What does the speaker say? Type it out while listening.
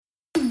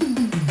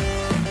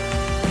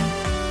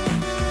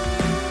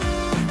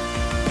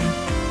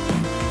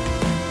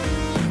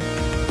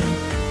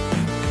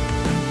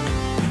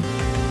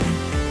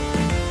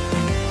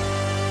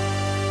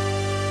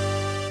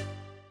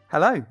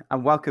Hello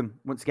and welcome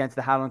once again to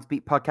the How Long to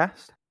Beat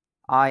podcast.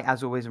 I,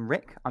 as always, am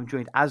Rick. I'm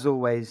joined, as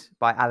always,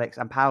 by Alex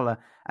and Paula.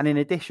 And in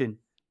addition,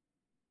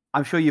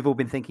 I'm sure you've all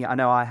been thinking, I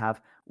know I have,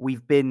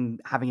 we've been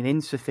having an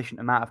insufficient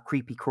amount of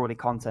creepy, crawly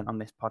content on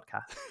this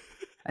podcast.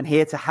 And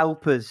here to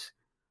help us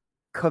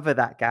cover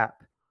that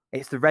gap,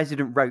 it's the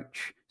resident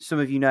roach. Some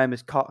of you know him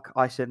as Cock.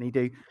 I certainly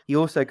do. He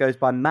also goes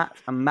by Matt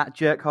and Matt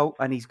Jerkholt,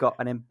 and he's got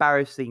an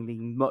embarrassingly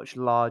much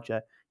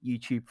larger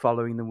YouTube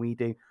following than we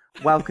do.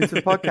 Welcome to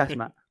the podcast,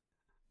 Matt.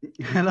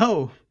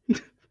 Hello.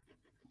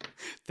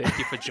 Thank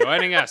you for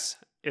joining us.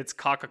 It's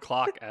cock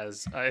o'clock,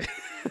 as I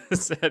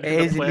said. It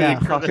is indeed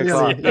cock this.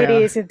 o'clock. Yeah. It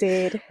is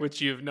indeed.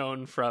 Which you've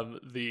known from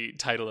the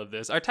title of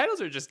this. Our titles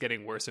are just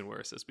getting worse and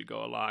worse as we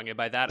go along, and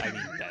by that I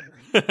mean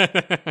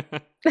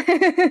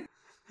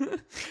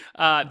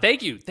better.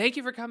 Thank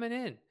you for coming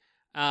in.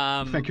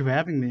 Thank you for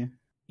having me.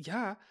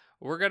 Yeah,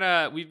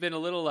 we've been a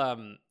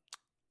little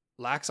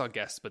lax on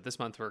guests, but this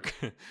month we're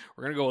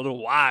gonna go a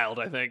little wild,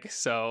 I think.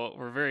 So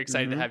we're very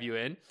excited to have you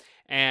in,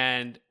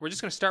 and we're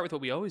just gonna start with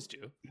what we always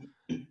do,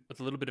 with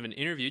a little bit of an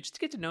interview, just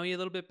to get to know you a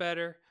little bit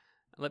better,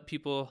 let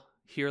people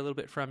hear a little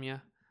bit from you,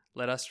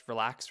 let us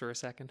relax for a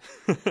second,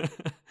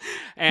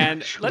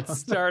 and Sure. let's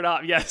start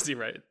off. Yes, you're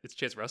right. It's a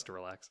chance for us to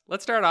relax.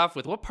 Let's start off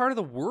with, what part of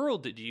the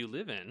world do you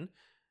live in,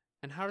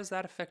 and how does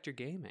that affect your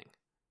gaming?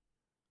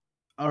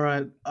 All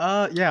right.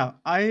 Yeah.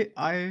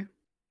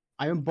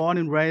 I am born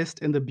and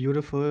raised in the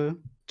beautiful,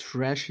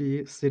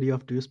 trashy city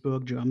of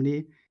Duisburg,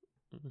 Germany.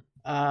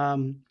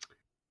 And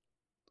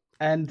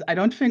I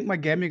don't think my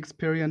gaming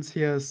experience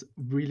here is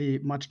really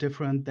much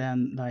different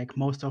than like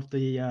most of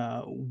the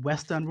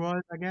Western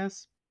world, I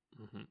guess.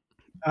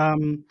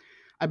 Mhm.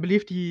 I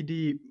believe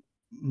the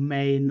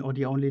main or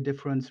the only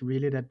difference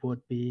really that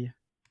would be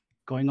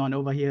going on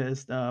over here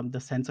is the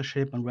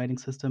censorship and rating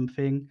system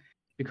thing,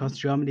 because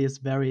Germany is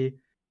very,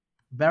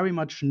 very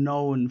much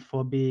known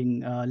for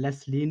being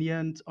less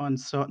lenient on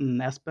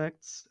certain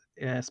aspects,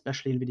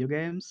 especially in video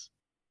games,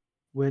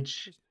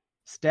 which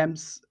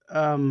stems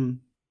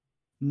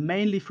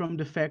mainly from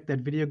the fact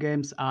that video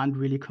games aren't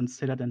really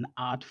considered an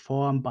art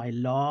form by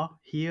law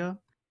here,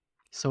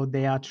 so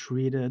they are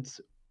treated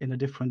in a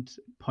different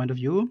point of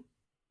view.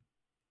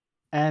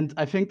 And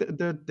I think that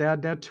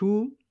there are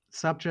two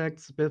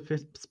subjects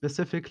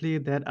specifically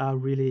that are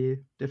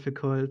really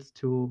difficult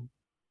to,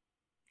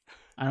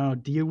 I don't know,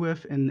 deal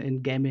with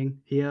in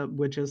gaming here,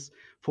 which is,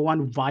 for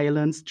one,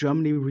 violence.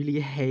 Germany really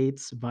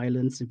hates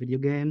violence in video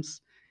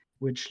games,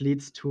 which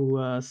leads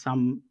to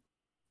some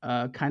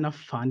kind of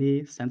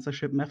funny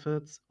censorship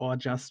methods, or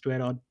just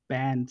straight out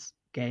banned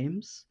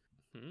games,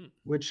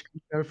 which can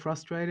be very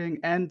frustrating.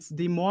 And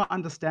the more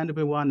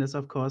understandable one is,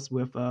 of course,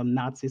 with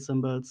Nazi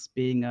symbols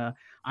being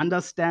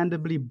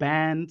understandably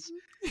banned.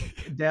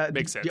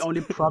 Makes sense. The only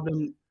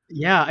problem,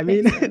 yeah, I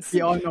mean, Makes sense. we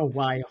all know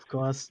why, of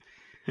course.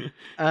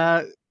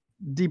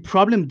 The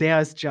problem there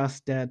is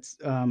just that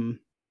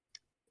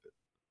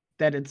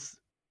that it's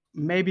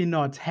maybe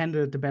not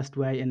handled the best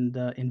way in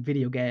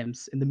video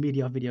games, in the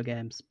media of video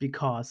games,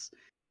 because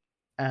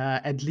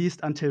at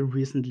least until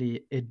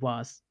recently it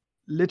was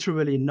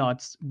literally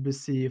not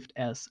received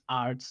as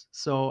art.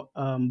 So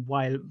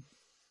while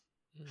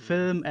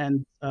film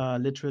and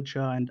literature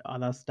and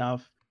other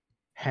stuff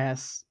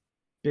has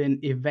been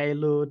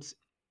evaluated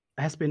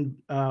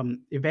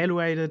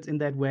in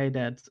that way,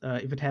 that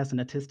if it has an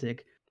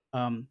artistic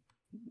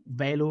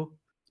value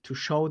to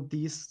show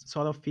these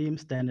sort of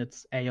themes, then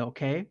it's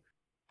a-okay.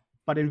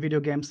 But in video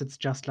games, it's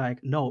just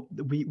like, no,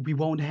 we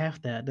won't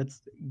have that.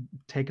 Let's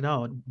take it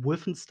out.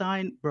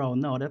 Wolfenstein, bro,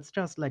 no, that's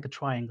just like a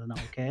triangle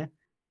now, okay?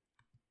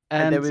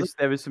 And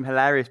there was some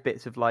hilarious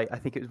bits of, like, I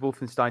think it was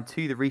Wolfenstein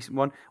 2, the recent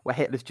one, where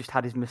Hitler's just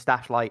had his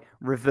mustache like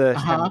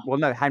reversed.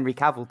 Henry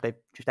Cavill, they've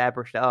just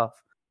airbrushed it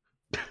off.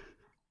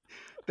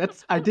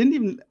 I didn't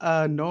even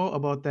know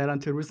about that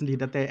until recently,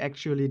 that they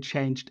actually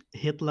changed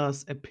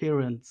Hitler's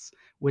appearance,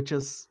 which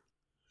is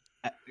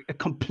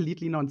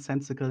completely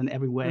nonsensical in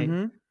every way.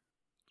 Mm-hmm.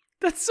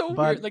 That's so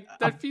weird. Like,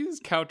 that feels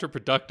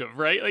counterproductive,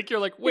 right? Like, you're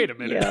like, wait a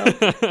minute.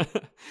 Yeah.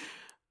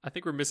 I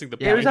think we're missing the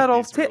point. It was of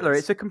Adolf these Hitler. rules.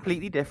 It's a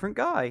completely different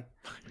guy.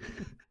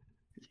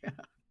 Yeah.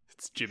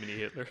 It's Jiminy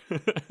Hitler.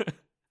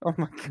 Oh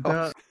my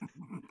god.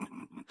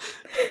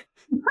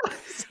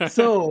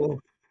 So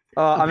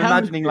I'm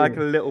imagining like a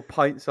apparently- little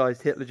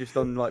pint-sized Hitler just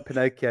on like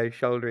Pinocchio's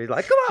shoulder. He's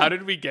like, "Come on!" How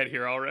did we get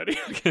here already?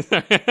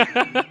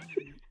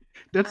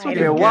 That's what I you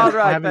know. get Wild for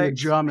ride, having a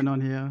thanks. German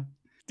on here.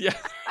 Yeah.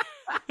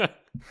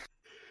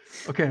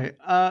 Okay.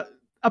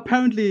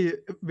 Apparently,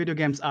 video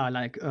games are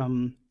like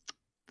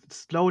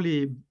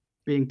slowly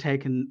being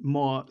taken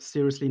more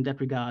seriously in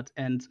that regard,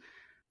 and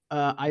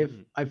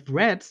I've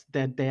read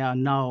that they are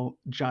now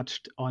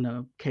judged on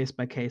a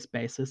case-by-case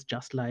basis,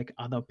 just like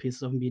other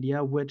pieces of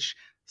media, which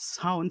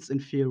sounds in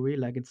theory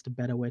like it's the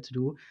better way to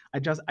do.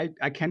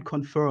 I can't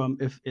confirm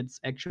if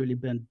it's actually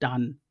been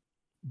done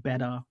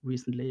better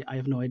recently. I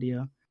have no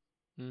idea.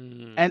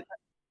 And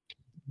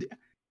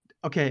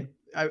okay,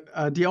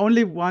 the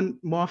only one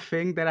more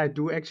thing that I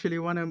do actually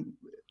want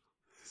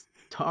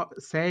to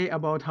say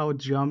about how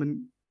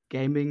German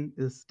gaming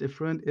is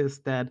different is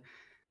that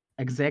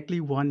exactly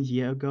 1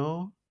 year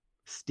ago,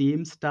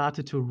 Steam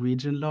started to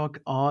region lock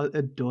all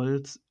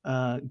adult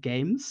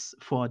games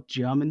for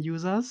German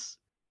users.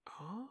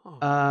 Oh.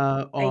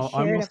 I Or heard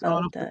almost all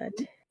about of them.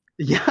 that.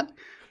 Yeah,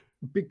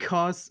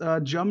 because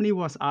Germany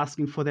was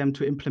asking for them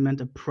to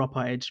implement a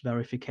proper age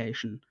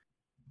verification,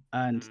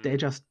 and they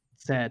just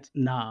said,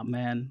 "Nah,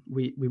 man,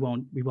 we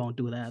won't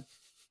do that."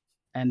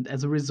 And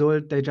as a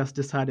result, they just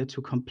decided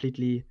to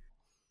completely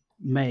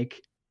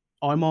make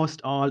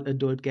almost all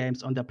adult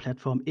games on their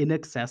platform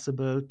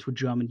inaccessible to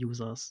German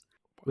users,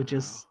 which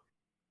is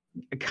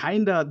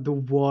kinda the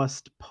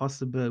worst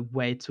possible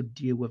way to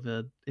deal with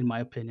it, in my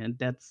opinion.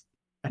 That's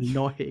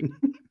annoying.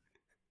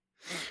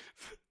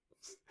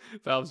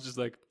 Valve's just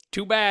like,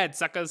 too bad,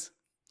 suckers.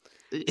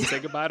 Say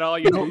goodbye to all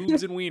your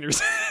boobs and wieners.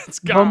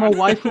 It's No gone. more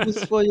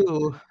waifus for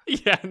you.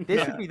 Yeah.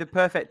 This would be the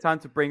perfect time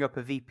to bring up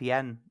a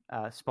VPN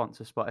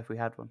sponsor spot if we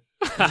had one.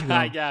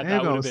 Yeah, There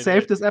you go.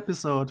 Save this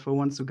episode for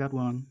once you got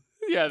one.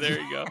 Yeah, there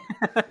you go.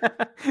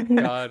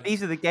 God.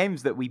 These are the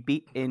games that we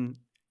beat in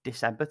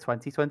December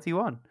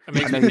 2021. It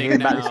makes I me know think you're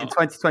hearing about this now. in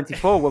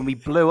 2024 when we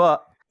blew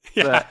up.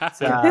 Yeah. But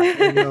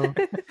There you go.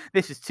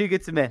 this is too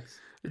good to miss.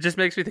 It just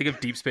makes me think of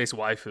Deep Space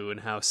Waifu and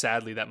how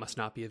sadly that must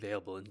not be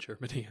available in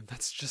Germany, and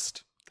that's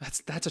just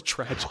that's a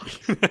tragedy.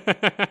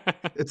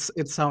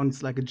 It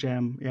sounds like a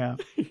gem. Yeah.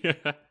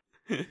 Yeah.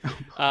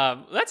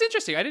 That's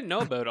interesting. I didn't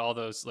know about all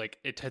those, like,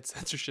 it had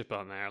censorship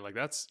on there. Like,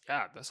 that's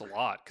a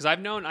lot. Because I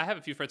have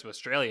a few friends from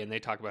Australia, and they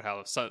talk about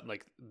how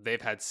like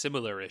they've had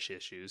similar-ish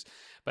issues.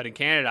 But in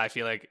Canada, I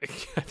feel like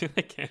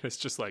Canada's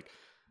just like,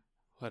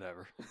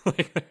 whatever.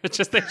 Like, they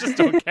just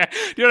don't care.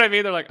 You know what I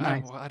mean? They're like,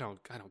 Nice. I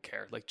don't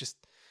care. Like, just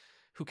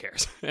who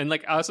cares? And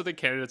like, I also think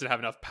Canada doesn't have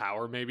enough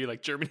power. Maybe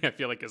like Germany, I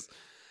feel like is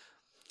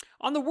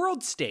on the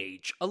world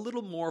stage a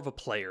little more of a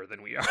player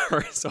than we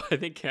are. So I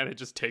think Canada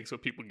just takes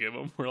what people give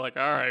them. We're like,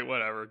 all right,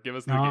 whatever, give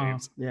us the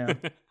games. Yeah.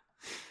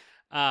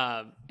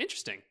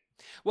 Interesting.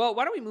 Well,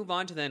 why don't we move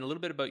on to then a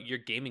little bit about your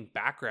gaming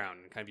background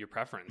and kind of your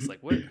preference? Like,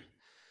 where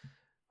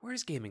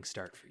does gaming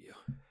start for you?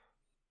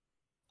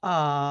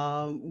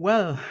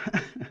 Well,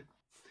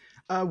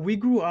 we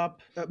grew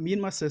up. Me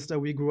and my sister,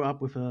 we grew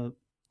up with a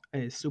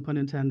Super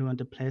Nintendo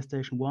and a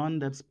PlayStation 1.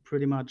 That's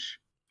pretty much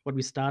what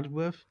we started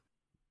with.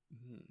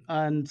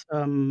 And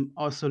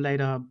also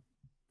later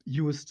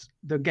used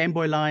the Game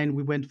Boy line.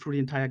 We went through the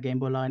entire Game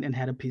Boy line and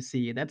had a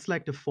PC. That's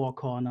like the four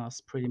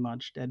corners pretty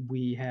much that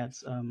we had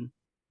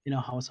in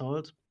our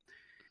household.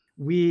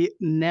 We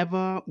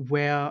never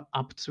were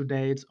up to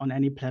date on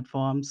any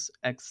platforms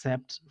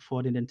except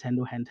for the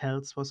Nintendo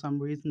handhelds for some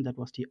reason. That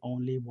was the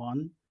only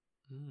one.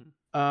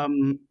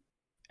 And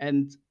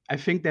I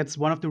think that's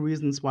one of the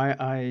reasons why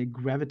I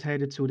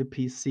gravitated to the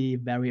PC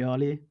very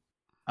early.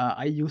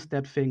 I used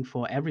that thing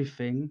for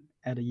everything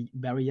at a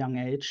very young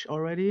age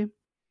already.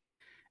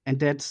 And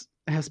that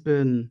has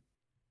been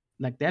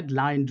like that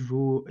line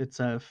drew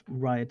itself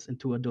right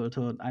into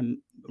adulthood.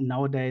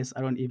 Nowadays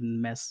I don't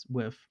even mess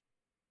with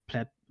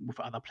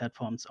other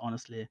platforms,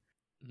 honestly.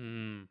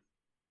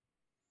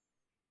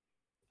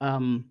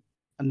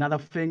 Another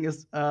thing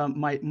is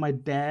my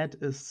dad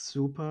is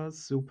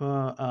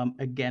super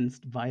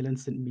against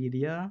violence in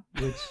media,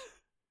 which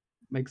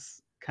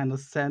makes kind of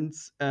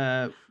sense.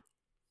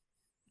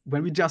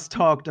 When we just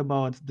talked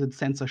about the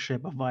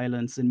censorship of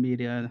violence in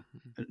media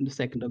a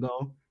second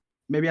ago,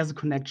 maybe there's a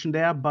connection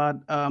there,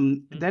 but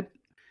that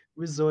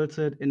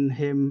resulted in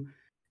him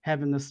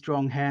having a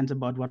strong hand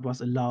about what was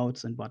allowed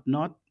and what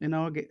not in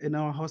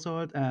our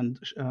household, and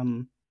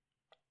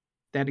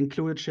that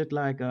included shit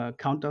like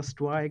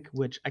Counter-Strike,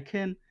 which I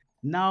can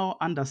now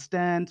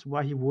understand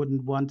why he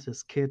wouldn't want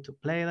his kid to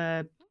play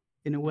that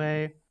in a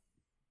way.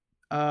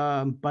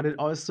 But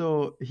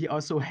he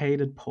also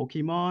hated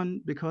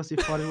Pokemon because he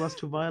thought it was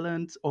too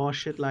violent, or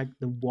shit like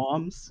the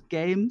Worms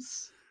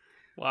games.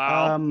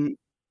 Wow.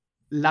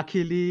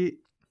 Luckily,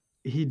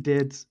 he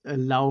did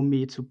allow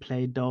me to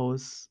play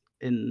those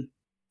in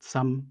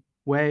some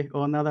way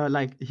or another.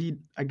 Like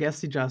I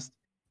guess he just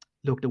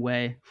looked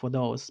away for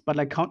those. But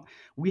like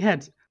we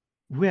had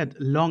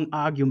long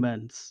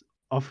arguments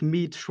of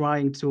me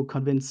trying to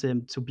convince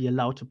him to be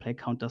allowed to play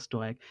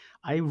Counter-Strike.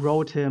 I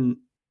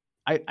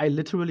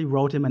literally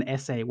wrote him an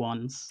essay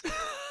once,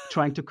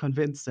 trying to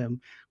convince him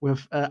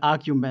with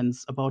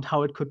arguments about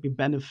how it could be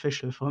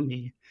beneficial for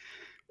me.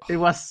 It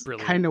was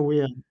kind of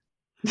weird.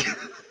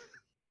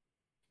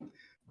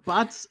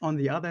 But on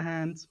the other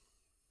hand,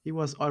 he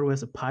was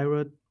always a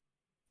pirate.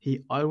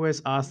 He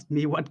always asked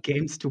me what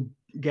games to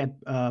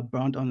get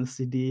burned on a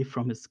CD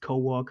from his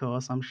coworker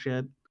or some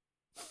shit,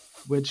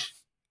 which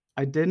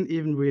I didn't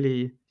even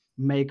really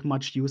make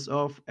much use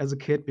of as a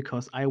kid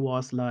because I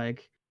was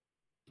like,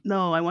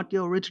 no, I want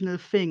the original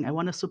thing. I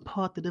want to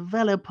support the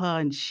developer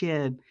and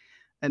shit.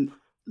 And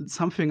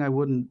something I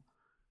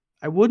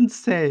wouldn't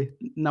say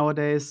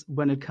nowadays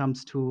when it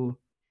comes to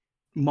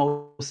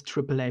most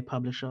AAA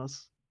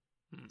publishers.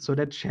 So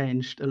that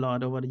changed a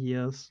lot over the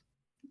years.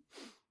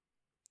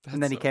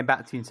 And then he came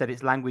back to you and said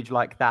it's language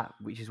like that,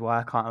 which is why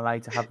I can't allow you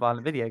to have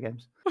violent video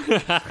games.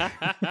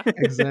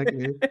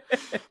 Exactly.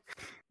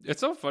 It's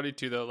so funny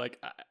too, though.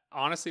 Like,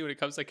 honestly, when it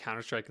comes to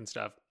Counter-Strike and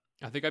stuff,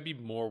 I think I'd be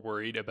more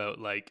worried about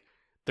like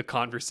the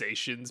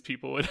conversations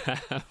people would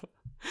have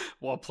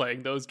while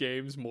playing those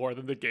games more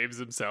than the games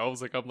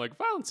themselves. Like I'm like,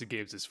 violence in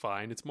games is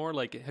fine. It's more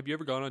like, have you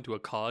ever gone onto a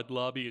COD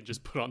lobby and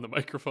just put on the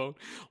microphone?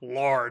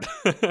 Lord.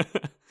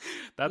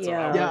 That's what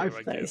I Yeah, worry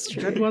about that is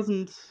games.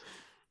 true.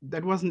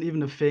 that wasn't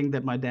even a thing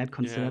that my dad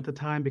considered at the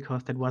time,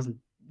 because that wasn't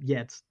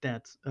yet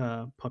that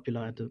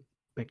popular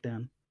back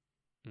then.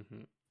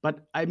 Mhm.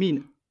 But I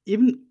mean,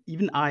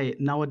 even I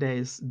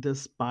nowadays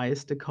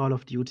despise the Call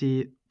of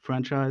Duty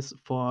franchise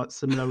for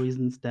similar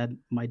reasons that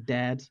my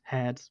dad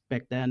had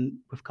back then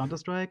with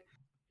Counter-Strike.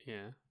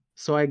 Yeah.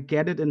 So I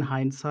get it in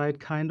hindsight,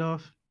 kind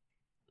of,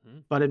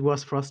 Mhm. but it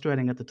was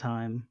frustrating at the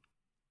time.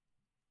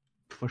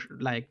 For sure,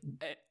 like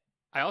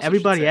I also should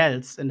everybody say-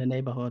 else in the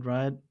neighborhood,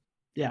 right?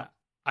 Yeah.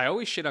 I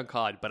always shit on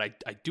COD, but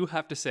I do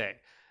have to say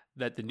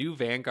that the new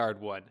Vanguard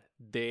one,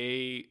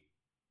 they're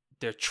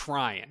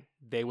trying.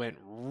 They went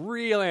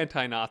real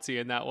anti-Nazi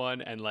in that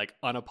one, and like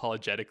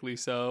unapologetically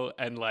so,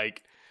 and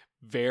like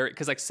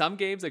because like some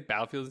games like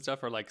Battlefield and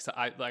stuff are like,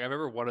 I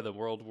remember one of the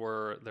World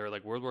War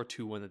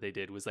II one that they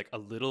did was like a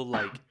little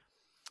like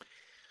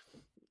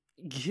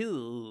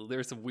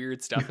there's some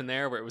weird stuff in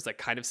there where it was like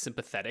kind of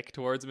sympathetic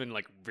towards them in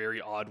like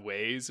very odd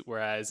ways,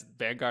 whereas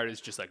Vanguard is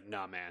just like,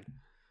 nah man,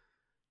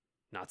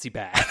 Nazi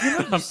bad.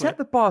 You set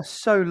the bar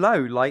so low,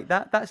 like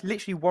that's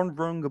literally one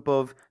rung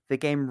above the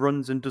game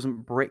runs and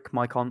doesn't brick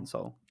my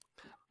console.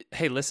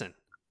 Hey, listen,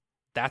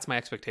 that's my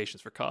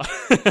expectations for COD.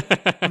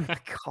 Oh my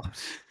god.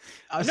 So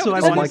I this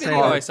want one to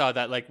video I say, saw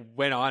that like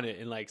went on it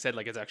and like said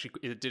like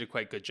it did a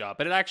quite good job,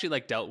 but it actually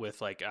like dealt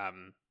with like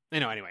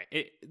anyway,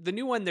 the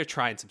new one, they're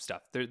trying some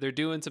stuff. They're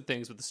doing some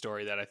things with the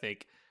story that I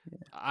think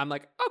I'm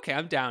like, okay,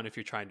 I'm down if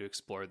you're trying to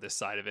explore this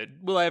side of it.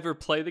 Will I ever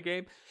play the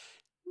game?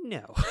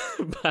 No,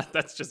 but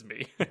that's just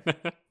me.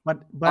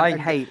 but I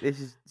hate, this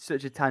is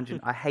such a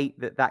tangent. I hate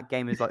that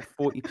game is like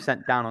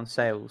 40% down on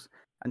sales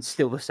and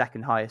still the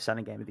second highest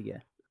selling game of the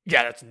year.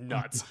 Yeah, that's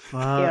nuts.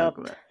 Fuck.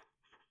 Yep.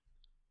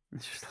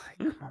 It's just like,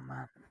 come on,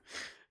 man.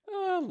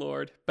 Oh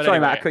Lord. But Sorry,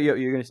 anyway, Matt, I cut you up.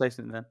 You were going to say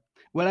something then.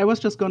 Well, I was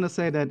just gonna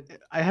say that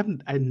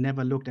I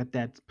never looked at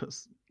that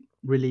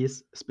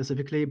release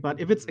specifically, but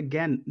if it's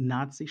again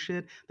Nazi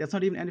shit, that's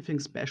not even anything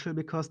special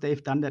because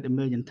they've done that a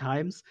million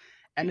times,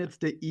 and it's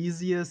the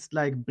easiest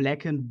like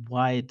black and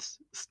white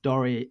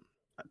story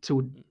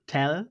to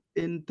tell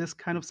in this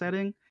kind of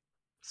setting.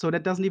 So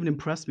that doesn't even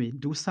impress me.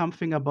 Do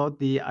something about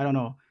the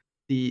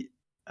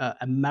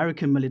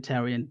American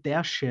military and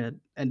their shit,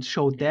 and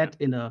show that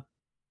in a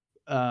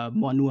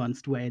more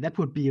nuanced way. That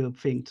would be a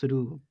thing to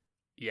do.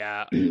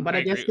 yeah, But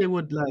I guess agree.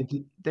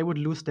 they would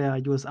lose their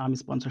U.S. Army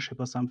sponsorship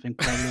or something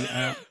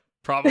probably.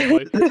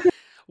 Probably.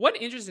 One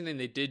interesting thing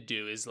they did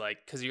do is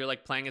like, because you're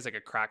like playing as like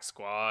a crack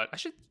squad. I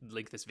should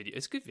link this video.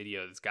 It's a good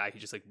video. This guy who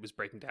just like was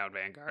breaking down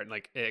Vanguard,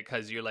 like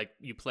because you're like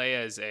you play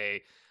as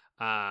a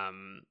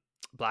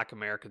Black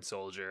American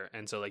soldier,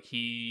 and so like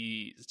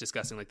he's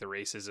discussing like the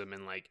racism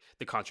and like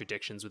the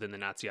contradictions within the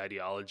Nazi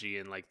ideology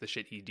and like the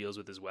shit he deals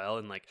with as well,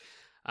 and like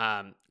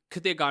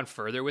could they have gone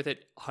further with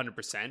it?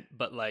 100%,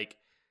 but like.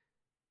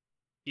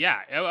 Yeah,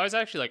 I was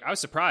actually like, I was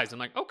surprised. I'm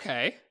like,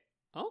 okay.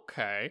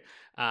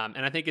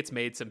 And I think it's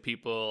made some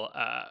people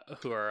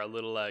who are a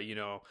little,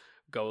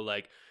 go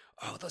like,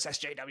 oh, those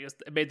SJWs,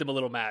 it made them a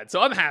little mad.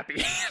 So I'm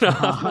happy.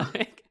 I'm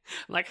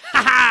like,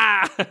 ha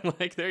ha! I'm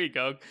like, there you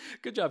go.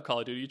 Good job,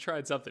 Call of Duty. You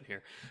tried something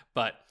here.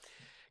 But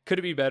could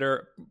it be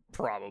better?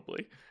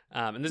 Probably.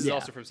 And this is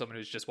also from someone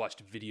who's just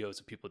watched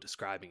videos of people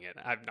describing it.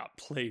 I've not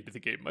played the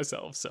game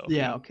myself, so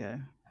Yeah, okay.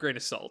 grain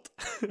of salt.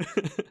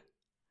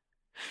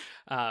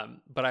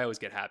 But I always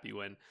get happy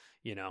when,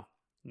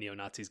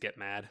 neo-Nazis get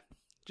mad.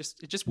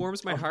 It just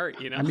warms my heart,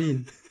 I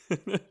mean,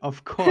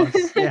 of course,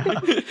 yeah.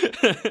 When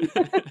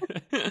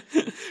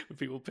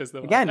people piss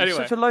them Again, off. it's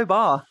Anyway, such a low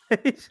bar. yeah,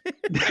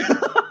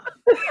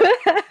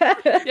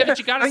 but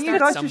you gotta Don't you start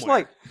guys somewhere. just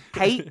like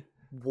hate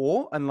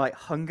war and like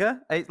hunger?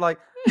 It's like,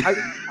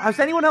 has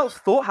anyone else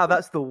thought how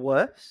that's the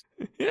worst?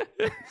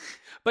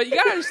 But you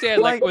gotta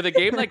understand, like Like- with a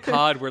game like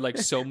COD, where like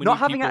so many Not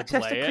having people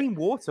access play to it. clean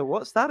water.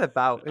 What's that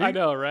about? I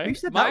know, right? Who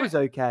said that was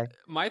okay?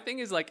 My thing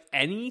is like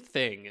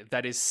anything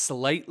that is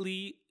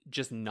slightly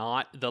just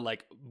not the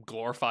like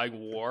glorifying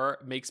war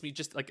makes me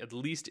just like, at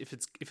least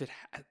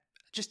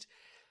just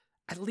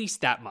at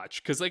least that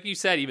much, because like you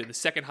said, even the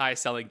second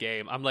highest selling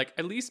game, I'm like,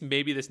 at least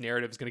maybe this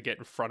narrative is going to get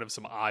in front of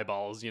some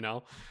eyeballs.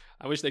 I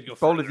wish they'd go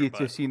Bold further, of you to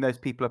but assume those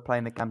people are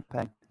playing the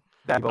campaign.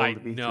 Very bold I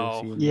of you to know.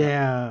 assume that.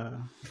 Yeah.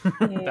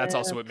 that's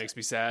also what makes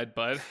me sad.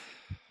 But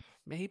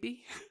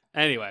maybe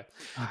anyway.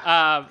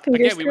 Fingers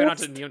Again, we went on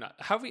to crossed. Neonat.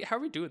 How are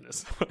we doing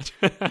this?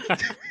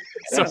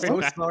 So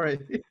Matt.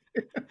 sorry.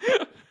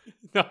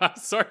 No, I'm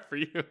sorry for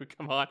you.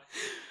 Come on.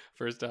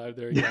 First time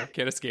there, yeah,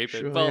 can't escape it.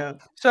 Sure, Well, yeah.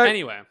 So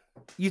anyway,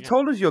 you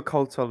told us your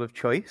console of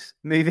choice.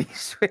 Moving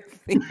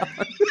swiftly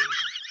on.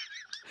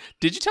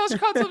 did you tell us your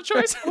console of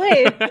choice?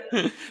 Wait.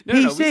 no,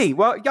 PC.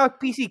 Well, yeah,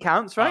 PC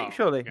counts, right? Oh,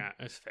 Surely. Yeah,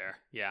 that's fair.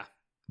 Yeah,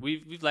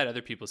 we've let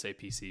other people say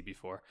PC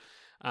before.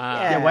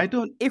 Yeah, why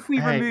don't If we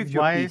Hey, removed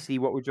your why- PC,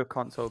 what would your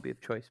console be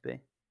of choice be?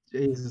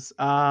 Jesus.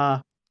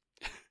 You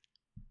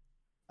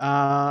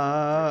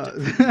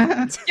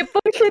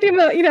put it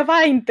in a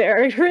bind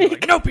there, Rick.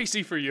 Like, no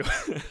PC for you.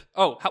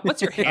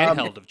 What's your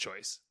handheld of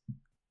choice?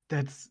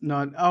 That's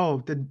not.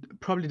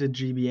 Probably the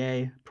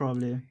GBA,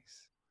 probably.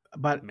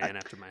 But Man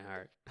after my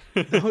heart.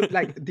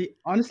 the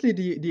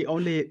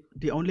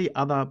only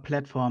other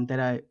platform that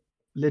I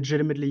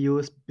legitimately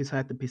use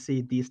beside the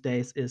PC these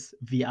days is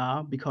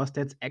VR, because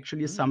that's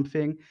actually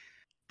something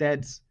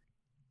that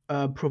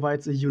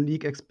provides a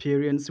unique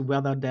experience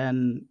rather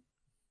than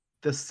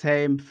the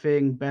same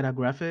thing, better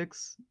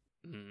graphics.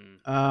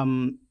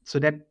 So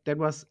that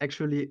was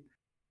actually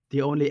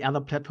the only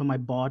other platform I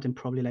bought in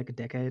probably like a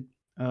decade.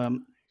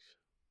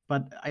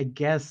 But I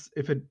guess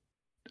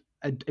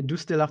I do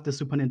still love the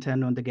Super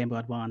Nintendo and the Game Boy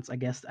Advance. I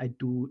guess I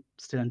do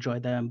still enjoy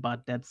them,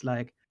 but that's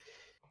like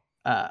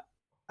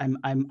I'm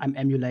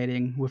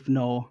emulating with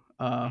no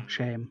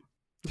shame.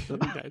 So.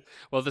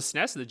 Well, the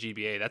SNES and the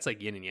GBA, that's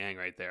like yin and yang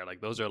right there.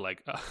 Like those are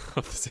like of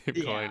the same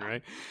coin,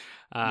 right?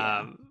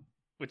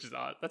 Which is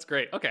odd. That's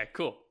great. Okay,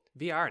 cool.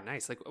 VR,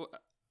 nice. Like,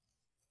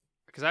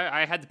 because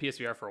I had the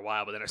PSVR for a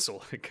while, but then I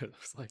sold it because I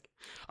was like,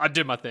 I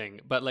did my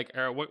thing. But like,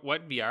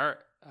 what VR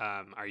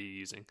are you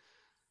using?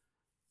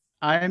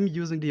 I'm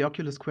using the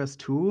Oculus Quest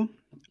 2,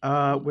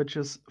 which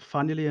is,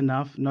 funnily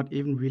enough, not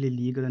even really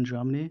legal in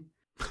Germany.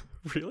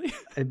 Really?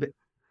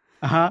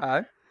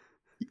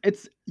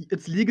 It's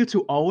legal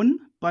to own,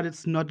 but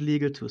it's not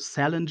legal to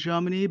sell in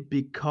Germany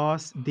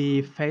because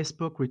the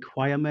Facebook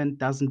requirement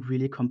doesn't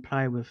really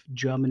comply with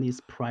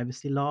Germany's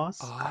privacy laws.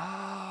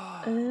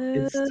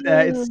 It's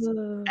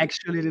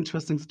actually an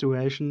interesting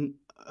situation,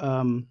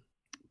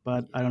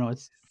 but I don't know.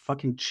 It's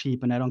fucking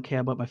cheap, and I don't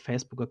care about my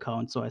Facebook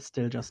account, so I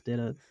still just did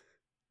it.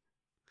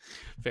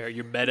 Fair,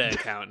 your Meta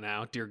account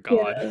now, dear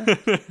God.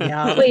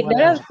 Yeah. Wait,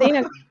 now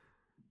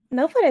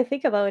that I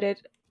think about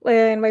it,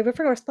 when my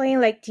boyfriend was playing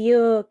like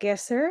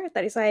GeoGuessr,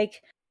 that is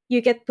like you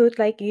get put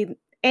like in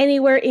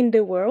anywhere in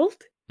the world,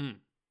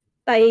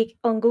 like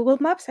on Google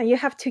Maps, and you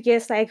have to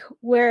guess like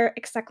where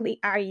exactly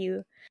are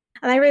you.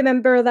 And I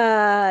remember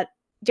that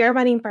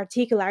Germany in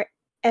particular,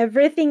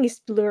 everything is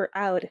blurred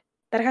out.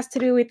 That has to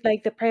do with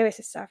like the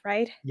privacy stuff,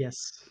 right?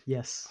 Yes.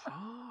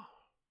 Oh.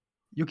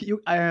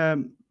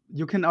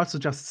 You can also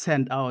just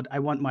send out, I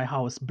want my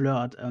house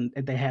blurred, and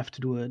they have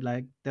to do it.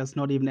 Like, there's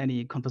not even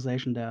any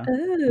conversation there.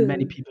 Ooh.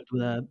 Many people do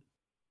that.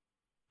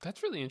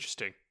 That's really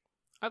interesting.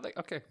 I kind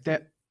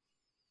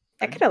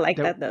of like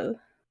that though.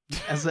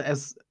 As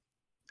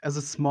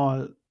a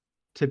small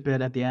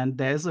tidbit at the end,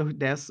 there's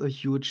a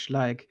huge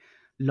like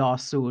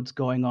lawsuit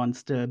going on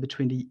still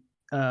between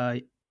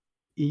the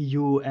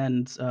EU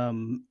and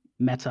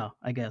Meta,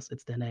 I guess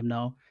it's their name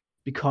now,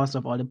 because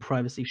of all the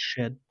privacy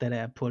shit that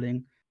they're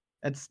pulling.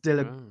 It's still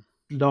a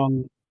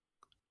long,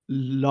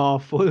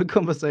 lawful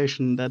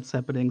conversation that's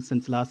happening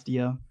since last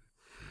year.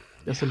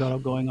 There's a lot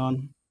of going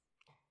on.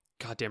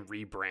 Goddamn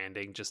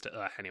rebranding. Just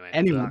anyway,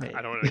 I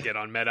don't want to get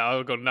on Meta.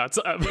 I'll go nuts.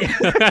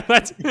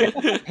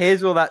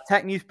 Here's all that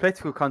tech news,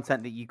 political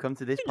content that you come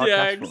to this podcast.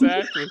 Yeah,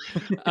 exactly.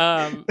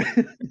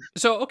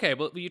 So okay,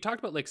 well, you talked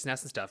about like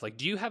SNES and stuff. Like,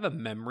 do you have a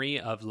memory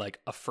of like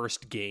a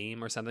first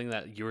game or something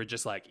that you were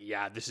just like,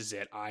 yeah, this is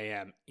it. I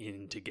am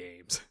into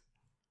games.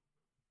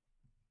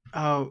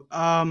 Oh,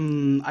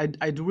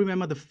 I do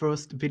remember the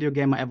first video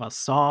game I ever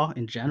saw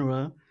in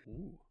general.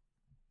 Ooh.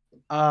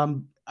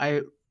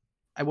 I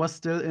was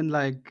still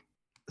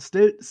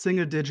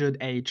single digit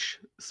age,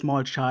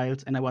 small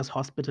child, and I was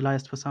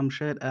hospitalized for some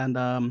shit, and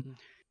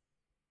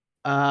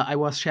I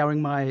was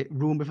sharing my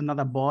room with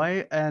another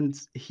boy, and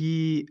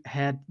he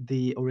had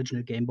the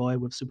original Game Boy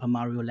with Super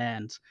Mario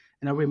Land,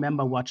 and I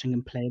remember watching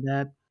him play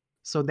that.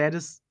 So that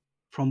is,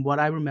 from what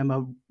I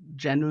remember,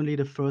 genuinely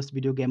the first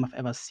video game I've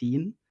ever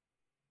seen.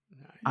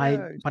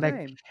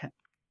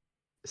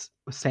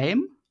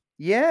 Same?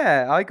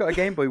 Yeah, I got a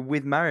Game Boy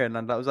with Mario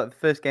Land. That was like the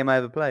first game I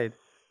ever played.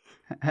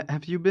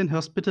 Have you been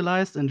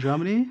hospitalized in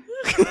Germany?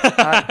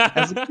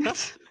 As a kid?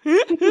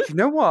 Do you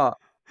know what?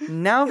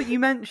 Now that you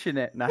mention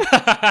it, now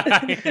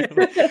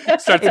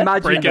starts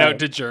breaking out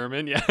to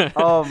German. Yeah.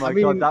 Oh my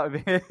god, that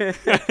would be.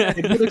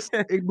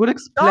 It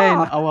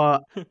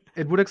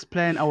would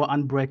explain our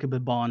unbreakable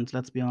bond.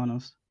 Let's be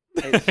honest.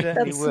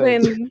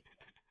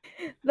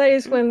 That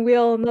is when we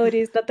all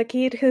noticed that the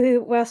kid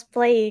who was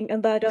playing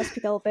on that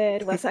hospital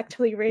bed was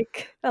actually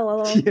Rick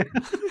all along. Yeah.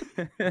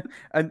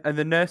 and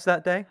the nurse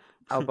that day,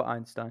 Albert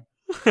Einstein.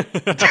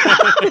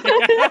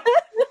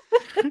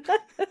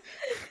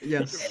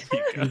 Yes.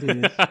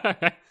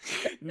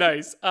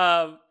 Nice.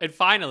 And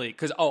finally,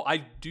 because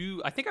I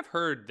think I've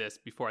heard this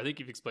before. I think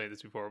you've explained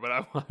this before, but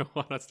I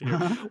want us to hear.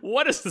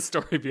 What is the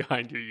story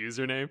behind your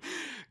username?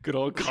 Good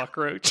old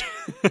cockroach.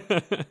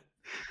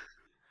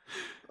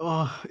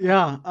 Oh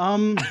yeah.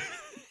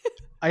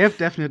 I have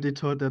definitely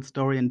told that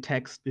story in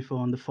text before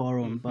on the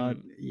forum, but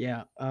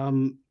yeah.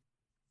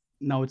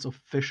 Now it's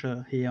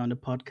official here on the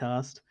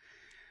podcast.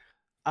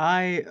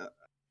 I've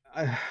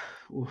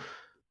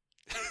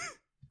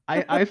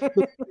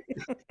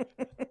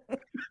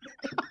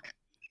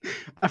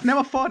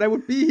never thought I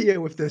would be here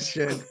with this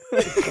shit.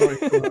 Sorry,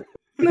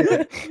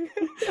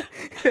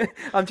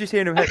 I'm just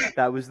hearing him.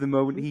 That was the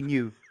moment he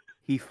knew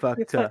he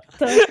fucked up.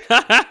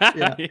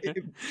 Yeah,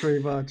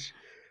 pretty much.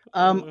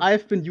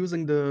 I've been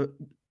using the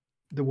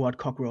word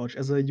cockroach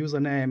as a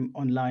username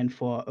online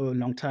for a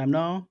long time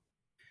now,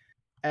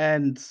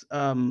 and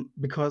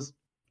because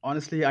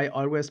honestly, I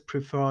always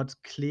preferred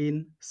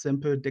clean,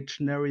 simple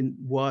dictionary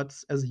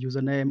words as a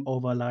username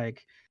over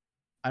like,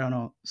 I don't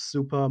know,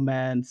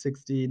 Superman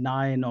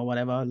 69 or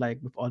whatever, like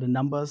with all the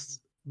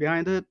numbers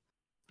behind it.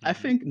 I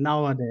think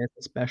nowadays,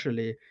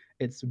 especially,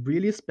 it's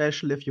really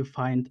special if you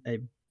find a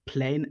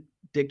plain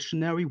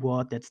dictionary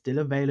word that's still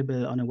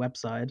available on a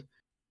website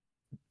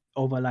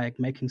over like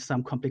making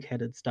some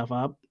complicated stuff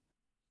up.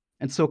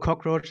 And so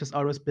cockroach has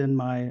always been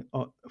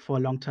for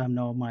a long time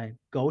now, my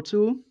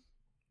go-to.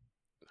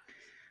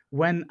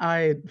 When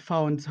I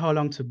found How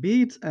Long to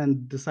Beat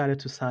and decided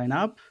to sign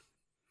up,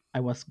 I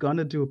was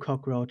gonna do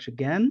cockroach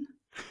again.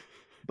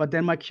 But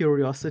then my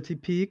curiosity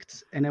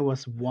peaked, and I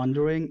was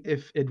wondering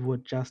if it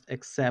would just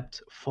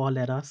accept 4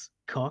 letters,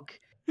 cock,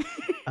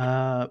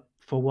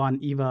 for one,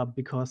 either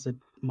because it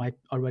might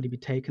already be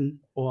taken,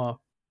 or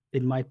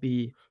it might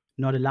be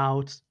not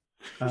allowed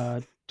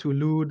to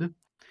lewd.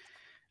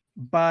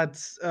 But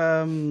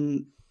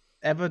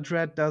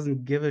Everdread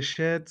doesn't give a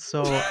shit,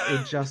 so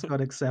it just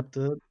got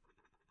accepted.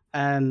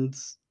 And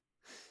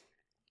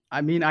I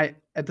mean,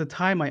 at the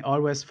time, I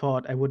always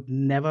thought I would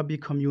never be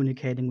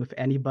communicating with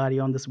anybody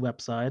on this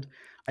website.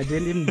 I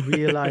didn't even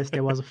realize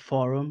there was a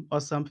forum or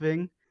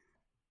something.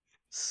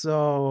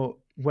 So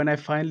when I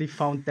finally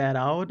found that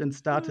out and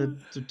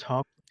started to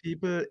talk to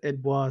people, it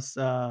was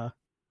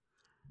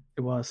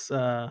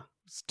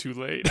It's too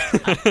late.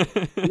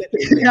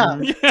 yeah,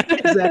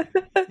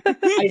 exactly.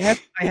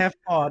 I have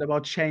thought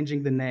about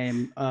changing the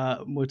name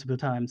multiple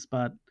times,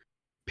 but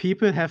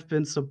people have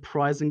been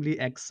surprisingly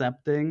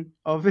accepting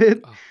of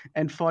it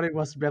and thought it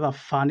was rather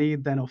funny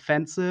than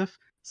offensive.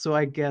 So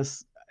I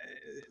guess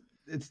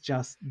it's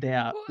just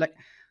there. Like,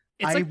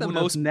 it's like the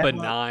most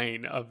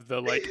benign of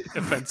the like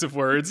offensive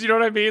words. You know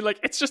what I mean? Like,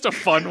 it's just a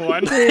fun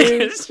one.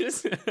 It's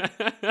just.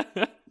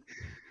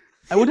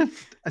 I would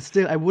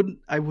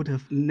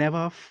have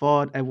never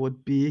thought I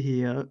would be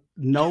here,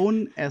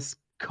 known as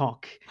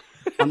Cock,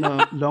 on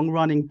a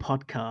long-running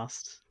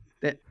podcast.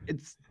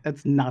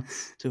 That's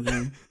nuts to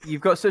me. You've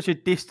got such a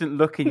distant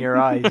look in your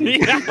eyes.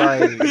 It's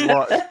like,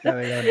 what's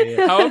going on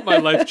here? How have my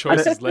life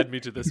choices led me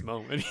to this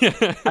moment?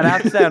 And I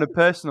have to say, on a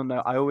personal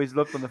note, I always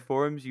loved on the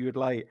forums you would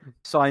like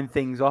sign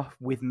things off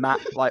with Matt,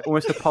 like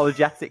almost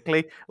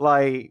apologetically,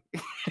 like.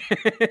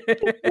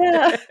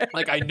 Yeah.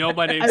 Like, I know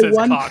my name says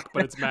cock,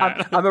 but it's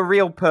Matt. I'm a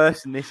real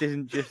person. This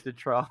isn't just a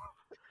troll.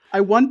 I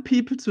want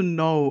people to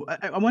know.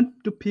 I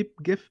want to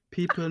give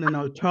people an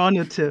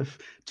alternative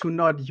to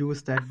not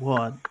use that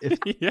word if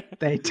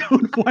they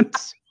don't want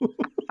to.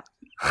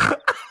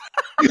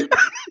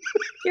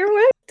 You're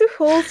way too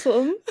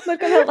wholesome.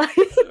 Not gonna lie.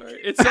 Sorry.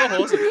 It's so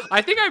wholesome.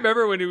 I think I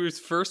remember when he was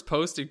first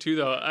posting too,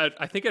 though.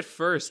 I think at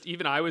first,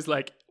 even I was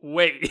like,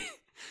 "Wait,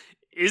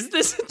 is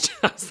this?"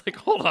 I was like,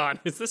 "Hold on,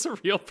 is this a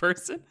real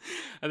person?"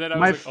 And then I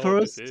was like,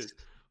 "Oh, this is."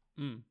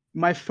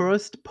 My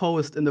first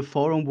post in the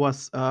forum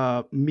was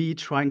me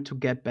trying to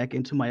get back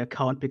into my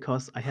account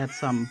because I had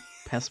some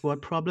password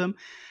problem,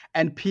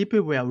 and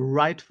people were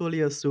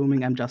rightfully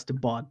assuming I'm just a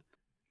bot.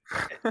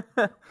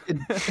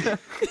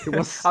 It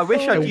was. I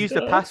wish I'd used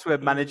a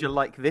password manager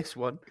like this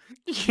one.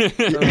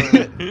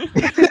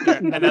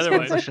 Another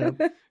one.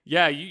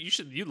 Yeah,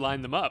 you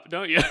line them up,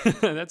 don't you?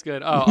 That's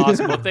good. Oh,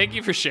 awesome. Well, thank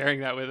you for sharing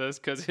that with us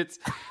because it's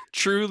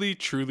truly,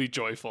 truly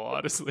joyful.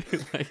 Honestly,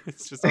 like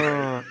it's just.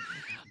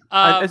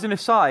 As an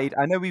aside,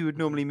 I know we would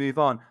normally move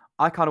on.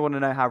 I kind of want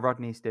to know how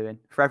Rodney's doing.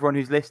 For everyone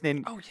who's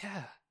listening, oh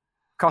yeah,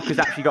 Cock has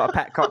actually got a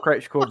pet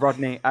cockroach called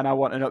Rodney, and I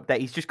want an update.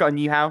 He's just got a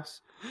new house.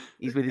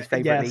 He's with his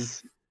favorite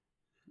leaf.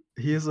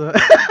 He's a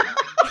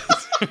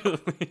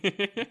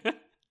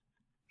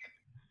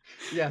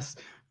yes.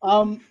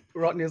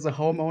 Rodney is a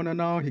homeowner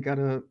now. He got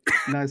a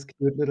nice,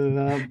 cute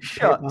little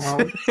paper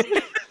house.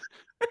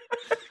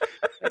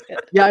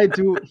 Yeah, I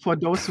do. For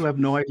those who have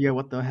no idea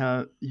what the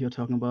hell you're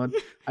talking about,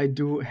 I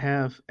do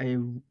have a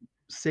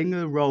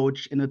single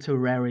roach in a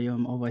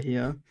terrarium over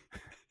here.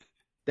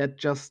 That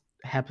just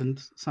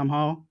happened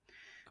somehow.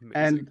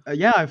 Amazing.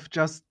 And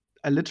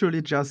I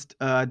literally just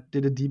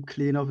did a deep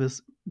clean of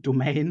his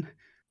domain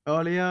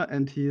earlier,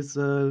 and he's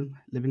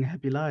living a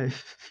happy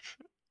life.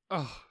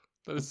 Oh,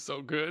 that is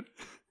so good.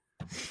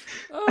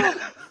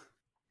 Oh.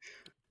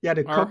 Yeah,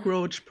 the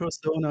cockroach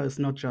persona is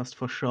not just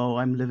for show.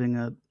 I'm living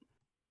it.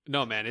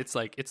 No, man, it's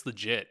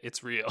legit.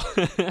 It's real.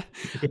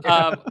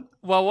 Yeah.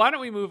 Well, why don't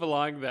we move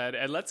along then,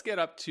 and let's get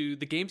up to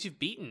the games you've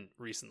beaten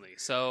recently.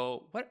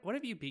 So, what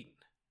have you beaten,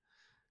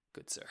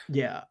 good sir?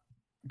 Yeah,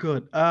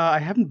 good. I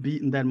haven't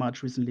beaten that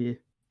much recently,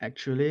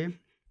 actually,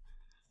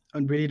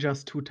 and really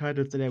just 2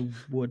 titles that I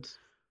would.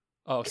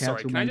 Oh,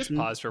 sorry. Can I just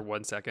pause for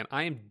 1 second?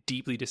 I am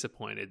deeply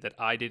disappointed that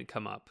I didn't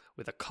come up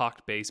with a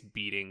cocked-based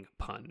beating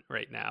pun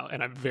right now,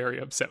 and I'm very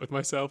upset with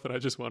myself, and I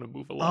just want to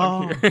move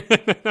along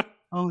here.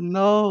 Oh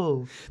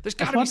no! There's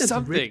got to be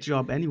something. Rick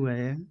job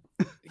anyway.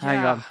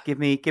 Hang on. Give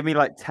me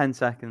like 10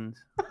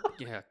 seconds.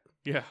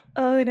 Yeah.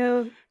 Oh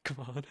no. Come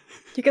on.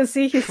 You can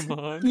see his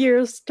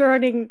ears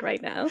turning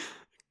right now.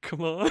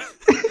 Come on.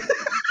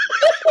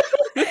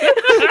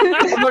 I'm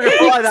not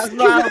gonna lie, that's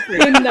not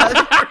helping.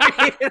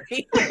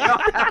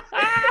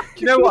 Do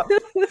you know what?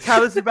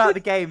 Tell us about the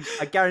games.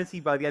 I guarantee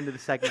by the end of the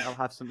segment I'll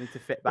have something to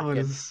fit back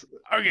in.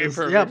 Okay,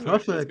 perfect. Yeah,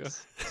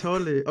 perfect.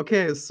 Totally.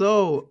 Okay,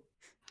 so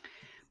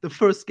the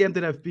first game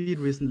that I've beat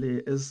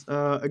recently is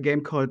a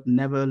game called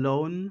Never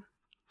Alone,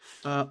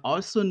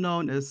 also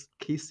known as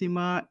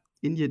Kisima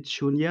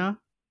Inyechunya,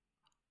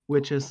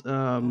 which is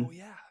an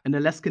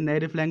Alaskan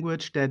native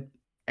language that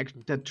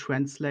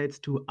translates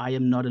to "I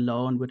am not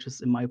alone," which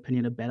is, in my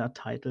opinion, a better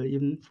title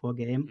even for a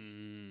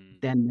game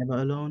than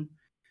Never Alone.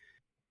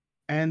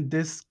 And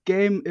this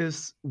game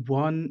is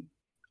one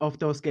of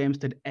those games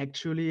that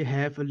actually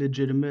have a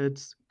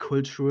legitimate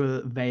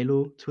cultural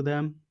value to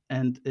them,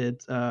 and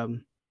it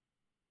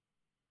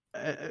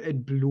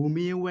blew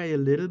me away a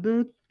little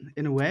bit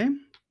in a way.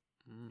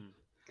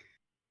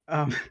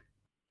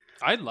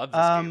 I love this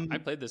game. I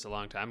played this a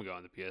long time ago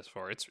on the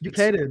PS4. It's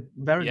played it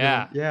very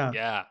good.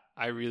 Yeah.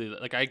 I really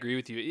like. I agree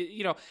with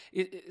you.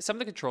 Some of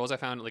the controls I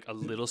found like a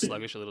little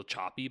sluggish, a little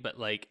choppy, but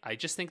like I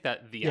just think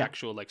that the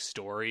actual like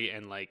story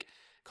and like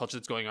culture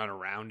that's going on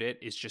around it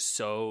is just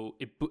so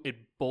it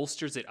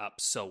bolsters it up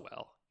so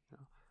well.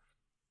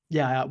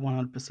 Yeah, I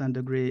 100%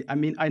 agree. I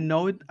mean, I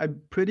know it. I'm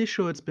pretty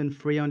sure it's been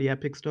free on the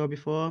Epic Store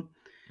before,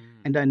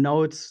 and I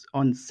know it's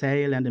on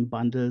sale and in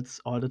bundles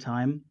all the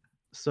time.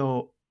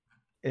 So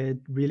it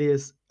really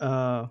is. There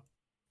are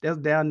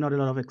not a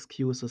lot of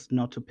excuses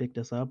not to pick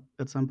this up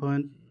at some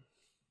point.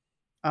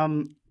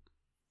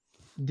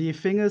 The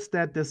thing is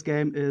that this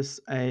game is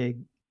the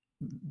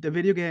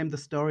video game. The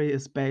story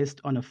is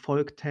based on a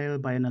folk tale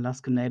by an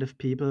Alaskan Native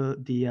people.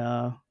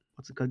 The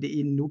what's it called?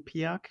 The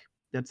Inupiaq.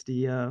 That's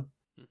the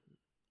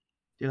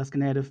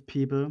Alaskan Native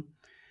people.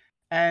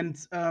 And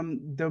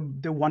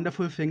the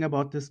wonderful thing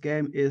about this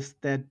game is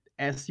that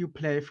as you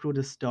play through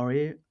the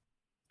story,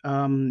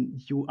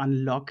 you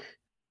unlock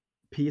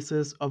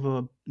pieces of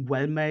a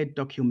well-made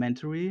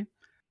documentary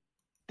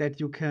that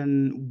you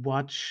can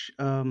watch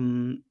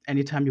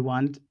anytime you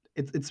want.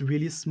 It's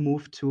really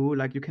smooth too.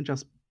 Like you can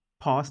just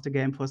pause the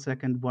game for a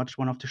second, watch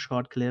one of the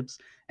short clips,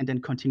 and then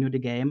continue the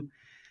game.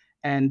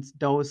 And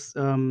those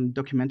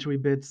documentary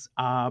bits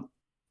are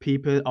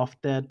people of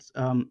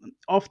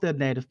that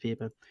native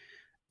people.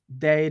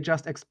 They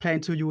just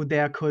explain to you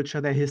their culture,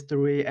 their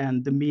history,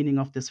 and the meaning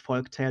of this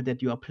folktale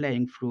that you are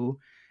playing through.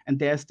 And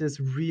there's this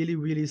really,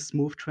 really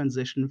smooth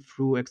transition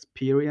through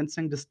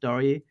experiencing the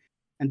story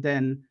and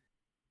then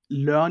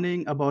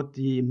learning about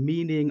the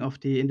meaning of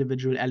the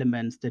individual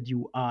elements that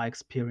you are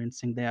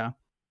experiencing there.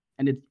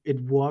 And it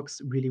works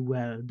really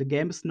well. The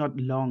game is not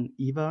long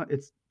either.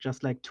 It's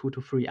just like 2 to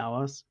 3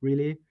 hours,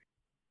 really.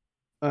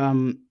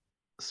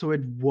 So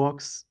it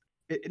works.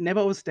 It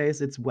never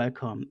overstays its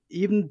welcome,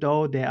 even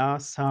though there are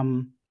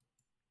some.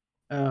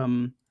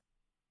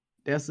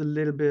 There's a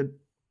little bit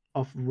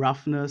of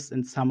roughness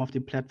in some of the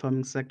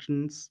platforming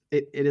sections.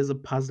 It is a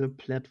puzzle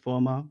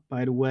platformer,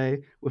 by the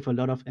way, with a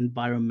lot of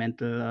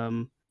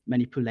environmental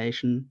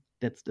manipulation.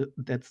 That's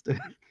the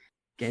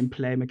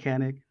gameplay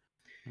mechanic.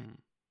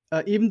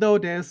 Even though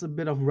there's a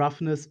bit of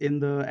roughness in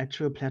the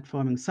actual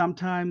platforming,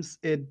 sometimes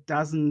it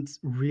doesn't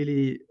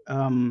really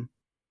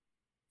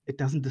it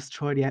doesn't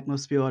destroy the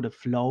atmosphere or the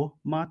flow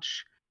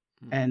much.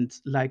 And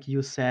like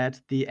you said,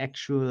 the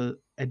actual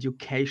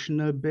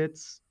educational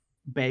bits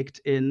baked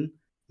in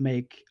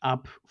make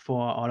up for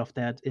all of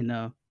that in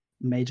a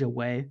major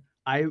way.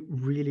 I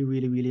really,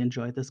 really, really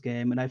enjoyed this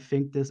game, and I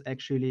think this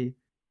actually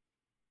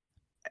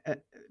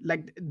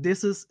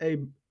this is a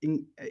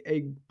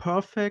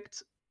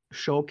perfect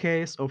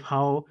showcase of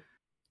how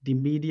the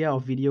media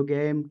of video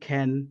game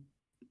can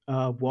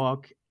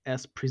work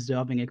as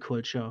preserving a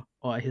culture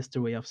or a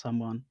history of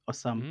someone or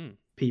some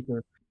people.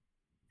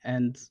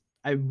 And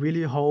I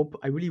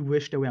really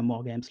wish there were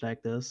more games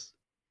like this.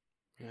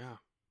 Yeah.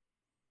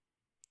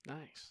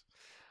 Nice.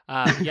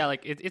 Yeah,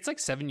 like it's like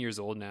 7 years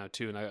old now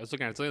too, and I was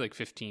looking at it, it's only like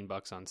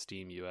 $15 on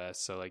Steam US.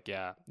 So like,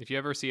 yeah, if you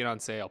ever see it on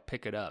sale,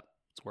 pick it up.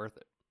 It's worth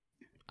it.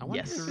 I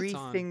wonder if three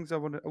things I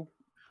want to. Oh,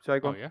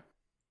 sorry, go on. Yeah.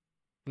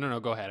 No,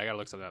 go ahead. I gotta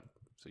look something up.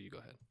 So you go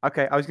ahead.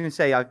 Okay, I was going to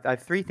say I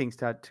have 3 things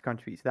to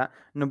contribute to that.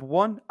 Number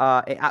 1,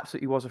 it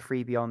absolutely was a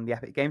freebie on the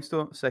Epic Game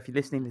Store. So if you're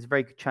listening, there's a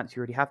very good chance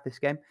you already have this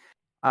game.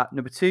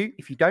 Number 2,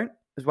 if you don't,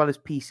 as well as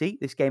PC,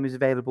 this game is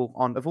available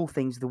on, of all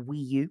things, the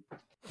Wii U.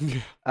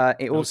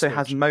 It also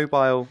has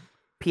mobile,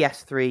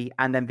 PS3,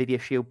 and Nvidia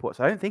Shield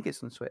ports. I don't think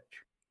it's on Switch.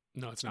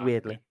 No, it's not.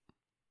 Weirdly.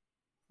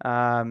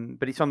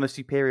 But it's on the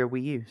superior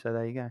Wii U, so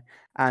there you go.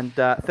 And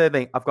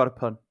thirdly, I've got a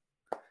pun.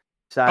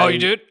 So, oh, you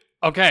did?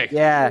 Okay.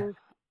 Yeah.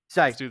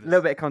 So, a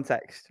little bit of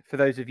context for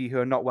those of you who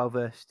are not well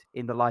versed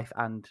in the life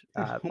and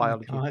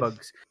biology of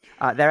bugs.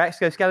 Their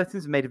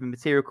exoskeletons are made of a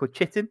material called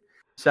chitin.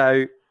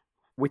 So,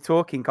 we're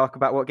talking, Cock,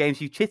 about what games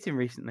you've chitted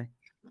recently.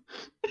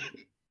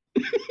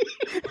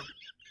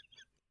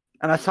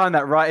 And I timed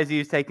that right as he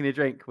was taking a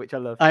drink, which I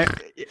love.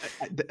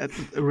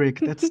 Rick,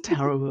 that's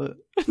terrible.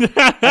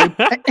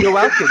 You're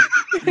welcome.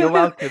 You're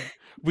welcome.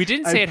 We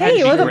didn't say it had to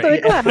be welcome to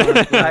great. the club.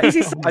 This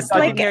is I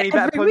like didn't hear any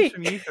better every puns week.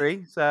 from you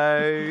three,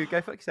 so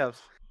go fuck yourselves.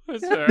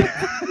 That's fair.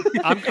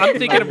 I'm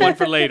thinking of one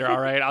for later,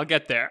 all right? I'll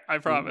get there. I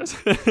promise.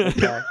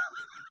 Okay.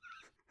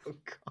 Oh,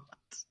 God.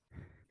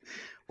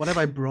 What have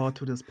I brought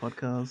to this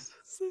podcast?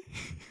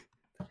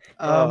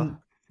 All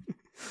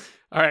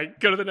right,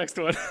 go to the next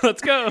one.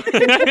 Let's go.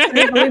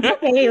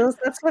 Chaos.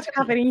 That's what's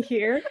happening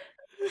here.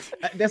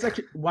 There's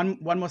actually one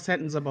more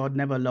sentence about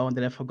Never Alone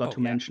that I forgot to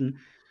mention.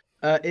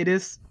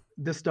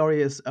 The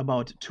story is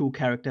about two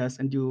characters,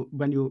 and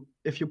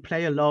if you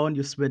play alone,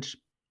 you switch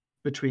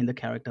between the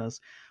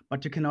characters.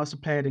 But you can also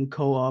play it in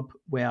co-op,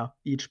 where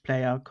each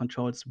player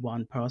controls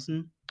one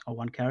person or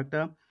one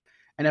character.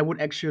 And I would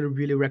actually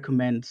really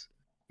recommend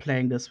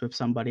playing this with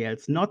somebody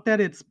else. Not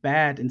that it's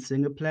bad in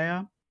single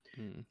player,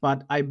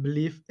 but I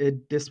believe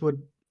this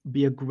would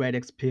be a great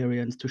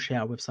experience to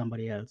share with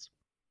somebody else.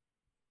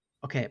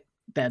 Okay,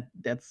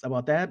 that's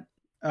about that.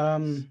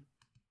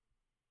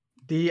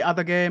 The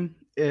other game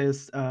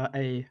is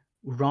a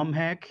ROM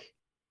hack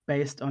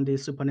based on the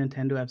Super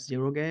Nintendo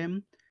F-Zero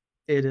game.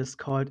 It is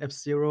called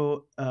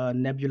F-Zero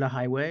Nebula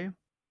Highway.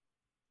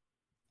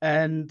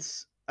 And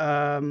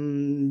how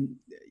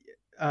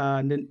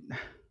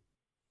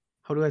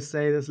do I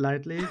say this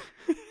lightly?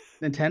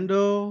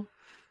 Nintendo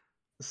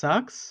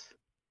sucks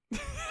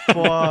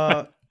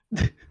for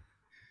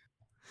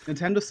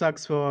Nintendo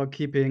sucks for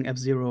keeping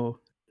F-Zero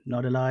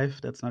not alive.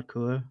 That's not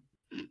cool.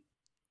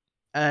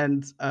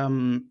 And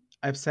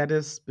I've said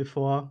this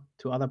before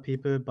to other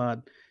people,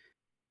 but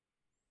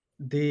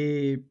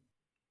the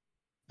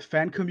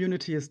fan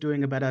community is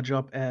doing a better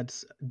job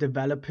at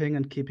developing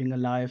and keeping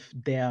alive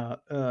their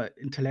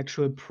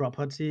intellectual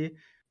property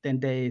than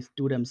they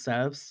do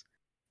themselves.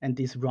 And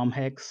these ROM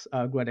hacks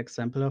are a great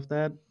example of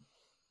that.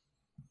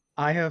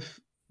 I've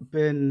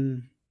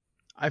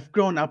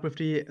grown up with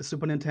the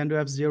Super Nintendo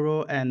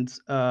F-Zero, and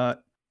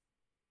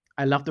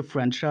I love the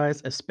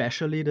franchise,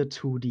 especially the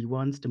 2D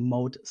ones, the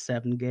Mode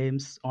 7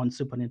 games on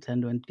Super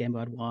Nintendo and Game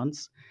Boy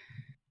Advance.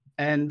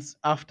 And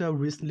after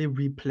recently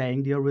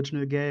replaying the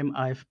original game,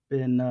 I've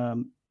been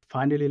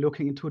finally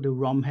looking into the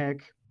ROM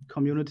hack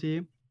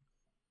community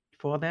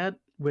for that,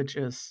 which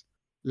is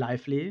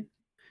lively.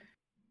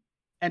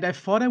 And I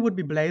thought I would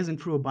be blazing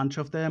through a bunch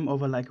of them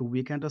over like a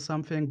weekend or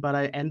something, but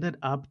I ended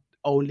up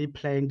only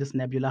playing this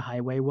Nebula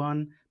Highway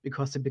one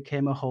because it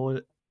became a whole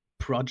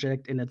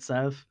project in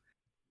itself.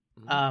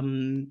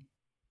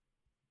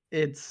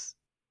 It's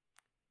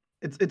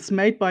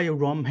made by a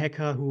ROM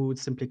hacker who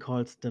simply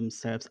calls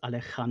themselves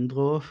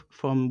Alejandro,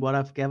 from what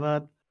I've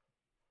gathered,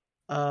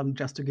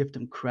 just to give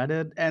them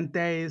credit. And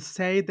they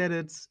say that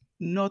it's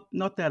not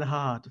that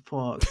hard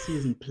for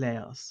seasoned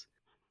players.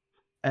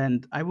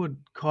 And I would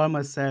call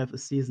myself a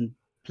seasoned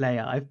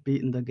player. I've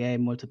beaten the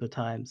game multiple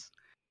times.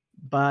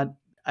 But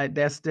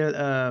there's still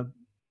a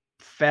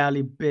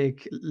fairly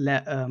big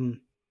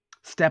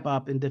step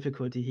up in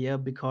difficulty here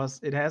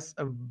because it has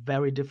a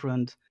very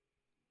different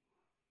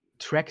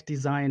track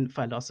design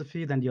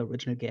philosophy than the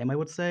original game, I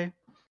would say.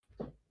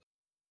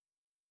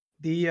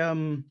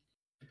 The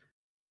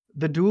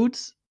dude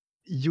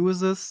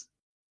uses,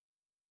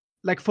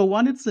 like, for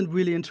one, it's a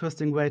really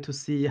interesting way to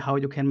see how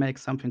you can make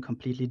something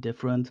completely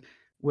different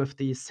with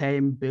the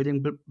same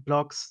building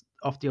blocks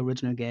of the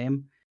original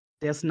game.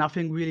 There's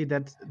nothing really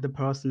that the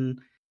person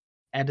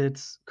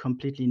added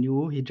completely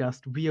new. He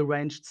just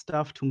rearranged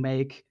stuff to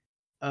make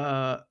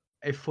a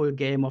full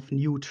game of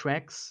new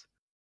tracks,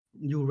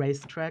 new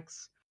race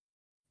tracks.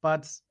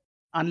 But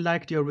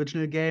unlike the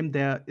original game,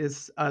 there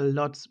is a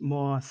lot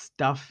more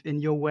stuff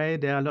in your way.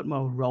 There are a lot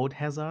more road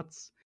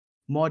hazards.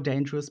 More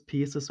dangerous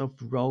pieces of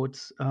road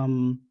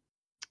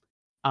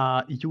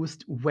are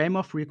used way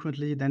more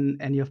frequently than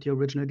any of the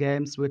original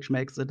games, which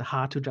makes it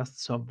hard to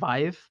just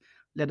survive,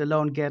 let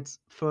alone get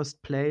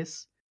first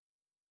place.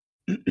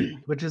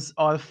 Which is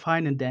all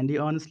fine and dandy,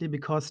 honestly,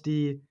 because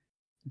the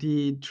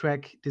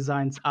track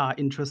designs are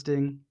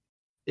interesting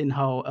in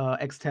how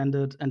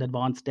extended and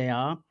advanced they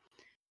are.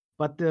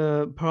 But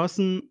the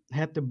person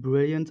had the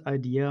brilliant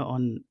idea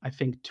on, I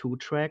think, 2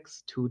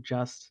 tracks to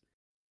just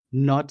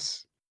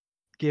not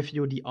give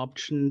you the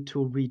option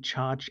to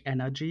recharge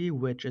energy,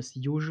 which is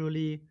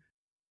usually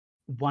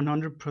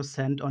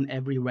 100% on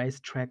every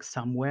racetrack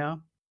somewhere.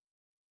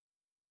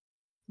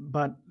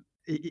 But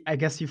I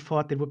guess you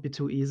thought it would be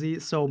too easy.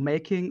 So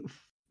making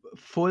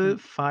full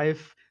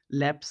 5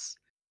 laps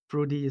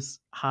through these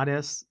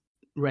hardest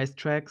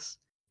racetracks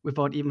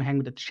without even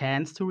having the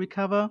chance to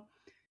recover,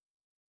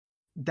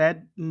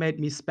 that made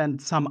me spend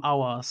some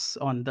hours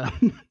on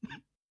them.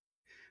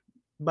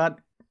 But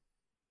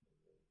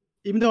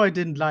even though I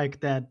didn't like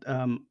that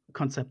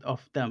concept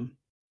of them,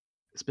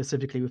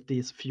 specifically with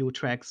these few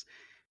tracks,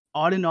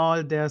 all in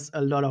all, there's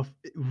a lot of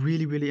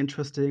really, really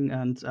interesting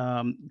and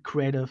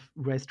creative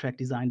racetrack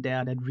design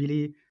there that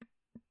really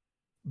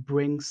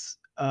brings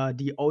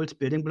the old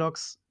building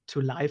blocks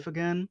to life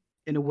again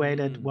in a way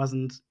that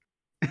wasn't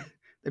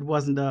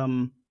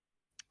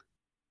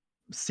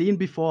seen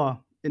before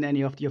in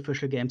any of the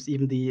official games,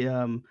 even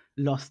the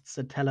Lost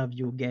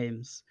Satellaview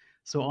games.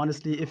 So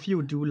honestly, if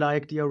you do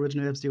like the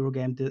original F-Zero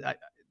game,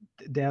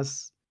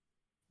 there's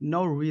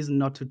no reason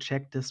not to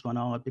check this one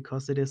out,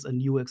 because it is a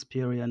new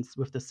experience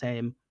with the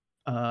same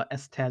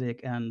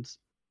aesthetic and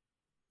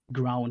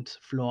ground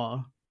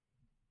floor.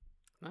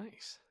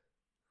 Nice.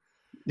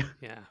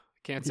 Yeah,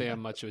 can't say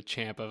I'm much of a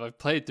champ. I've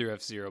played through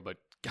F-Zero, but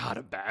God,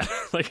 I'm bad.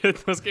 Like,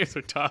 those games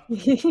are tough.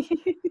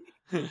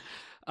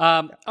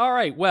 All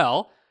right,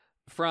 well,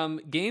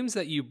 from games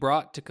that you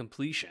brought to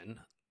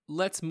completion,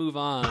 let's move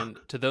on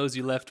to those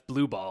you left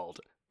blue-balled.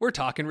 We're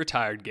talking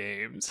retired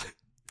games.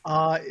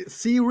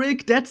 See,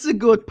 Rick, that's a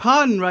good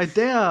pun right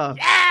there.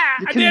 Yeah,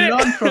 you can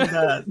learn from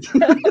that.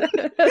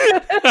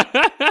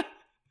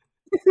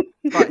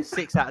 Right,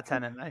 6 out of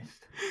 10 at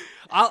least.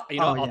 I'll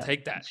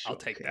take that. Sure, I'll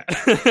take that.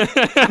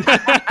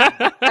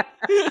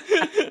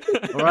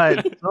 All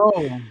right.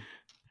 So,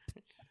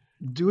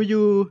 do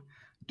you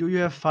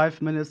have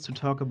 5 minutes to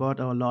talk about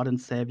our Lord and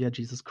Savior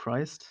Jesus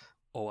Christ?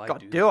 Oh, I God,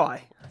 do. Do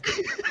I?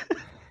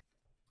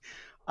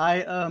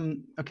 I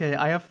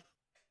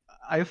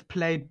have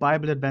played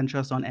Bible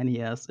Adventures on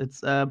NES.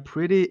 It's a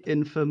pretty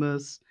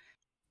infamous.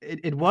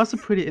 It was a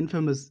pretty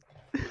infamous.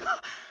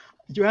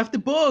 You have the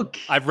book.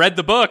 I've read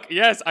the book.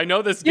 Yes, I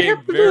know this game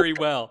very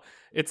well.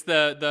 It's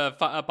the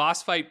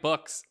boss fight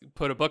books.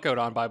 Put a book out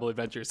on Bible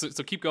Adventures.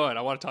 So keep going.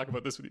 I want to talk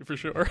about this with you for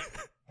sure.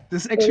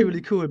 This is actually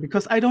really cool,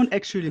 because I don't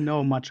actually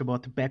know much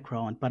about the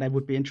background, but I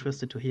would be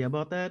interested to hear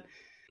about that.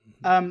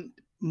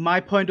 My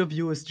point of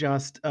view is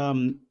just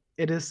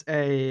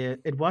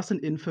it was an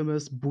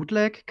infamous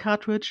bootleg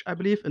cartridge, I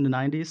believe, in the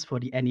 90s for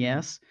the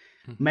NES,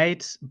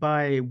 made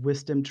by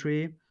Wisdom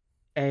Tree,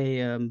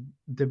 a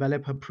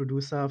developer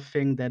producer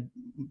thing that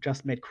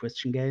just made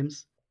Christian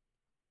games.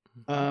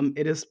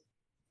 It is,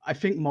 I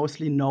think,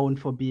 mostly known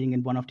for being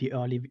in one of the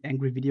early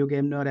Angry Video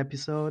Game Nerd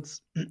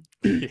episodes.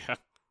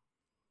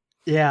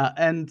 Yeah,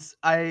 and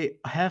I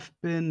have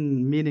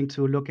been meaning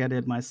to look at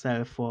it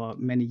myself for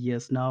many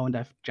years now, and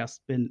I've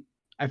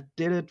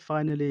did it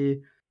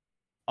finally,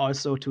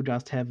 also to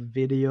just have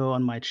video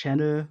on my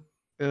channel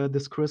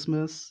this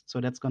Christmas, so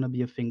that's gonna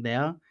be a thing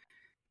there.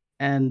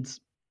 And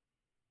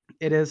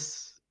it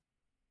is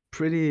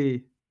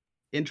pretty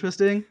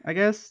interesting, I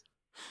guess.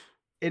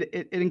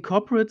 It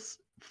incorporates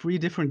 3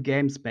 different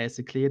games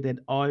basically that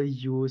all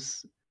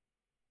use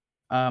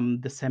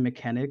the same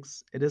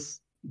mechanics.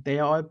 They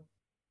are all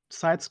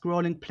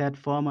side-scrolling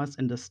platformers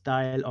in the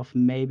style of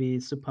maybe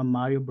Super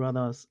Mario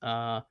Brothers.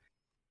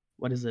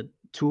 What is it?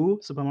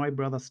 Super Mario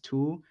Brothers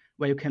 2,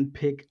 where you can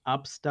pick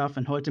up stuff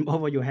and hold them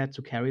over your head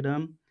to carry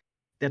them.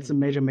 That's a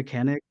major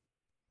mechanic.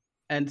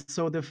 And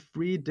so the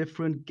 3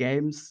 different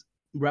games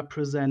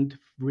represent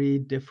 3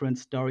 different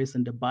stories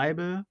in the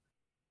Bible,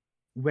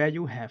 where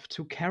you have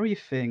to carry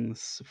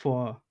things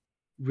for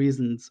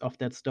reasons of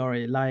that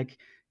story, like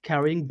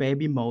carrying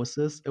baby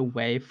Moses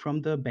away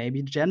from the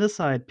baby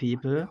genocide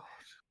people,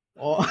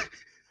 or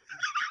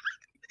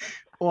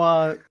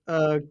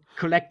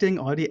collecting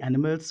all the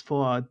animals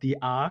for the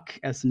ark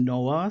as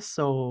Noah,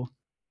 so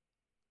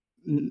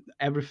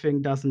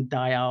everything doesn't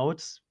die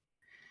out.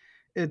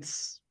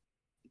 It's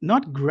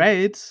not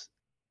great,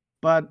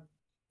 but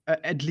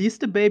at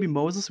least the baby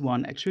Moses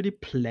one actually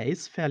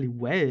plays fairly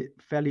well,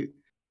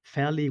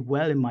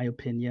 in my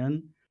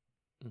opinion.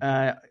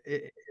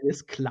 It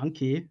is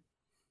clunky,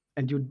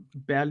 and you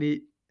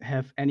barely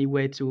have any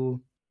way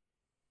to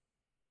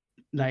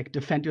like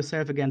defend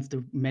yourself against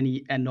the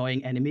many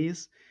annoying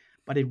enemies,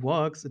 but it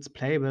works. It's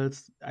playable.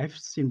 I've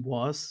seen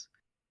worse,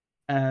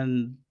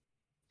 and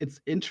it's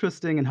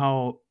interesting in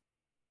how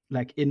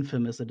like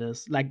infamous it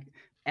is. Like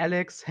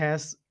Alex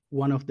has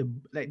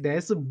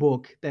there's a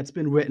book that's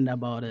been written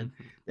about it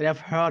that I've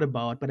heard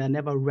about, but I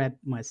never read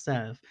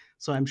myself.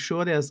 So I'm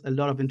sure there's a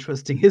lot of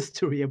interesting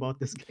history about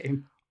this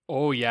game.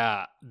 Oh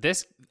yeah.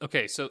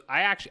 So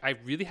I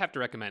really have to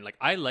recommend, like,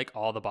 I like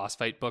all the boss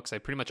fight books. I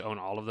pretty much own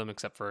all of them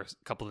except for a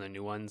couple of the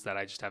new ones that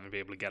I just haven't been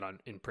able to get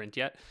in print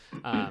yet.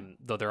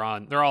 Though they're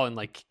all in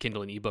like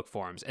Kindle and ebook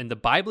forms. And the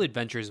Bible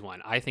Adventures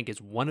one, I think,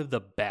 is one of the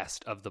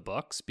best of the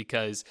books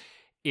because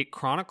it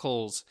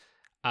chronicles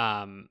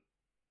the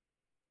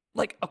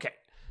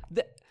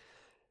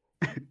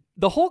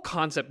whole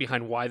concept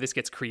behind why this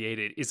gets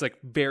created is like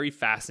very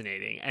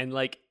fascinating. And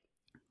like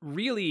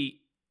really,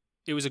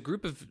 it was a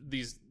group of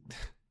these.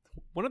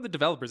 One of the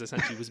developers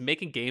essentially was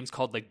making games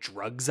called like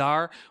Drug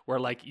Czar, where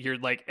like you're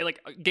like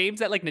games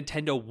that like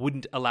Nintendo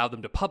wouldn't allow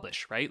them to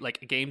publish, right?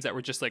 Like games that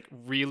were just like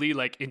really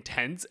like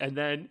intense. And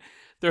then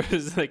there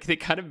was like, they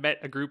kind of met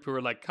a group who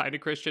were like kind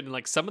of Christian, and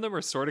like some of them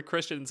were sort of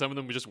Christian and some of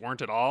them just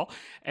weren't at all.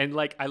 And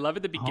like I love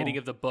at the beginning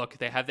of the book,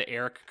 they have the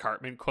Eric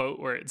Cartman quote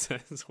where it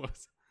says,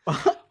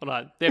 Hold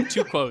on. They have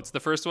two quotes. The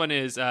first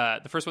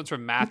one's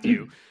from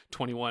Matthew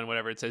 21,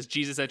 whatever. It says,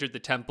 Jesus entered the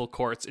temple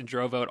courts and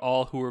drove out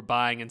all who were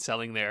buying and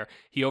selling there.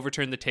 He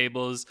overturned the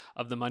tables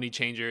of the money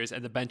changers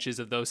and the benches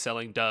of those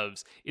selling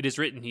doves. It is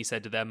written, he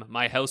said to them,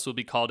 my house will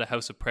be called a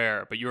house of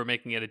prayer, but you are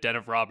making it a den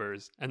of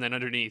robbers. And then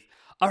underneath,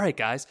 all right,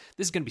 guys,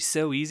 this is going to be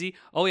so easy.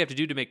 All we have to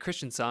do to make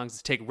Christian songs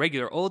is take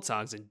regular old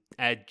songs and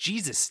add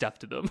Jesus stuff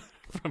to them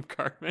from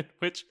Cartman,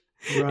 which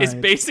is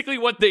basically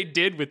what they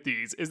did with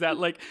these, is that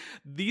like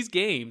these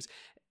games,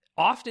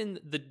 often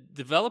the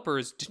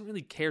developers didn't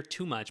really care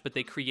too much, but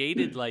they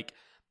created like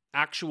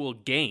actual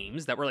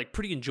games that were like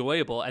pretty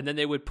enjoyable, and then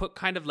they would put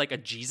kind of like a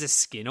Jesus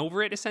skin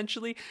over it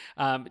essentially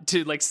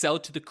to like sell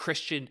to the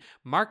Christian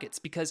markets,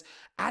 because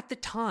at the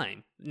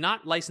time,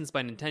 not licensed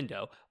by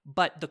Nintendo,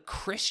 but the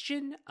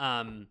Christian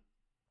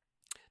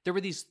there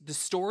were the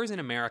stores in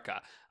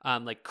America,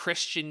 like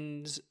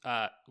Christians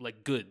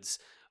like goods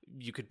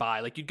you could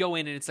buy. Like you'd go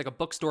in and it's like a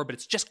bookstore, but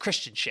it's just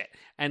Christian shit.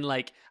 And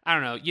like, I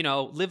don't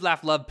know, live,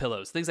 laugh, love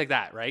pillows, things like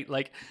that, right?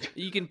 Like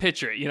you can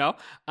picture it,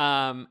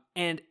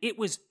 and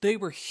they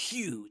were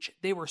huge.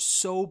 They were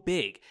so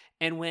big.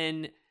 And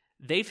when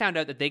they found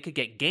out that they could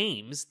get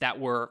games that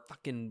were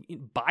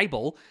fucking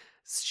Bible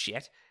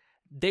shit,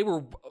 they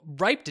were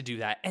ripe to do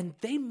that. And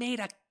they made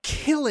a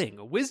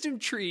killing. Wisdom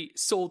Tree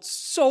sold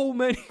so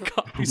many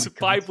copies of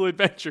Bible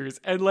Adventures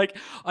and like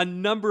a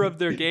number of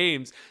their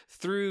games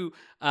through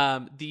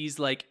these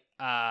like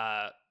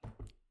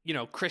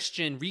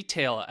Christian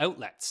retail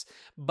outlets.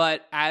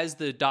 But as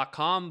the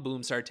 .com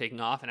boom started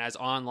taking off and as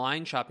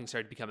online shopping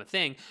started to become a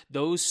thing,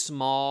 those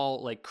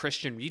small like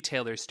Christian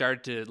retailers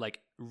started to like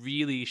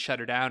really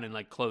shut down and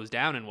like close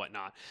down and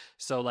whatnot.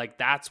 So like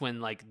that's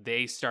when like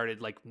they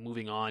started like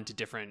moving on to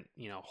different,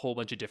 whole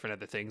bunch of different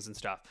other things and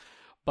stuff.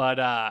 But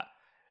I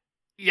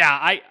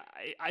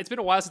it's been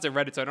a while since I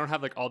read it, so I don't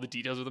have like all the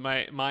details of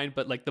my mind,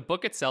 but like the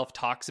book itself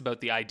talks about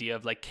the idea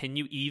of like, can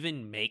you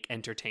even make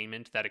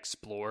entertainment that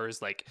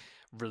explores like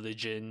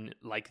religion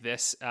like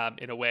this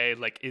in a way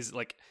like is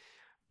like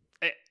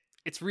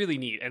it's really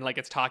neat. And like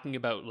it's talking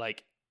about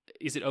like,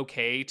 is it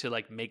okay to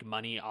like make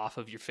money off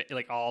of your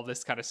like all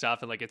this kind of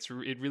stuff, and like it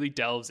really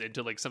delves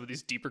into like some of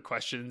these deeper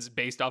questions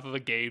based off of a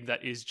game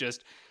that is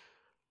just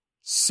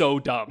so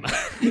dumb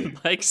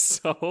like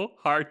so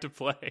hard to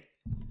play.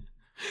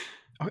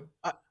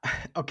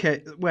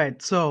 Okay,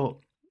 wait, so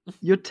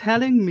you're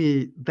telling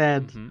me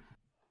that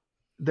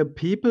the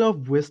people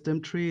of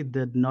Wisdom Tree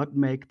did not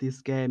make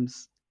these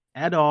games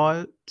at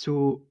all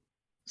to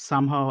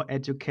somehow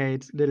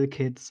educate little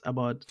kids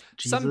about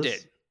Jesus? Some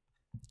did.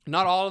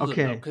 Not all of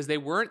them, though, because they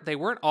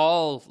weren't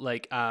all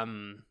like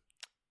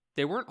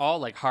they weren't all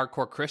like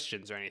hardcore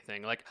Christians or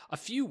anything. Like a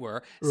few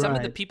were. Some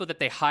of the people that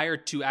they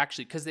hired to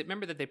actually, because they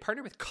remember that they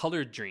partnered with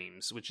Colored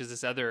Dreams, which is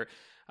this other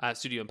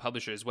studio and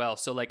publisher as well.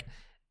 So like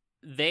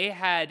they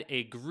had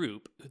a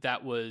group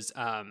that was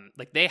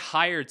like they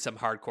hired some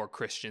hardcore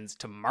Christians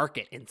to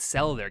market and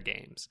sell their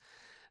games.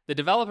 The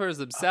developers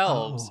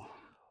themselves,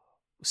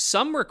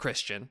 some were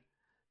Christian,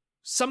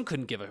 some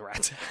couldn't give a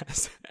rat's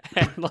ass,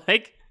 and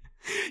like.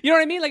 You know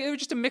what I mean? Like it was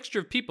just a mixture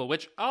of people,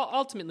 which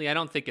ultimately I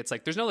don't think it's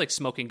like there's no like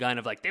smoking gun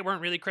of like they weren't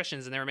really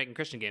Christians and they were making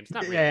Christian games.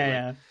 Not really.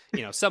 Yeah.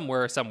 Some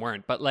were, some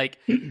weren't. But like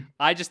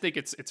I just think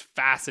it's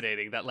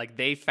fascinating that like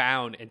they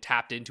found and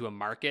tapped into a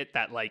market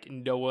that like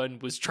no one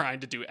was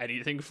trying to do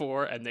anything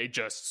for, and they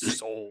just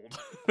sold.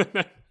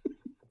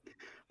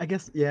 I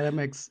guess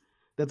that's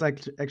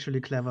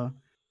actually clever.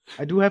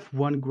 I do have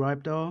one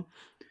gripe though,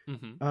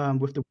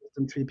 with the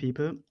Wisdom Tree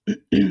people.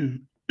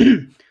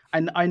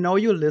 And I know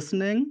you're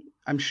listening.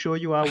 I'm sure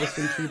you are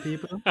Wisdom Tree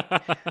people.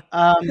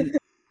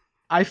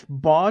 I've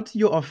bought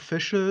your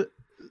official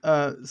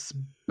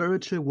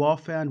Spiritual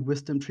Warfare and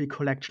Wisdom Tree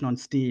collection on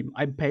Steam.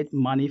 I paid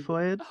money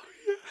for it.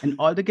 And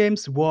all the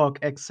games work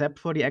except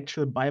for the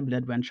actual Bible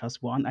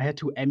Adventures one. I had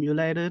to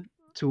emulate it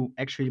to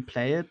actually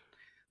play it.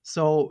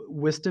 So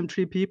Wisdom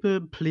Tree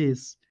people,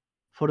 please,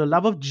 for the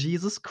love of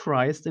Jesus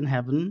Christ in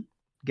heaven,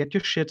 get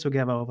your shit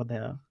together over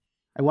there.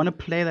 I want to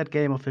play that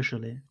game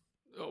officially.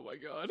 Oh my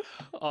god.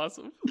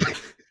 Awesome.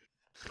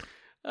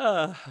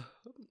 All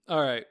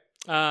right.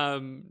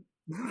 Anyway,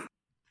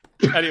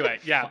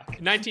 yeah,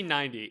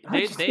 1990.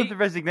 They the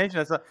resignation.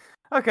 I thought,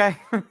 okay.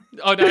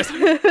 Oh, nice.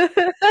 Since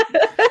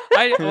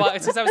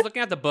I was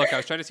looking at the book, I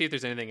was trying to see if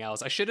there's anything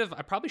else. I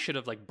probably should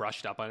have like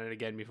brushed up on it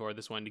again before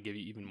this one to give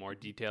you even more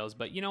details.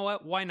 But you know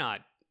what? Why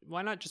not?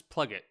 Why not just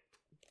plug it?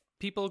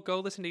 People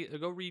go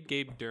read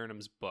Gabe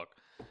Durham's book.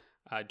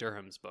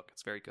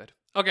 It's very good.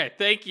 Okay,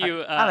 thank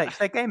you, Alex.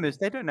 They're gamers.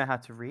 They don't know how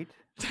to read.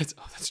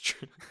 That's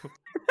true.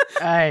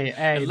 Hey,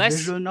 unless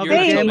visual novel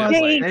gamers,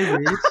 they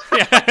read.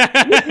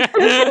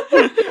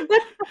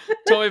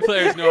 Toy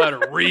players know how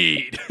to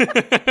read.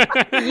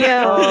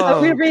 Yeah,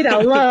 we read a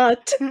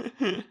lot.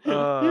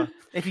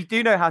 If you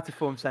do know how to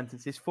form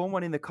sentences, form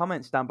one in the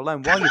comments down below.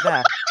 And while you're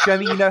there, show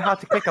me you know how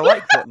to click a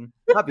like button.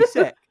 That'd be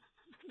sick.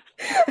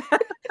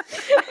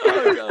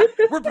 Oh, God.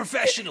 We're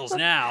professionals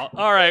now.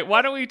 All right,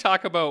 why don't we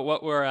talk about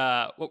what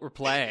we're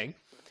playing?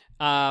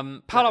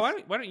 Paula,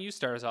 why don't you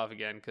start us off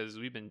again? Because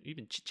we've been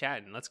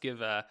chit-chatting. Let's give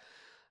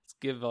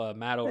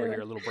Matt over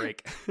here a little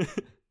break.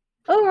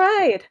 All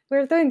right,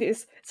 we're doing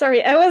this.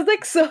 Sorry, I was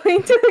like so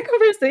into the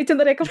conversation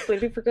that I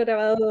completely forgot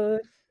about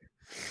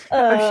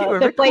we're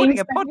the playing recording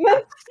a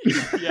podcast.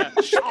 Yeah.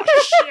 Oh, shit.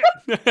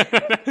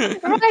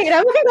 Right,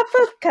 I'm doing a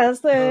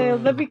podcast.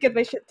 Let me get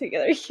my shit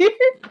together here.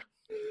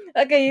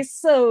 Okay,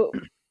 so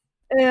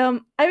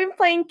I've been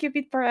playing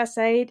Cupid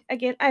Parasite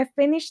again. I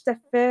finished the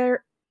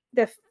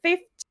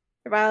fifth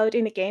route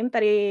in the game,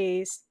 that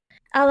is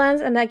Alan's,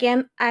 and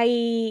again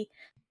I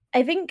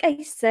think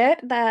I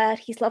said that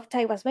his love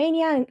type was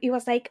mania, and it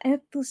was like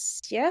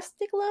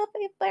enthusiastic love,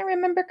 if I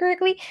remember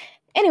correctly.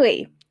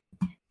 Anyway,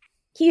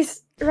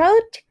 his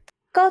route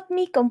caught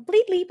me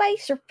completely by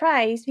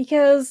surprise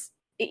because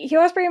he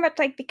was pretty much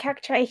like the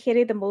character I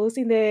hated the most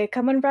in the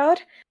common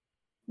route.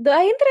 Though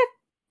I ended up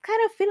kind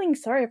of feeling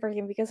sorry for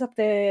him because of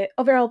the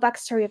overall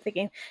backstory of the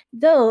game.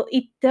 Though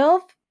it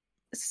delved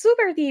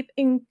super deep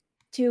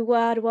into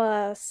what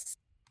was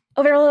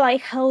overall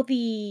like how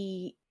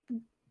the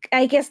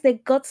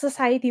God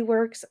Society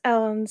works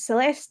on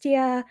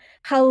Celestia,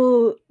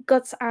 how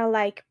gods are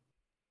like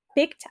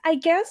picked, I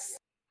guess,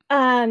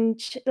 and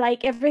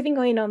like everything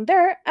going on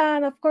there.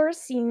 And of course,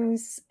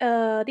 since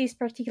this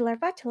particular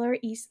bachelor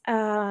is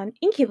an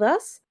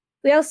incubus,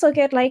 we also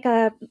get like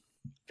a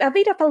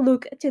bit of a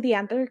look to the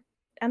underworld.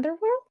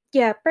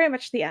 Yeah, pretty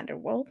much the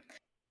underworld.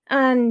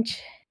 And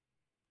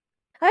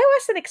I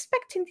wasn't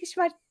expecting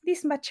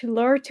this much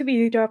lore to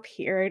be dropped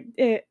here.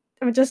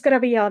 I'm just gonna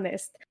be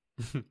honest.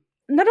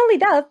 Not only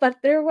that, but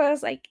there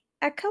was like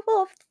a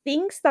couple of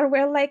things that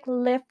were like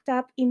left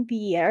up in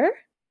the air,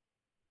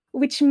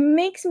 which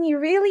makes me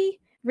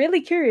really,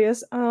 really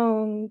curious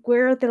on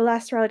where the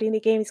last route in the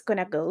game is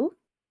gonna go.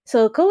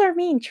 So color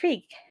me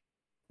intrigued.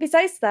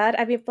 Besides that,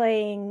 I've been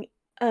playing.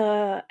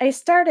 I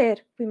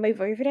started with my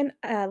boyfriend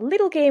a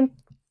little game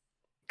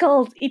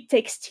called It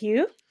Takes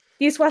Two.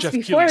 This was Jeff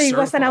before Keighley it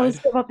was certified.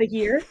 announced of the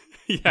year.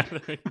 Yeah.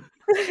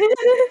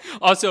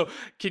 Also,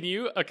 can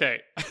you?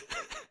 Okay.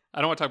 I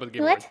don't want to talk about the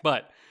game awards,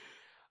 but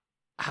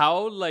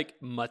how like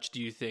much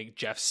do you think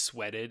Jeff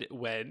sweated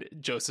when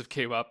Joseph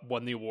came up,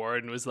 won the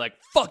award, and was like,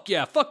 "Fuck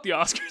yeah, fuck the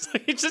Oscars"?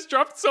 Like he just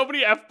dropped so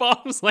many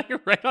F-bombs like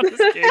right on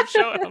this game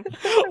show and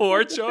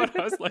award show, and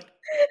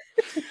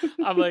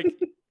I'm like,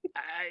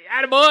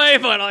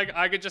 attaboy, but like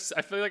I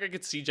feel like I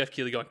could see Jeff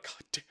Keighley going,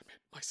 "God damn it,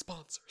 my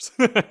sponsors."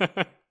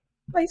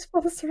 My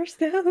sponsors,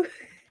 though.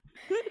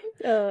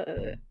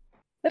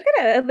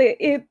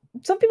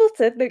 Some people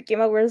said the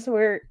Game Awards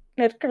were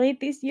not great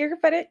this year,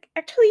 but I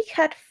actually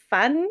had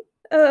fun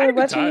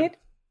watching it.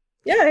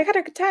 Yeah, I had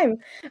a good time.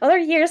 Other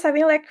years I've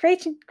been like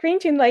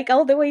cringing like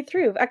all the way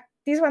through.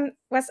 This one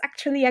was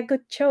actually a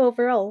good show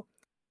overall.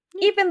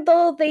 Even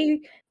though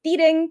they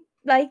didn't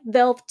like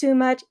delve too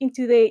much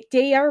into the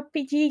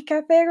JRPG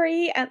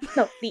category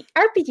the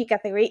RPG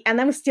category,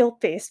 and I'm still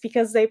pissed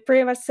because they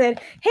pretty much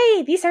said,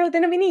 "Hey, these are the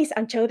nominees,"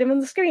 and showed them on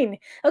the screen.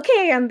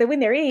 Okay, and the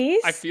winner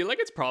is. I feel like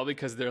it's probably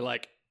because they're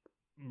like,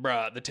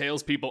 bruh, the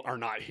Tales people are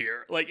not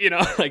here. Like, you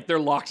know, like they're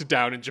locked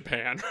down in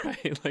Japan,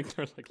 right? Like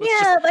they're like,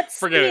 let's just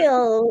forget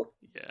still,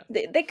 it.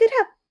 Yeah, they could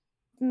have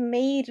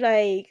made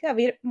like a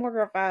bit more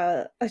of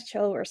a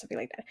show or something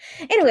like that.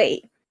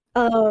 Anyway,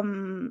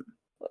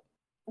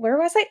 where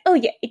was I? Oh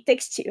yeah, It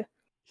Takes Two.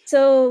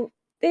 So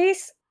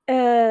this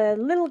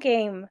little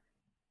game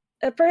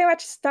pretty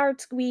much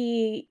starts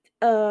with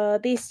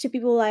these two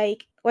people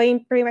like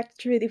going pretty much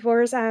through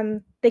divorce,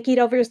 and the kid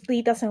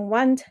obviously doesn't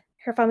want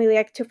her family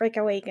like to break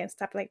away and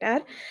stuff like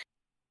that.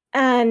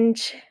 And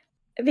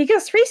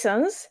because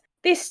reasons,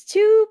 these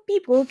two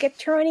people get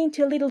turned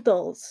into little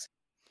dolls.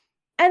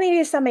 And it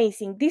is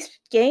amazing. This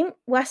game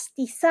was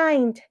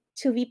designed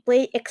to be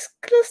played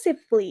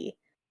exclusively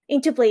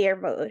into player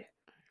mode.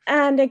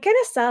 And I'm kind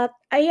of sad.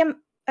 I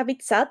am a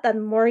bit sad that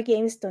more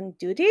games don't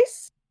do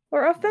this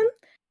more often,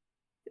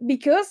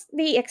 because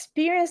the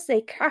experience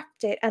they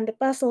crafted and the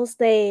puzzles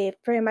they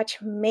pretty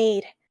much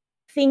made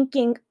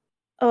thinking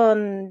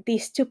on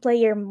this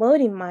two-player mode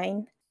in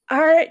mind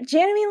are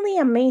genuinely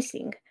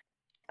amazing.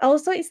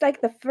 Also, it's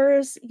like the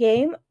first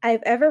game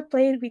I've ever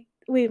played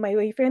with my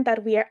boyfriend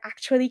that we are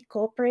actually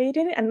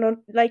cooperating and not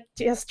like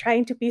just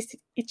trying to piss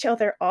each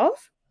other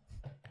off.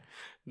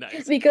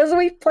 Nice. Because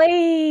we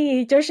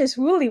play Josh's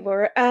Woolly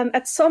War, and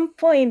at some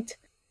point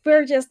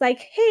we're just like,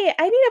 "Hey,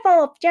 I need a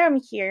ball of jam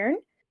here.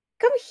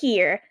 Come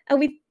here," and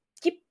we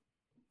keep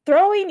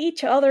throwing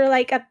each other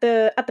like at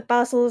the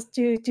puzzles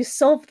to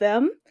solve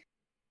them.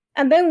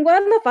 And then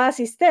one of us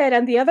is dead,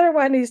 and the other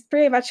one is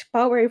pretty much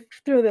powering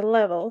through the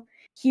level.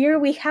 Here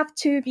we have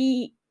to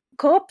be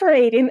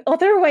cooperating,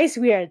 otherwise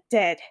we are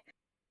dead.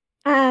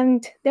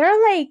 And there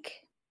are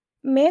like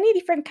many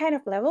different kind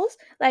of levels.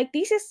 Like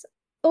this is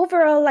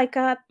overall like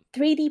a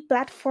 3D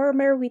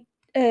platformer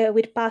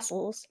with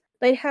puzzles.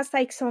 But it has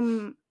like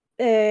some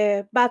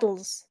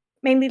battles,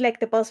 mainly like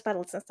the boss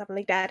battles and stuff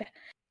like that.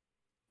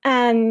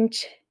 And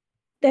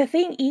the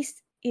thing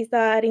is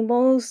that in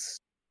most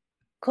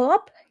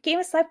co-op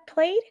games I've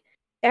played,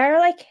 they are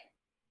like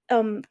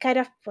kind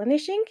of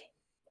punishing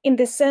in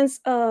the sense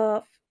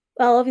of,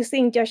 well, obviously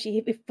in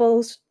Yoshi,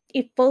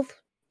 if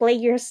both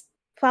players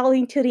fall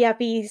into the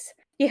abyss,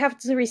 you have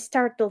to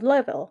restart the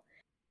level.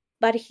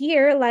 But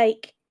here,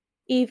 like,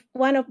 if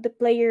one of the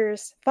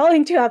players fall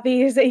into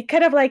abyss, they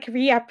kind of like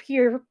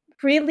reappear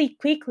really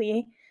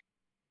quickly.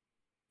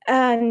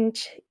 And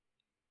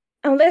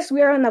unless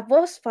we're on a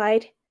boss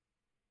fight,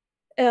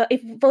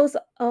 if both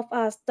of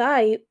us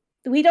die,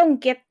 we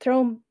don't get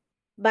thrown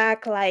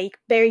back like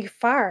very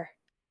far.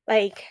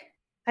 Like,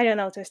 I don't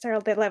know, to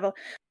start the level.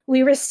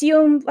 We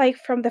resume like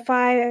from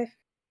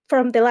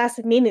the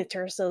last minute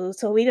or so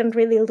we don't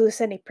really lose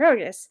any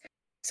progress.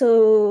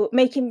 So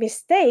making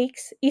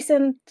mistakes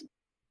isn't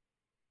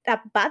a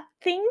bad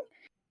thing.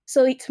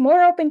 So it's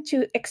more open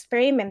to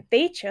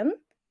experimentation.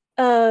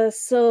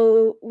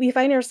 So we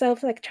find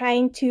ourselves like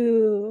trying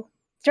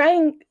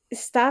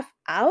stuff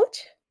out,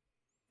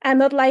 and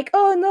not like,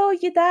 oh no,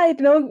 you died,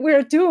 no,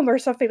 we're doomed or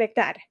something like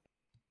that.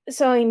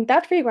 So in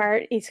that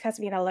regard, it has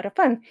been a lot of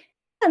fun.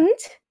 And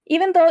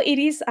even though it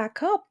is a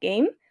co-op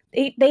game,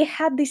 they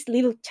had these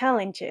little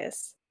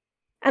challenges,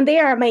 and they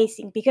are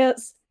amazing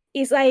because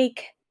it's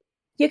like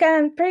you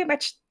can pretty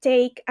much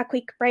take a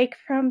quick break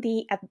from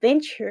the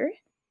adventure,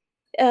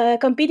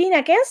 competing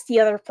against the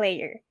other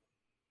player.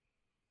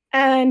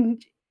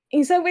 And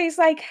in some ways,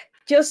 like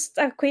just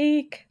a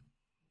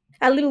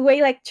little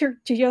way like to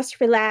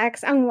just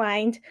relax,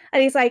 unwind,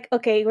 and it's like,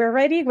 okay, we're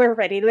ready,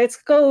 let's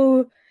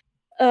go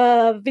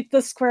with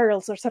the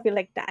squirrels or something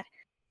like that.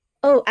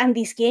 Oh, and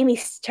this game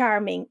is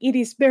charming. It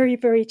is very,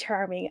 very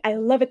charming. I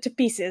love it to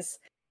pieces.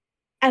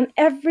 And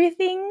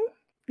everything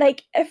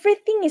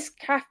is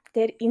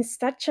crafted in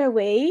such a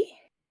way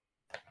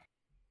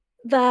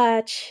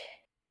that,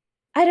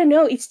 I don't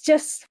know, it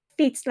just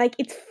fits, like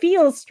it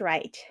feels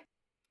right.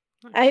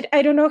 Nice.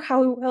 I don't know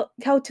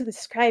how to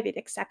describe it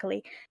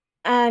exactly.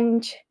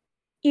 And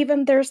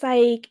even there's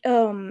like,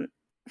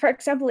 for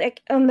example,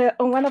 like on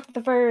one of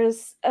the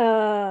first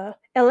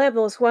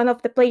levels, one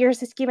of the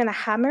players is given a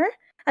hammer,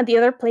 and the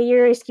other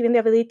player is given the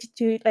ability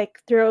to like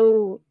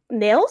throw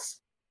nails,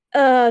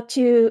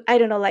 to, I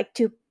don't know, like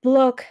to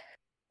block,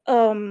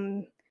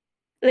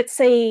 let's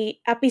say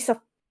a piece of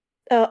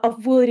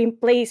wood in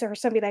place or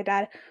something like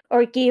that,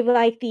 or give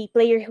like the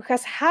player who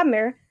has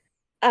hammer,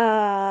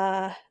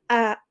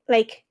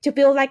 like to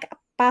build like a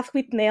path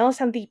with nails,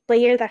 and the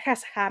player that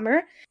has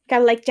hammer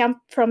can like jump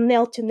from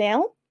nail to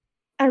nail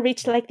and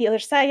reach like the other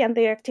side, and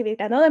they activate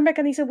another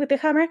mechanism with the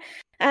hammer,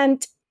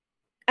 and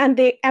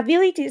the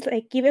abilities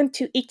like given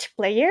to each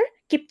player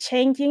keep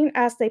changing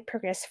as they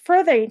progress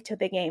further into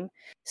the game.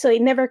 So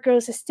it never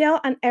grows still,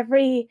 and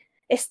every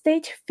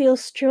stage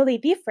feels truly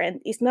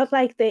different. It's not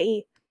like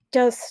they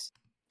just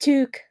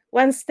took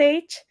one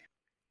stage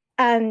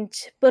and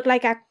put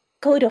like a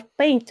coat of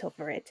paint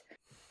over it.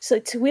 So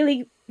it's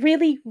really,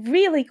 really,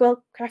 really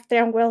well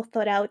crafted and well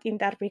thought out in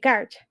that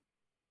regard.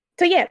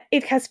 So yeah,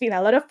 it has been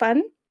a lot of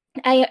fun.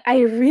 I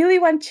really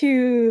want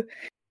to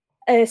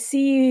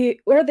see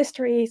where the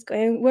story is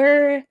going,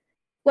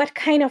 what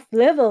kind of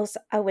levels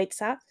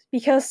awaits us,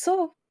 because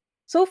so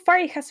far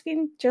it has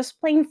been just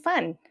plain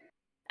fun.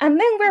 And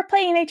then we're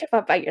playing Age of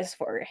Empires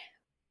 4.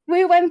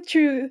 We went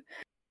through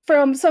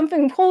from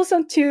something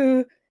wholesome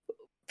to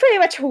pretty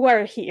much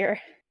war here.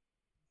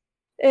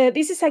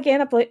 This is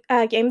again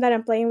a game that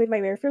I'm playing with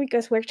my boyfriend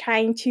because we're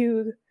trying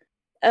to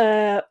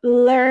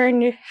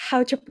learn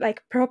how to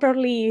like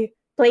properly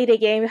play the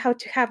game, how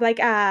to have like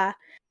a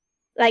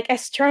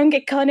strong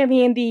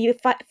economy in the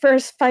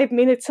first 5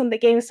 minutes on the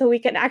game, so we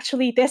can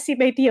actually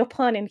decimate the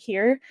opponent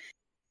here.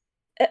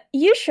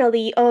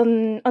 Usually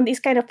on these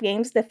kind of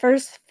games, the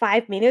first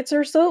 5 minutes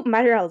or so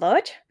matter a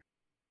lot,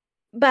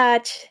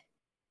 but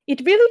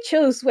it really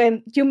shows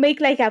when you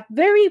make like a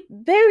very,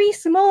 very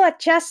small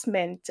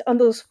adjustment on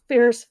those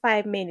first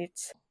 5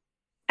 minutes,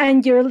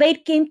 and your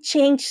late game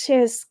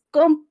changes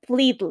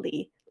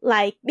completely,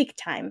 like big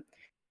time.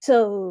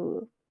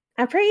 So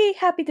I'm pretty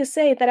happy to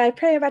say that I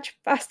pretty much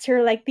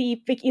mastered like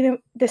the beginning,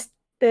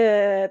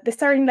 the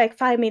starting like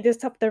 5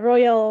 minutes of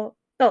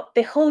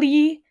the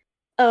Holy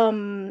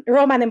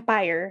Roman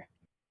Empire,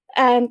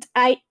 and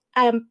I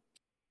am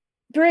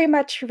very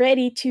much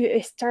ready to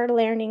start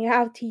learning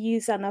how to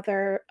use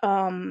another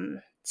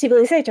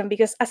civilization,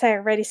 because as I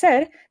already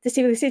said, the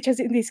civilizations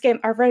in this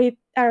game are very,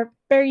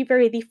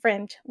 very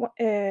different,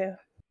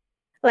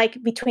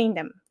 like between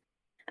them.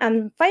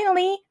 And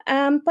finally,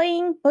 I'm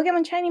playing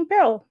Pokemon Shining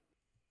Pearl,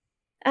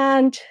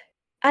 and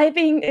I've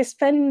been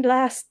spending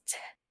last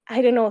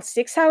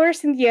 6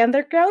 hours in the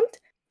underground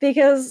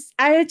because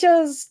I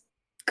just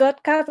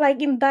got caught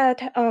like in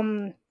that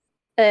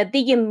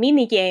digging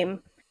mini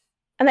game,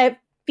 and I've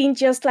been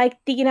just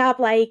like digging up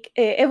like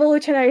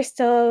evolutionary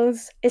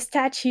stones,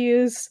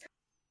 statues,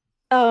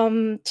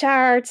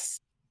 charts,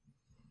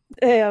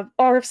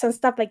 orbs and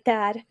stuff like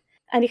that,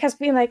 and it has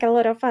been like a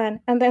lot of fun.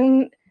 And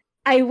then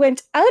I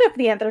went out of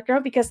the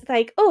underground because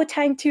like, oh,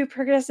 time to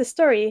progress the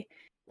story.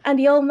 And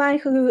the old man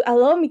who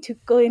allowed me to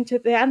go into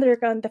the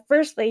underground in the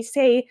first place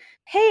say,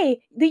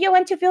 hey, do you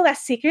want to build a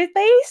secret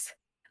base?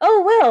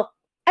 Oh, well,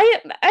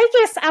 I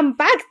guess I'm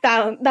back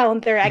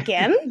down there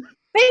again.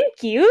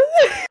 Thank you.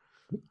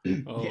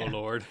 Oh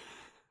Lord.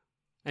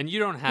 And you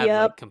don't have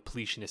like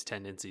completionist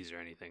tendencies or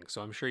anything,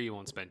 so I'm sure you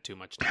won't spend too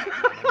much time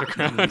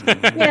underground.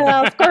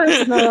 Yeah, of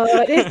course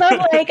not. It's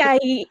not like I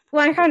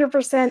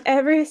 100%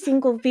 every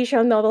single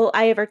visual novel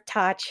I ever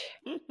touch.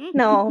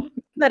 No,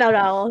 not at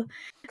all.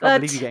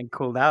 Can't believe you're getting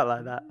called out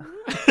like that.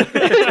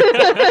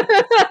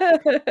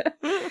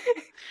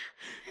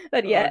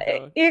 But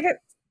yeah,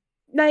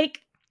 like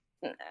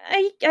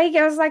I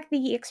guess like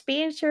the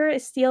experience here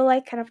is still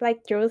like kind of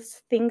like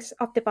throws things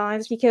off the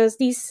balance because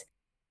these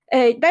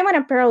Diamond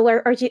and Pearl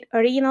were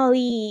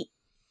originally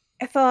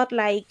thought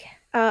like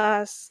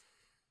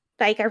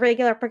like a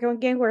regular Pokemon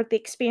game where the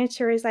experience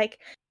here is like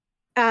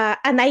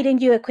an item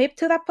you equip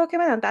to that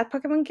Pokemon and that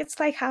Pokemon gets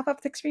like half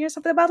of the experience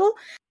of the battle.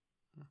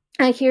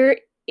 And here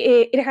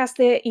it has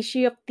the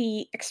issue of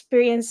the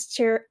experience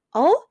share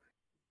all,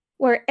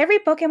 where every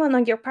Pokemon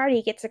on your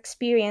party gets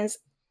experience.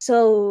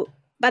 So,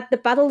 but the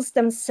battles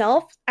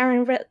themselves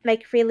aren't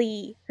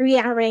really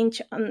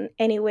rearranged on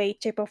any way,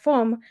 shape, or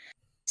form.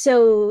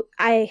 So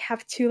I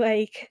have to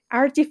like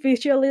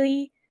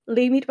artificially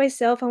limit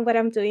myself on what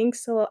I'm doing,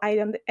 so I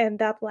don't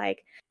end up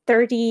like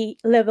 30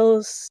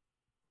 levels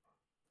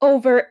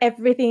over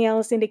everything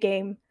else in the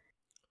game.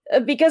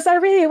 Because I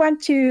really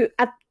want to,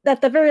 at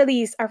the very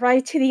least,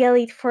 arrive to the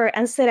Elite Four,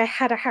 and said I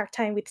had a hard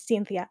time with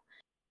Cynthia.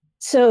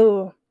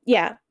 So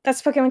yeah,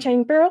 that's Pokemon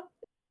Shining Pearl.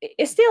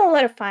 It's still a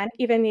lot of fun,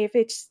 even if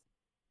it's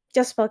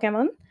just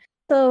Pokemon.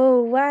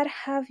 So what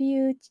have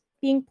you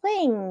been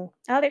playing,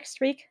 Alex,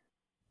 Rick?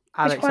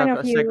 Alex, I've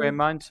got a segue in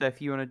mind, so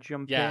if you want to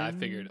jump in. Yeah, I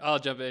figured. I'll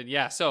jump in.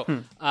 Yeah, so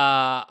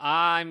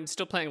I'm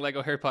still playing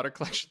Lego Harry Potter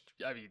Collection.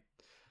 I mean,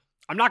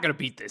 I'm not going to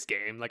beat this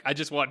game. Like, I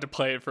just wanted to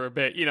play it for a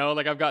bit, you know?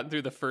 Like, I've gotten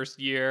through the first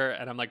year,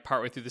 and I'm, like,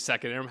 partway through the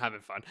second, and I'm having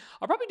fun.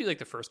 I'll probably do, like,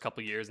 the first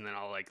couple years, and then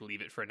I'll, like,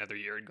 leave it for another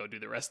year and go do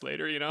the rest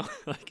later, you know?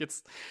 Like,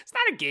 it's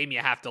not a game you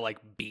have to, like,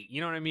 beat,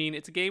 you know what I mean?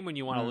 It's a game when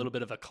you want a little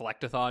bit of a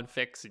collectathon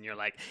fix, and you're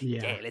like,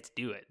 yeah, let's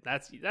do it.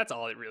 That's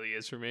all it really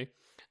is for me.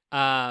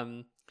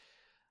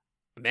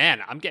 Man,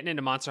 I'm getting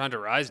into Monster Hunter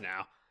Rise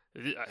now.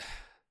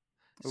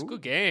 It's a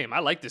good game. I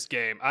like this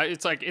game.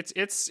 It's like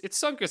it's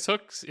sunk its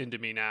hooks into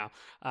me now.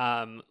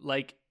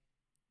 Like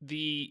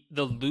the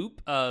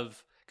loop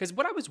of, because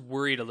what I was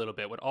worried a little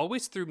bit, what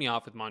always threw me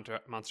off with Monster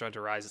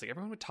Hunter Rise is like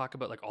everyone would talk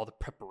about like all the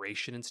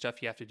preparation and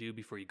stuff you have to do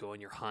before you go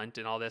on your hunt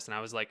and all this, and I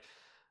was like,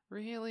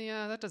 really?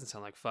 That doesn't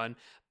sound like fun.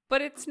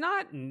 But it's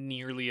not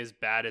nearly as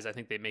bad as I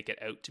think they make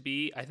it out to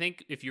be. I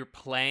think if you're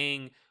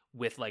playing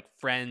with like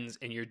friends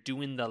and you're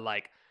doing the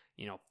like,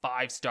 you know,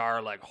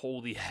 5-star, like,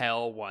 holy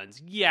hell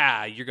ones,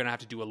 yeah, you're going to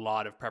have to do a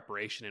lot of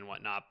preparation and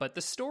whatnot. But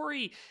the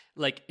story,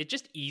 like, it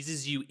just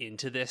eases you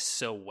into this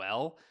so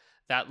well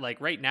that,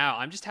 like, right now,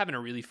 I'm just having a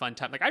really fun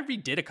time. Like, I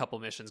redid a couple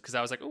missions because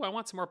I was like, oh, I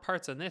want some more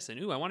parts on this.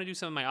 And, ooh, I want to do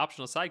some of my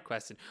optional side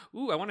quests. And,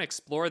 ooh, I want to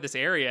explore this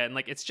area. And,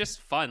 like, it's just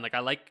fun. Like,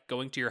 I like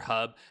going to your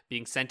hub,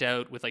 being sent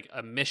out with, like,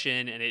 a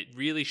mission. And it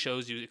really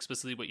shows you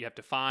explicitly what you have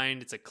to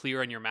find. It's, like,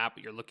 clear on your map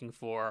what you're looking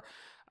for.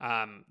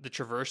 The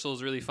traversal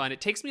is really fun. It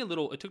took me a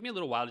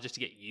little while just to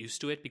get used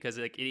to it because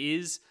like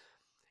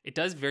it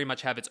does very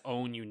much have its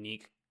own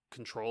unique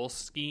control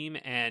scheme,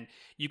 and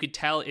you could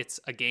tell it's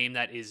a game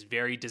that is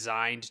very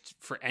designed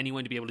for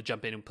anyone to be able to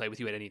jump in and play with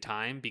you at any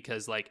time,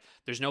 because like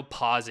there's no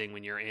pausing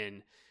when you're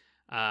in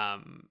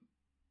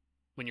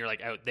when you're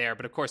like out there.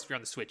 But of course, if you're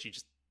on the Switch, you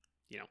just,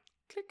 you know,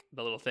 click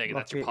the little thing and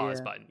that's your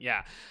pause button.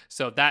 Yeah.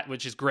 So that,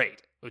 which is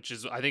great, which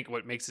is, I think,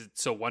 what makes it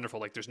so wonderful.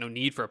 Like, there's no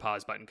need for a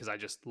pause button because I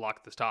just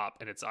locked the top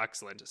and it's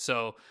excellent.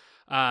 So,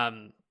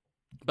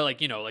 but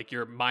like, you know, like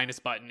your minus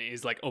button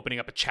is like opening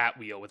up a chat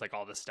wheel with like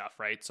all this stuff,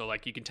 right? So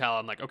like you can tell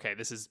I'm like, okay,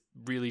 this is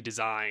really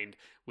designed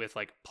with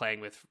like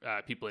playing with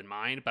people in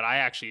mind. But I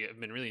actually have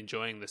been really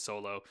enjoying the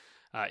solo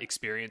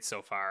experience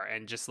so far,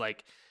 and just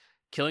like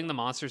killing the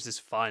monsters is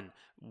fun.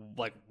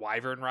 Like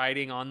wyvern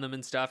riding on them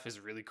and stuff is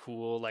really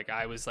cool. Like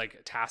I was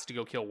like tasked to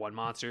go kill one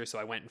monster, so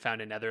I went and found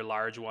another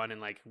large one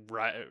and went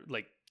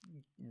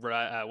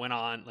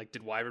on, like,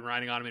 did wyvern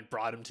riding on him and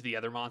brought him to the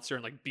other monster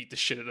and like beat the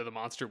shit out of the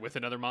monster with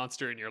another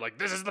monster, and you're like,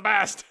 this is the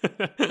best.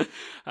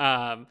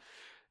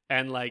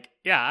 And like,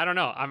 yeah, I don't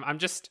know.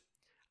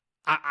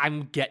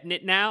 I'm getting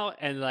it now,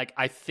 and like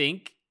I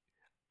think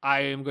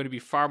I am going to be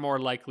far more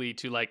likely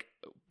to like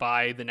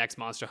buy the next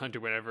Monster Hunter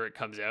whenever it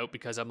comes out,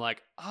 because I'm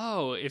like,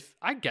 oh, if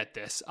I get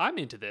this, I'm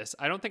into this.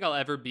 I don't think I'll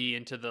ever be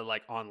into the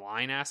like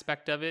online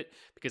aspect of it,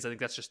 because I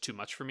think that's just too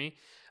much for me.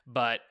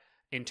 But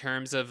in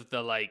terms of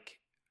the like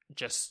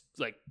just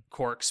like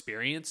core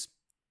experience,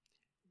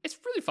 it's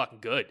really fucking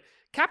good.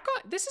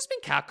 Capcom, this has been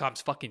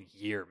Capcom's fucking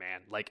year,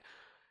 man. Like,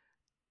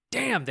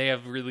 damn, they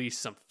have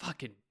released some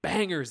fucking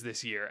bangers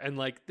this year, and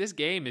like this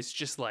game is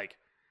just like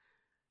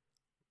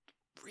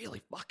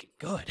really fucking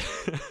good.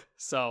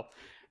 So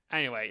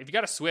anyway, if you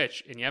got a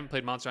Switch and you haven't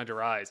played Monster Hunter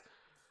Rise,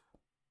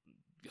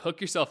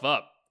 hook yourself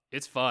up.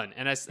 It's fun.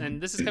 And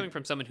this is coming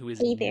from someone who has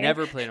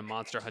never played a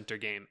Monster Hunter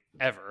game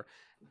ever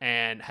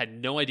and had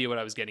no idea what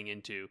I was getting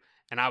into,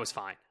 and I was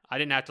fine. I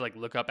didn't have to like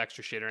look up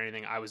extra shit or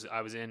anything. I was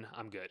in.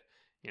 I'm good.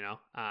 You know.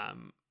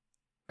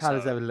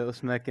 Paula's have a little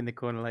smirk in the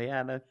corner, like,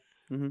 yeah, no.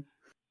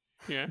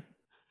 Mm-hmm. Yeah.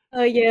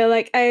 Oh yeah,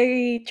 like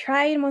I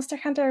tried Monster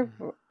Hunter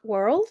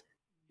World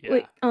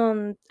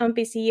on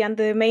PC, and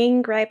the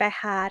main gripe I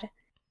had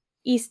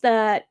is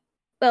that,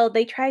 well,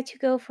 they tried to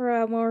go for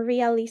a more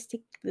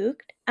realistic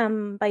look.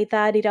 By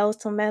that it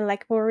also meant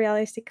like more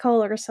realistic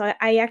colors. So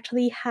I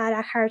actually had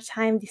a hard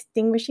time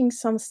distinguishing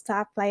some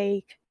stuff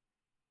like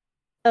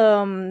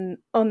on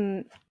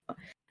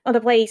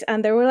the place,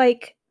 and there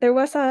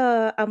was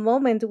a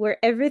moment where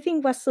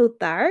everything was so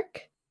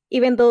dark,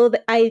 even though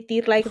I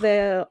did like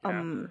the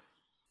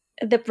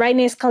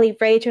brightness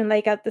calibration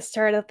like at the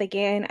start of the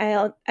game.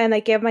 I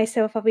gave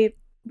myself a bit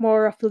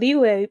more of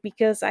leeway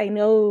because I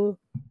know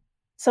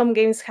some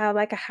games have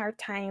like a hard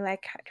time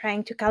like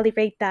trying to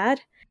calibrate that.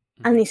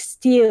 Mm-hmm. And it's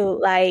still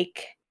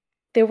like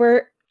there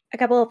were a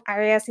couple of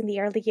areas in the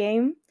early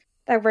game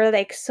that were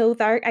like so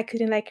dark I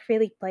couldn't like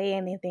really play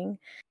anything.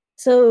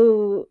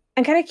 So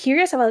I'm kind of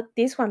curious about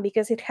this one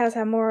because it has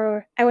a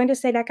more, I want to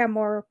say like a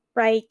more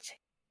bright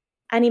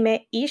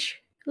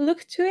anime-ish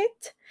look to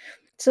it.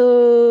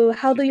 So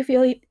how do you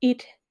feel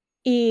it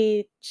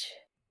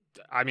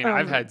I mean,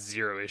 I've had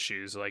zero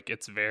issues. Like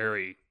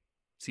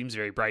seems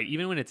very bright.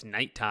 Even when it's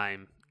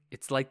nighttime,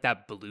 it's like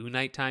that blue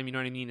nighttime, you know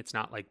what I mean? It's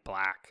not like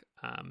black.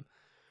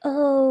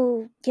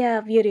 Oh,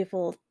 yeah,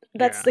 beautiful.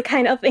 That's the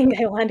kind of thing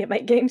I want in my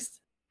games.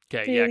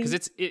 Okay, yeah,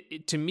 because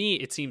it to me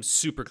it seems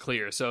super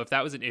clear. So if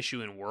that was an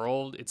issue in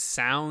World, it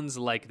sounds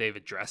like they've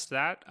addressed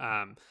that.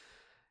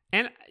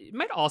 And it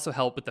might also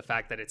help with the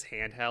fact that it's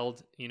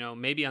handheld. You know,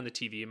 maybe on the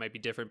TV it might be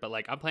different, but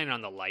like I'm playing it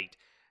on the Lite,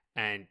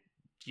 and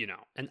you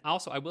know, and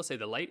also I will say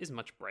the Lite is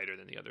much brighter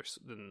than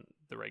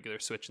the regular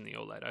Switch and the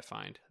OLED. I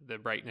find the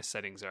brightness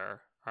settings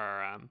are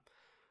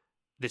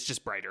it's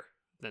just brighter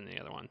than the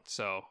other one.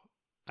 So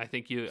I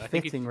think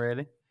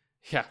really.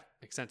 Yeah,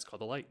 makes sense. It's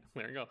called the Lite.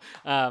 There you go.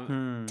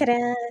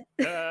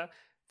 Ta-da!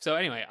 So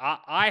anyway,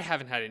 I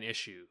haven't had an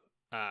issue,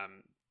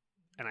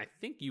 and I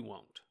think you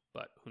won't.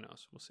 But who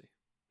knows? We'll see.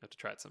 Have to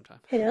try it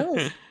sometime. Who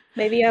knows?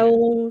 Maybe I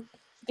will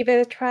give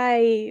it a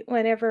try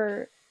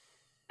whenever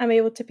I'm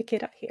able to pick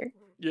it up here.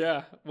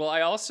 Yeah. Well,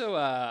 I also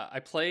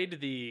I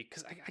played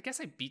because I guess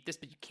I beat this,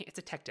 but you can't. It's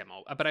a tech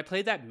demo. But I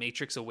played that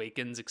Matrix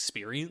Awakens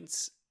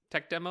experience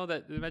tech demo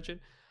that they mentioned.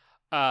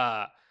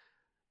 Wow.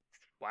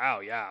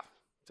 Yeah.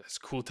 That's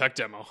a cool tech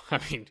demo. I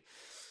mean,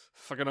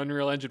 fucking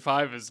Unreal Engine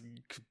 5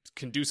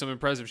 can do some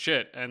impressive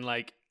shit. And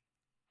like,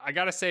 I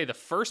gotta say, the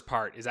first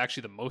part is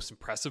actually the most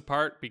impressive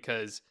part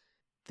because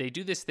they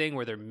do this thing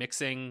where they're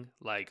mixing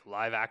like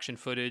live action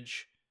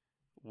footage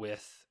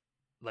with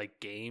like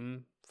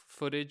game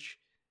footage.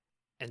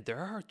 And there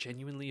are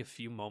genuinely a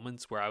few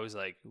moments where I was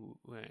like,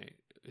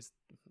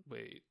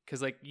 wait,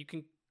 because like you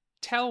can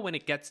tell when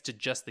it gets to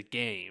just the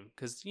game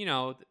because, you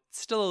know,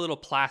 it's still a little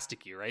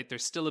plasticky, right?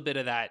 There's still a bit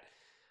of that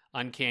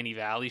Uncanny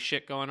Valley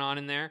shit going on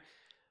in there.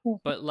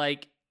 But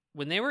like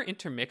when they were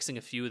intermixing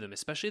a few of them,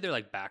 especially their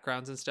like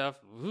backgrounds and stuff,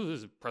 this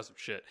is impressive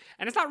shit.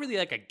 And it's not really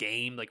like a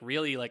game, like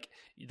really like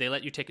they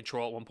let you take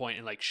control at one point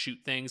and like shoot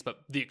things,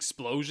 but the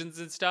explosions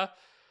and stuff,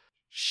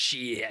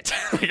 shit.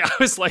 Like I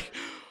was like,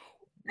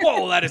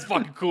 whoa, that is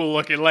fucking cool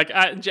looking. Like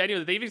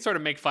genuinely, they even sort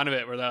of make fun of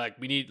it where they're like,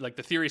 we need like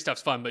the theory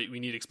stuff's fun, but we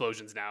need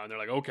explosions now. And they're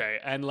like, okay.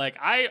 And like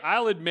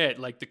I'll admit,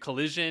 like the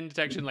collision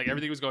detection, like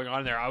everything was going on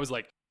in there. I was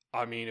like,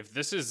 I mean, if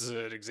this is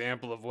an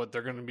example of what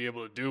they're going to be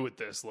able to do with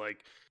this,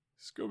 like,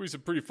 it's going to be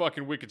some pretty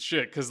fucking wicked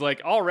shit. Because,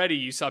 like, already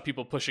you saw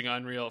people pushing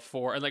Unreal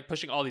 4 and, like,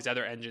 pushing all these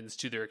other engines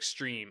to their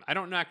extreme. I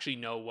don't actually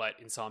know what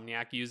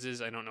Insomniac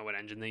uses. I don't know what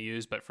engine they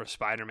use. But for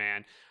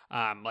Spider-Man,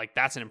 like,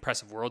 that's an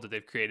impressive world that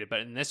they've created.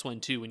 But in this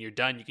one, too, when you're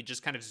done, you can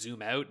just kind of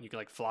zoom out and you can,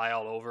 like, fly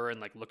all over and,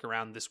 like, look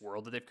around this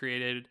world that they've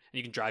created. And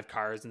you can drive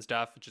cars and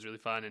stuff, which is really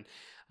fun. And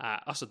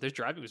also, their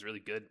driving was really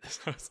good.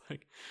 So I was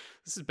like,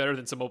 this is better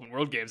than some open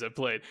world games I've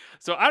played.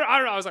 So I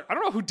don't know. I was like, I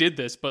don't know who did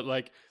this, but,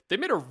 like, they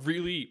made a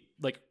really,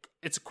 like,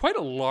 it's quite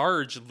a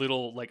large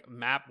little like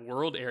map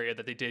world area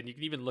that they did. And you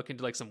can even look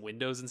into like some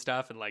windows and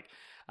stuff. And like,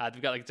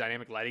 they've got like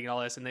dynamic lighting and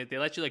all this. And they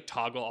let you like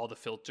toggle all the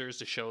filters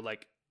to show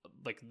like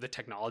the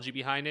technology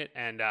behind it.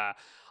 And I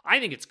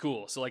think it's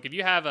cool. So like if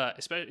you have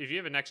especially if you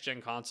have a next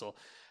gen console,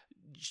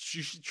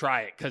 you should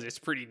try it because it's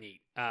pretty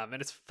neat. And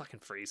it's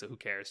fucking free. So who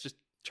cares? Just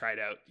try it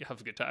out. You have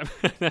a good time.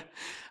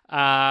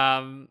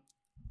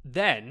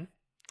 Then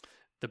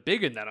the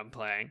big one that I'm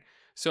playing.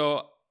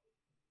 So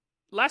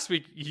last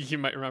week, you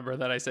might remember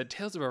that I said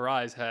Tales of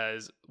Arise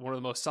has one of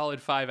the most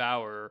solid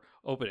 5-hour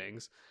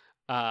openings.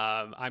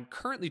 I'm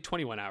currently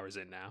 21 hours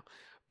in now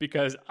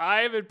because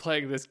I've been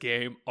playing this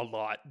game a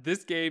lot.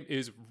 This game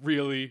is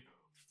really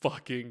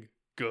fucking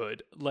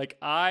good. Like,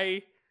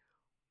 I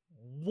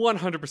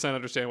 100%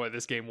 understand why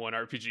this game won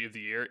RPG of the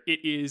Year.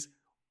 It is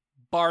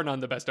bar none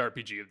the best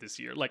RPG of this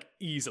year. Like,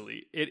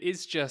 easily. It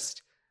is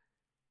just...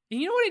 And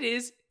you know what it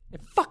is?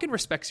 It fucking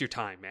respects your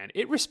time, man.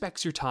 It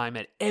respects your time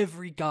at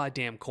every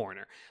goddamn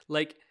corner.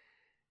 Like,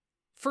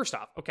 first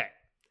off, okay,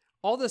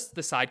 all the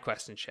side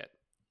quests and shit.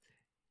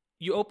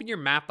 You open your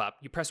map up,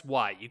 you press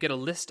Y, you get a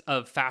list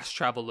of fast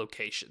travel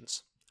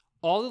locations.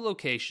 All the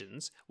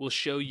locations will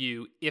show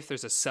you if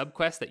there's a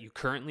subquest that you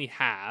currently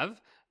have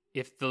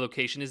if the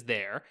location is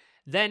there.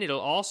 Then it'll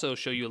also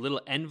show you a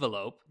little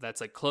envelope that's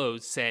like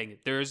closed saying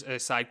there's a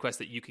side quest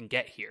that you can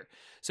get here.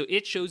 So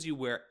it shows you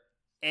where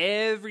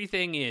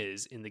everything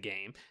is in the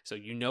game, so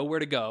you know where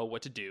to go,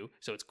 what to do.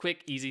 So it's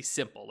quick, easy,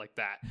 simple, like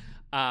that.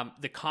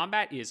 The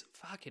combat is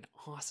fucking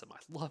awesome. I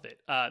love it.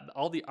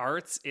 All the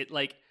arts,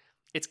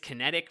 it's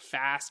kinetic,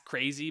 fast,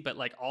 crazy, but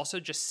like also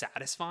just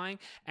satisfying.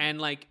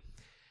 And like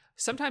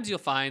sometimes you'll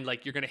find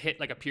like you're gonna hit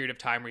like a period of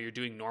time where you're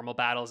doing normal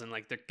battles and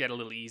like they get a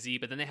little easy,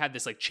 but then they have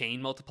this like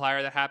chain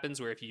multiplier that happens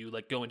where if you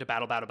like go into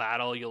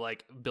battle, you'll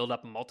like build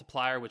up a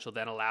multiplier, which will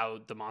then allow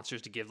the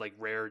monsters to give like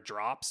rare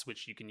drops,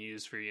 which you can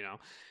use for, you know,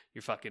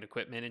 your fucking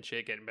equipment and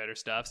shit, getting better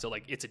stuff. So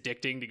like it's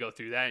addicting to go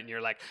through that, and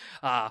you're like,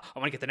 I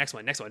want to get the next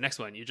one.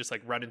 You're just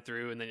like running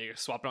through, and then you're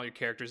swapping all your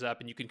characters up,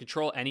 and you can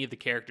control any of the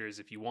characters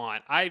if you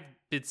want. I've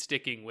been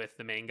sticking with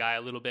the main guy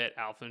a little bit,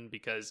 Alphen,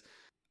 because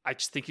I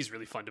just think he's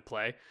really fun to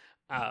play.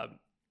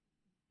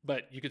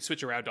 But you can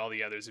switch around to all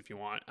the others if you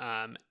want.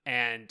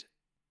 And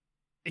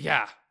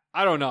yeah,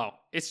 I don't know.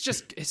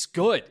 It's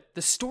good.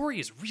 The story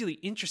is really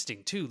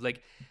interesting too.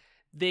 Like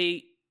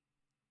they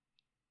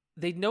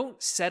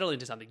don't settle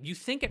into something. You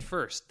think at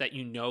first that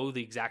you know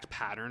the exact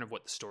pattern of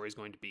what the story is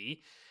going to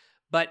be,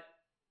 but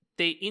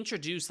they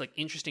introduce like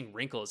interesting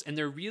wrinkles, and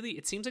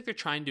it seems like they're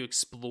trying to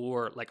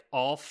explore like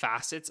all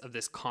facets of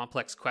this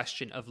complex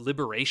question of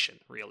liberation.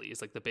 Really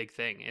is like the big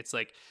thing. It's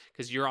like,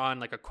 because you're on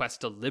like a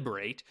quest to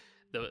liberate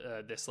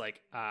this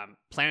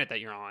planet that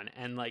you're on,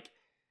 and like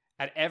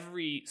at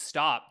every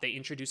stop they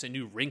introduce a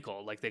new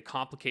wrinkle. Like they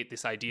complicate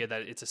this idea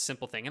that it's a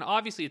simple thing, and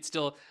obviously it's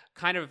still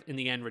kind of in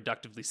the end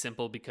reductively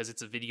simple because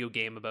it's a video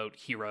game about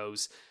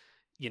heroes,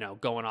 you know,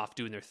 going off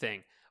doing their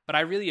thing. But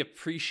I really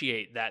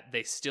appreciate that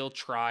they still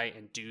try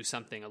and do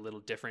something a little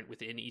different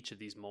within each of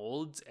these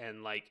molds,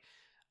 and like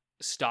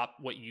stop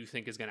what you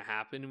think is going to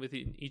happen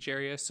within each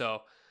area.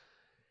 So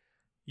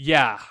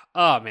yeah,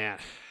 oh man,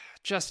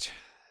 just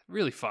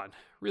really fun,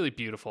 really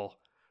beautiful,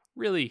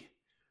 really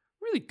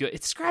good.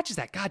 It scratches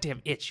that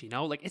goddamn itch, you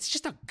know? Like it's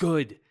just a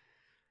good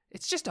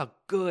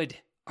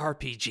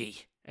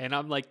RPG. And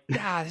I'm like,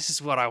 this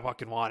is what I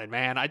fucking wanted,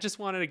 man. I just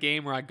wanted a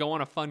game where I go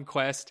on a fun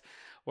quest,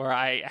 where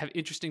I have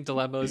interesting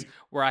dilemmas,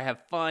 where I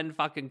have fun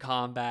fucking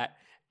combat,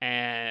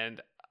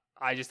 and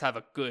I just have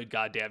a good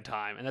goddamn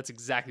time. And that's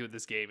exactly what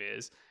this game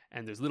is.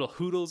 And there's little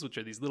Hoodles, which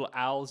are these little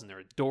owls, and they're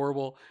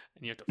adorable,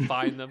 and you have to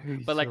find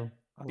them. But like,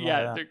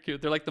 yeah, they're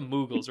cute. They're like the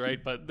Moogles, right?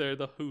 But they're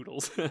the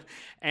Hoodles.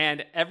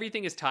 And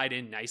everything is tied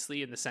in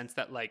nicely in the sense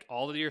that like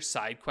all of your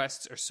side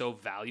quests are so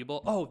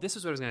valuable. Oh, this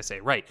is what I was going to say.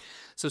 Right.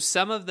 So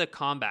some of the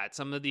combat,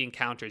 some of the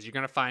encounters you're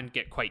going to find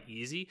get quite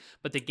easy,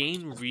 but the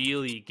game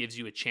really gives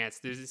you a chance.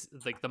 There's this,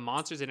 like the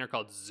monsters in there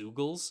called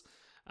Zoogles.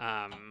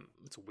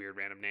 It's a weird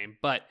random name,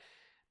 but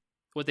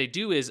what they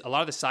do is a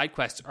lot of the side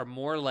quests are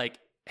more like,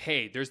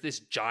 hey, there's this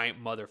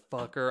giant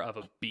motherfucker of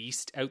a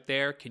beast out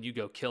there. Can you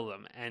go kill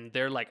them? And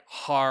they're like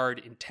hard,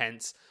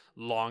 intense,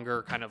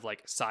 longer kind of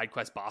like side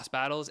quest boss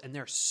battles, and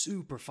they're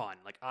super fun.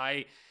 Like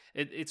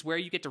it's where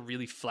you get to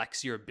really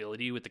flex your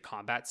ability with the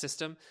combat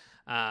system.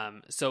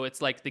 So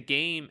it's like the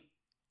game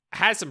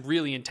has some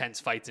really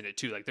intense fights in it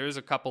too. Like there's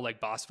a couple like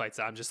boss fights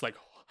that I'm just like,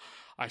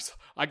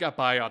 I got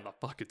by on the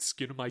fucking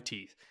skin of my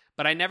teeth.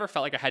 But I never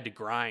felt like I had to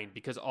grind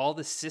because all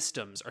the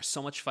systems are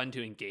so much fun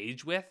to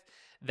engage with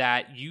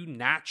that you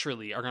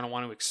naturally are going to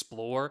want to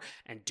explore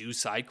and do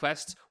side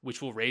quests,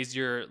 which will raise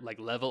your like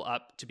level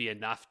up to be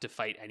enough to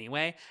fight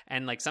anyway.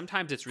 And like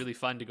sometimes it's really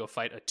fun to go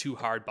fight a too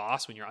hard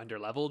boss when you're under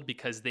leveled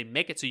because they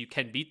make it so you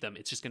can beat them.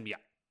 It's just going to be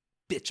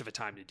a bitch of a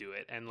time to do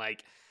it. And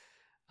like,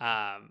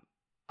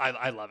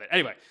 I love it.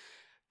 Anyway,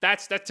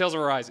 that's Tales of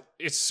Arise.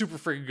 It's super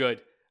freaking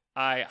good.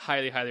 I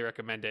highly, highly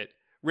recommend it.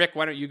 Rick,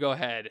 why don't you go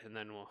ahead and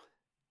then we'll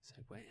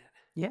segue in.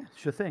 Yeah,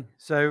 sure thing.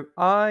 So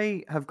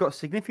I have got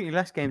significantly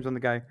less games on the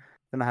go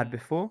than I had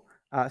before.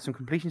 Some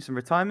completions, some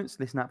retirements.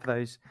 Listen out for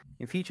those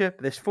in future.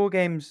 But there's 4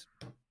 games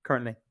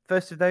currently.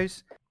 First of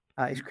those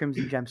is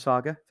Crimson Gem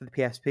Saga for the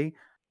PSP.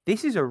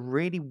 This is a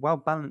really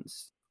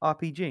well-balanced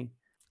RPG.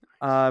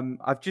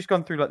 I've just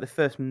gone through like the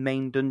first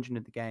main dungeon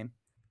of the game.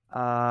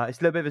 It's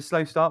a little bit of a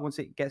slow start. Once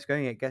it gets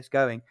going, it gets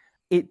going.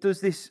 It does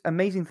this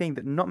amazing thing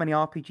that not many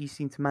RPGs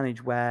seem to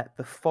manage, where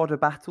the fodder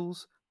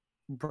battles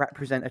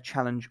represent a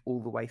challenge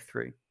all the way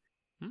through.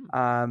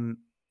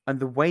 And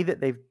the way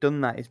that they've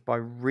done that is by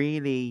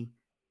really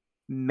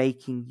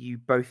making you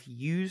both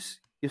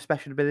use your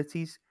special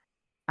abilities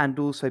and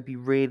also be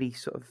really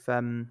sort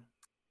of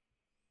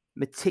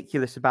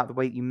meticulous about the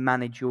way that you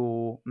manage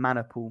your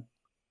mana pool.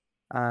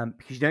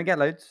 Because you don't get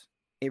loads.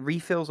 It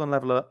refills on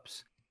level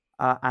ups.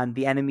 And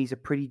the enemies are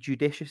pretty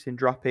judicious in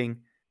dropping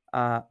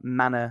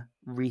mana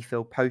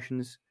refill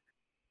potions.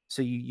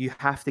 So you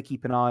have to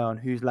keep an eye on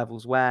whose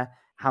levels where,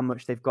 how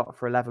much they've got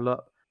for a level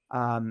up.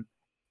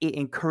 It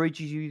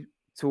encourages you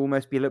to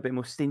almost be a little bit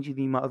more stingy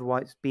than you might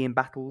otherwise be in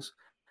battles,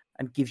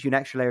 and gives you an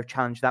extra layer of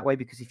challenge that way,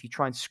 because if you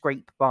try and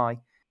scrape by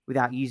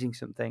without using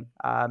something,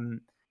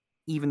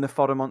 even the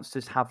fodder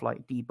monsters have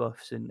like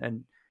debuffs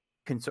and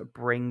can sort of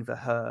bring the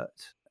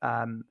hurt,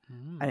 and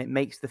it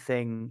makes the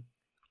thing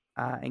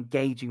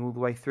engaging all the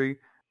way through.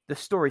 the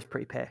story's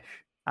pretty pish,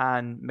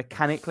 and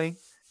mechanically,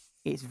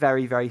 it's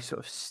very, very sort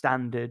of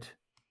standard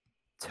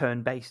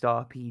turn-based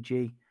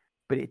RPG,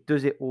 but it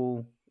does it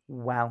all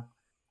well.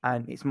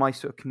 And it's my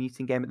sort of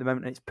commuting game at the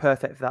moment, and it's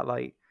perfect for that,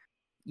 like,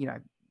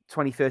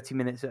 20, 30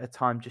 minutes at a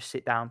time, just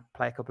sit down,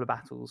 play a couple of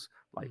battles,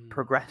 like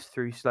progress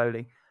through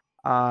slowly.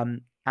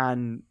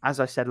 And as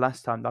I said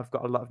last time, I've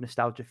got a lot of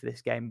nostalgia for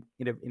this game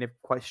in a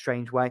quite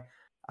strange way.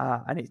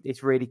 And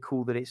it's really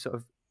cool that it's sort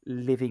of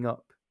living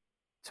up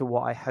to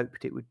what I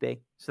hoped it would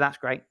be. So that's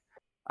great.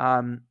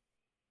 I'm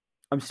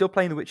still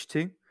playing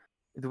The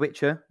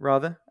Witcher,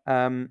 rather.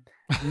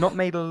 Not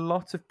made a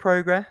lot of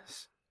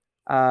progress,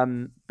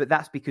 but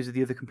that's because of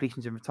the other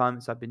completions and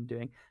retirements I've been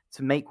doing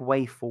to make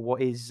way for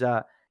what is,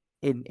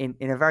 in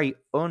a very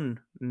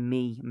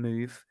un-me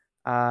move,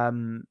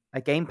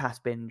 a Game Pass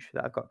binge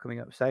that I've got coming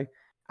up. So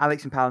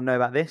Alex and Paolo know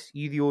about this.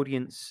 You, the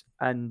audience,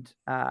 and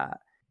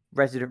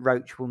Resident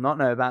Roach will not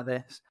know about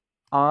this.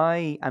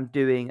 I am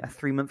doing a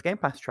 3-month Game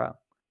Pass trial.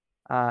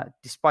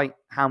 Despite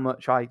how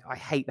much I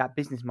hate that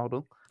business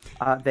model,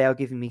 they are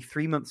giving me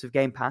 3 months of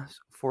Game Pass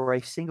for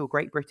a single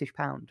Great British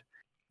pound,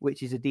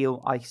 which is a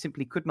deal I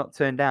simply could not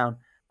turn down.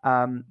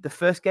 The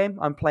first game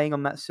I'm playing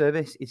on that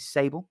service is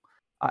Sable.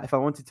 If I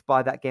wanted to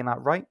buy that game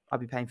outright, I'd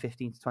be paying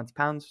 £15 to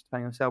 £20,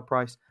 depending on sale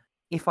price.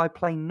 If I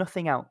play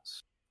nothing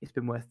else, it's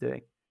been worth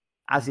doing.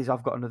 As is,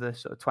 I've got another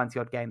sort of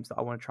 20-odd games that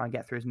I want to try and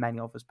get through as many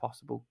of as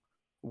possible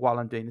while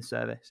I'm doing the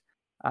service.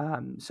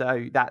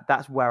 So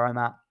that's where I'm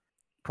at,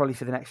 probably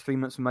for the next 3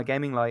 months of my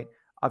gaming. Like,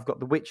 I've got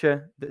The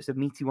Witcher, that's a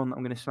meaty one that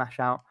I'm going to smash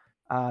out.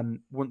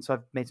 Once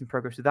I've made some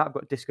progress with that, I've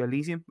got Disco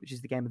Elysium, which is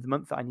the game of the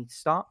month that I need to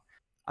start.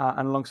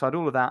 And alongside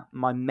all of that,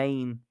 my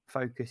main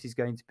focus is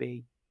going to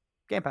be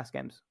Game Pass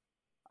games.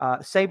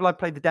 Sable, I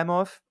played the demo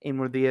of in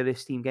one of the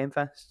earliest Steam Game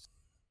Fests.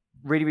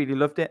 Really, really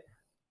loved it.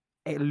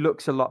 It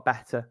looks a lot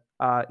better,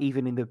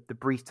 even in the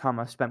brief time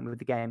I spent with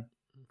the game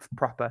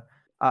proper,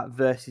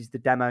 versus the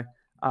demo.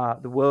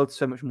 The world's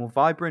so much more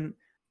vibrant.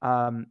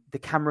 The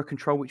camera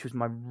control, which was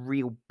my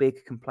real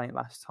big complaint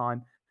last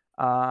time,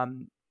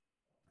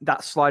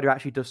 that slider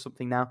actually does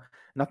something now,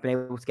 and I've been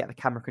able to get the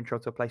camera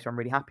control to a place where I'm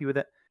really happy with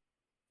it.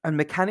 And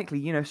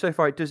mechanically, so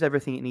far it does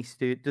everything it needs to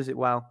do. It does it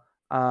well.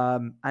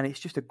 And it's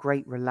just a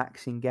great,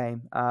 relaxing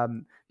game.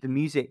 The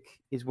music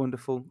is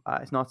wonderful.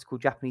 It's an artist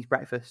called Japanese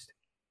Breakfast,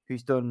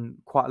 who's done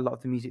quite a lot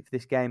of the music for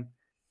this game.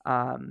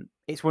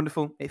 It's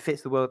wonderful. It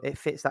fits the world. It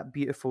fits that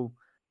beautiful...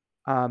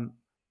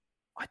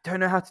 I don't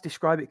know how to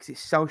describe it because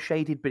it's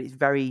cel-shaded, but it's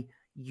very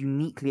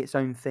uniquely its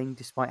own thing,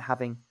 despite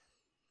having,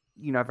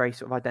 a very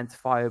sort of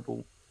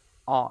identifiable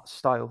art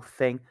style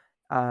thing.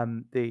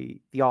 The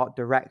art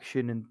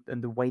direction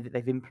and the way that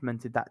they've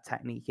implemented that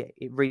technique,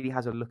 it really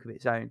has a look of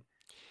its own,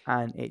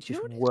 and it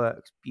just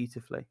works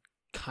beautifully.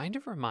 Kind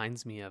of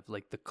reminds me of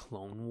like the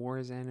Clone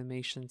Wars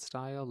animation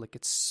style. Like,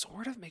 it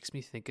sort of makes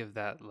me think of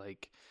that,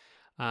 like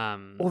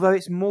although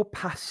it's more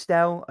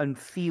pastel and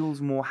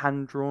feels more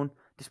hand-drawn,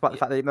 despite the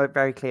fact that it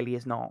very clearly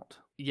is not.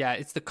 Yeah,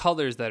 it's the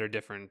colors that are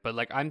different, but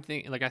like I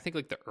think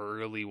like the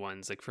early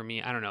ones, like for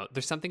me, I don't know,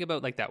 there's something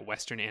about like that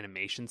Western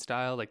animation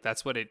style, like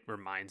that's what it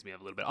reminds me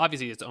of a little bit.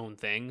 Obviously it's its own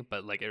thing,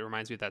 but like it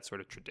reminds me of that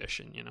sort of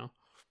tradition,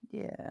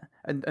 Yeah,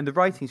 and the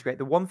writing's great.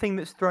 The one thing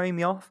that's throwing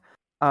me off,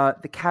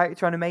 the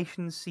character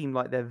animations seem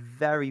like they're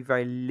very,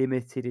 very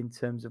limited in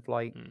terms of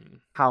like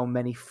how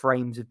many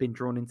frames have been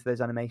drawn into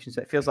those animations.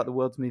 So it feels like the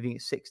world's moving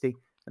at 60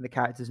 and the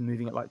characters are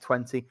moving at like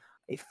 20.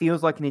 It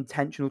feels like an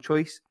intentional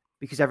choice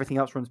because everything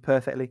else runs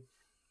perfectly.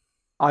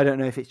 I don't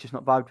know if it's just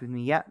not vibed with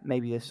me yet.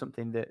 Maybe there's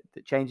something that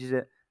changes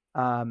it.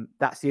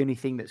 That's the only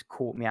thing that's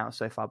caught me out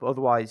so far. But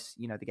otherwise,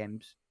 the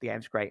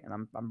game's great, and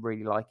I'm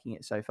really liking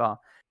it so far.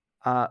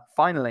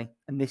 Finally,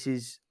 and this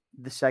is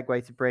the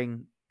segue to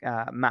bring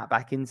Matt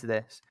back into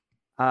this.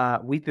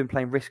 We've been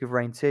playing Risk of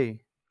Rain 2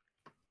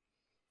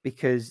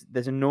 because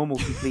there's a normal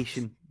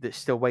completion that's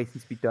still waiting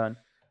to be done.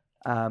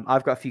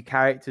 I've got a few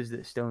characters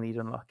that still need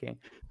unlocking,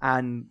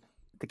 and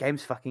the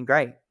game's fucking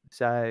great.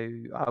 So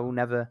I will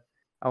never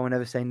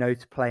say no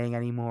to playing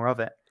any more of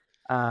it.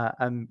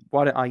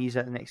 Why don't I use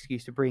that as an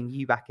excuse to bring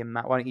you back in,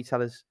 Matt? Why don't you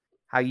tell us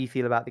how you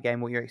feel about the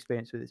game, what your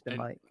experience with it's been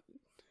like?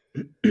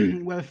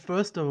 Well,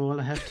 first of all,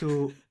 I have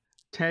to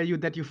tell you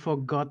that you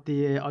forgot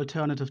the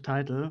alternative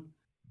title,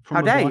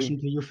 From Abortion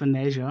to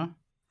Euthanasia.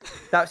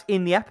 That's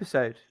in the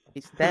episode.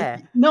 It's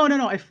there. No.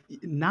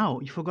 Now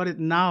you forgot it.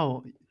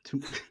 Now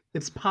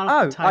it's part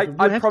of the title.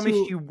 I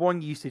promised you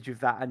one usage of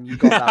that, and you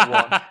got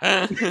that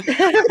one.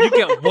 You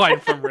get one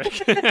from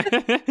Rick.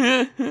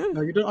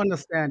 No, you don't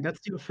understand. That's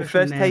the official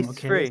first name. Taste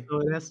Okay, free. So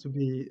it has to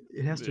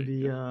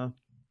be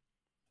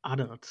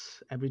adult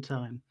every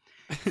time.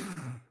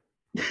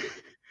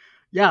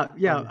 Yeah.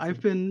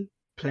 I've been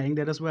playing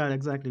that as well,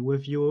 exactly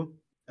with you.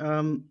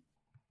 And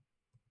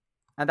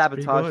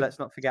Abatage. Let's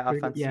not forget our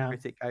fantasy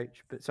critic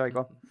coach. But sorry, go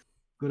on.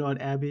 Good old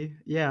Abby.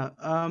 Yeah.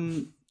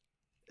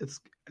 It's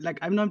like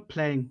I'm not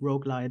playing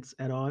roguelites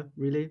at all,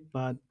 really,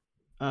 but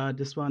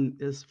this one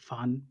is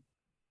fun.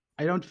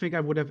 I don't think I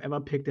would have ever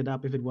picked it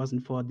up if it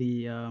wasn't for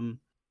the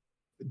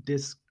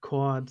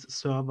Discord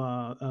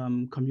server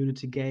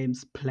community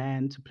games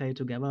plan to play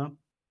together.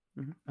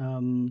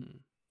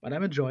 But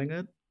I'm enjoying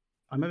it.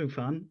 I'm having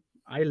fun.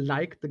 I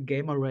like the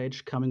gamer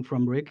rage coming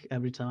from Rick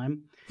every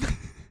time.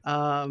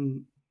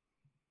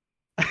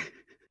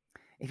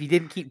 If you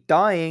didn't keep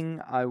dying,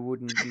 I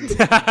wouldn't.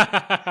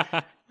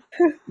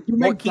 You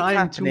make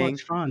dying too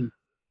much fun.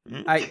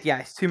 Yeah,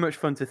 it's too much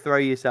fun to throw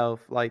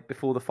yourself like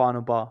before the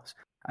final boss,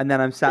 and then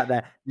I'm sat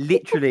there.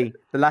 Literally,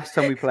 the last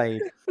time we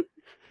played,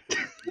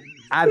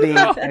 Abby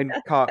and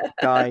Cock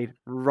died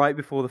right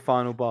before the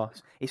final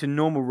boss. It's a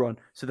normal run,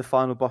 so the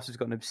final boss has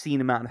got an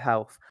obscene amount of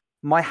health.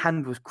 My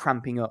hand was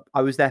cramping up.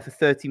 I was there for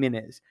 30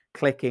 minutes,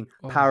 clicking,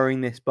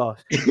 powering this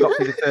boss. Got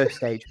through the first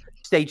stage.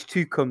 Stage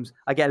 2 comes.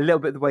 I get a little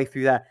bit of the way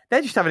through there.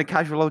 They're just having a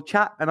casual old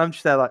chat, and I'm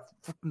just there like,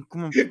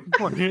 come on.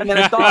 And then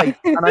I died,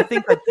 and I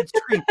think I did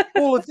scream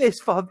all of this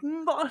for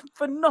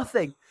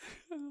nothing.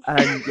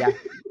 And yeah,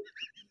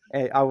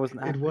 I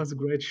wasn't happy. It was a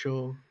great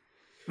show.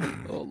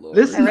 Oh, Lord.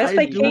 Listen, I rest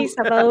my case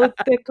about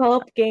the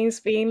co-op games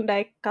being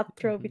like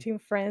cutthroat between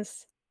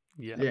friends.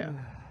 Yeah.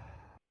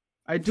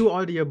 I do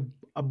all the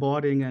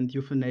aborting and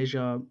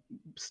euthanasia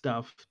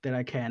stuff that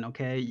I can.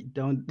 Okay,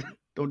 don't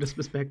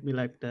disrespect me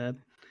like that.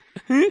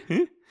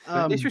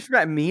 Don't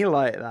disrespect me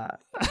like that.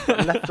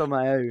 I'm left on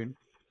my own.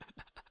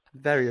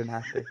 Very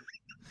unhappy.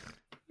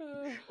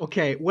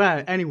 Okay,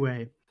 well,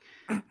 anyway,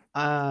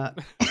 to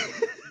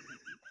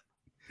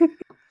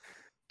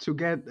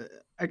get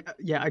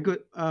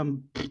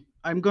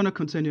I'm gonna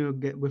continue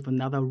with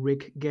another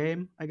Rick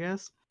game, I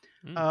guess.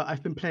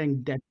 I've been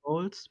playing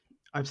Deadbolt.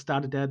 I've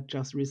started that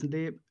just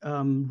recently.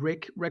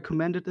 Rick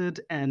recommended it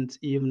and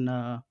even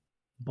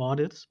bought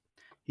it.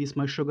 He's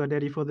my sugar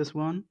daddy for this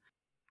one.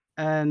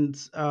 And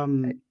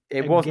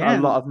it wasn't a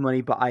lot of money,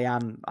 but I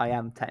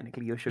am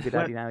technically your sugar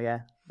daddy now.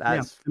 Yeah,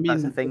 that's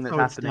a thing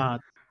that's happening.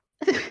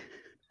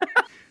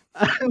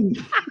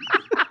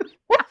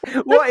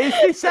 What is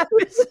this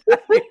episode?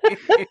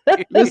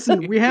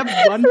 Listen, we have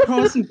one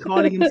person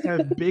calling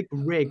himself Big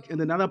Rick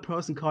and another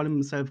person calling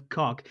himself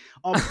Cock.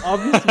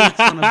 Obviously, it's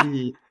gonna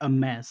be a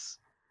mess.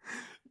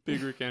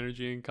 Big Rick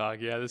Energy and Cock.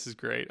 Yeah, this is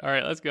great. All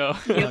right, let's go.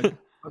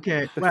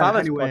 Okay, the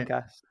Phallus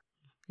podcast.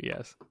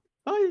 Yes.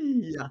 Oh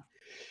yeah.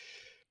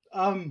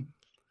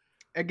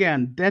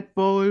 Again,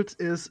 Deadbolt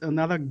is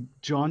another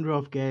genre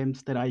of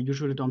games that I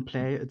usually don't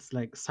play. It's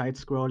like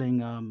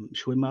side-scrolling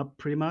shoot 'em up,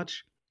 pretty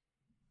much.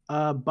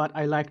 But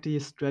I like the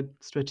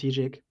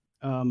strategic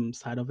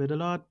side of it a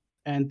lot,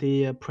 and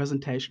the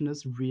presentation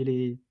is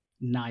really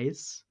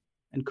nice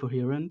and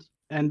coherent.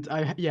 And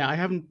I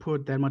haven't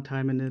put that much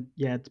time in it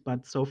yet,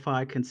 but so far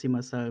I can see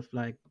myself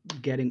like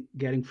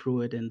getting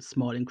through it in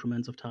small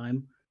increments of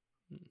time.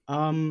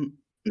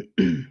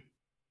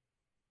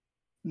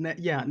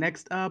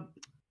 Next up,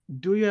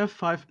 do you have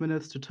 5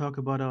 minutes to talk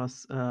about our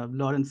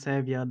Lord and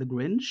Savior, the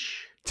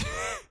Grinch?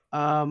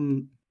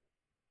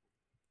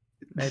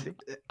 Maybe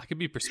I could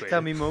be persuaded.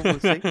 Tell me more. We'll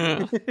see.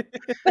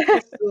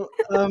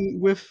 So,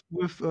 with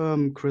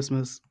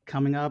Christmas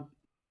coming up,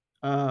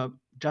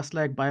 just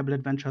like Bible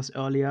Adventures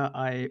earlier,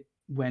 I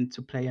went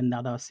to play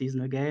another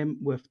seasonal game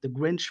with The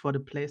Grinch for the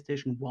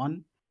PlayStation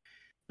 1,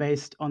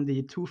 based on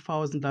the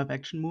 2000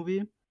 live-action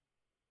movie.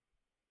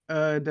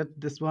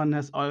 This one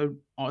has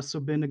also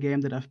been a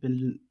game that I've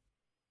been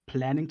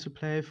planning to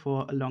play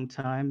for a long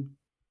time,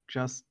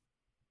 just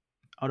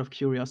out of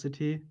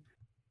curiosity.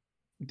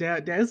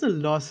 There is a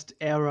lost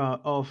era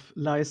of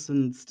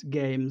licensed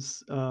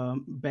games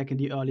back in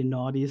the early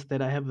noughties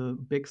that I have a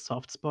big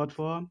soft spot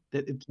for,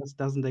 that it just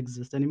doesn't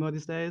exist anymore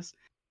these days.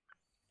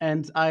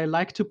 And I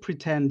like to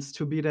pretend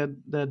to be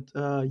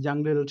that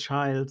young little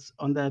child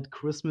on that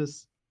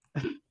Christmas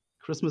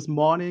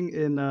morning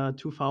in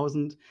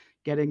 2000,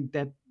 getting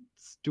that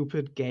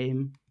stupid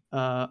game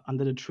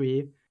under the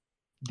tree.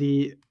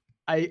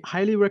 I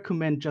highly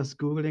recommend just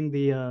Googling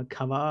the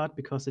cover art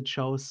because it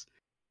shows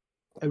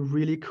a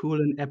really cool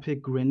and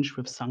epic Grinch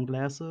with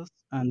sunglasses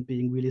and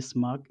being really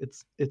smug.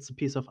 It's a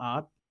piece of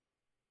art.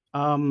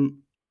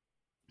 I'm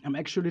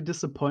actually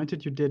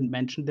disappointed you didn't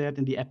mention that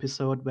in the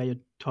episode where you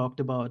talked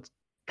about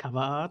cover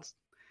art.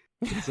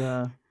 It's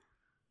a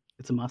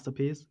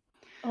masterpiece.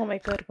 Oh my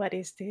god, what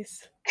is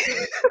this?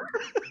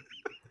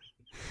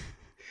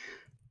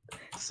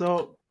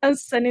 So I'm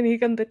sending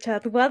it on the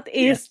chat. What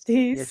is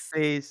this? Yes,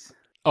 please.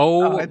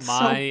 Oh it's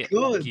my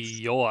so good.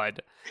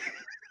 god.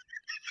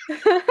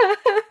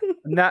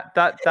 And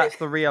that's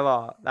the real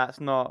art.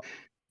 That's not.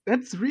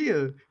 That's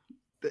real.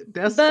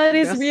 That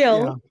is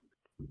real.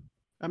 Yeah.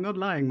 I'm not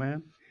lying,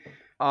 man.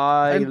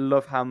 I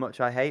love how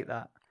much I hate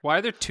that. Why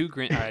are there two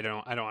Grinch? I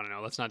don't want to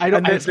know. Let's not. The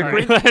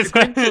Grinch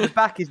at the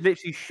back is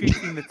literally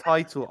shooting the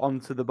title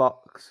onto the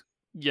box.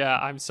 Yeah,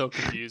 I'm so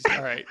confused.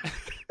 All right.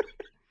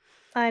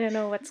 I don't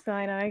know what's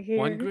going on here.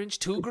 One Grinch,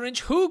 two Grinch,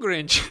 who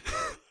Grinch?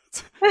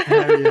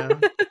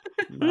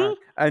 Yeah.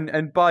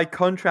 And by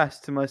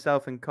contrast to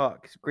myself and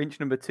Cox, Grinch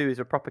number 2 is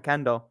a proper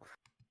candle.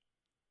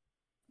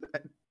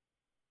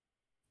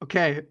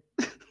 Okay.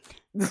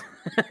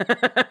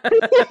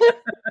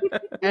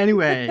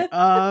 Anyway,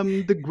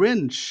 the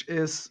Grinch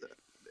is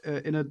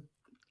in a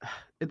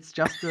it's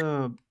just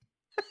a.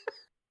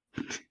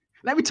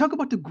 Let me talk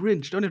about the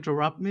Grinch. Don't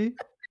interrupt me.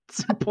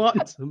 It's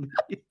important to me.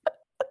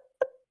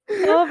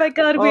 Oh my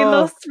god, we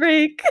lost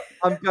Rick.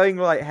 I'm going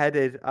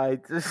lightheaded. I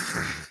just.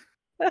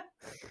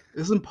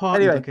 It's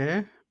important,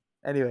 okay?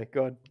 Anyway,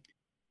 go on.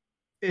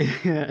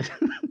 Yeah.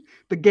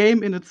 The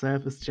game in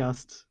itself is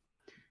just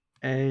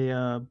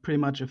a pretty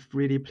much a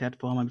 3D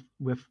platformer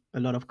with a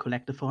lot of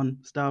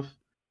collectathon stuff.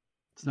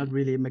 It's not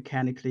really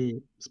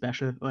mechanically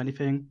special or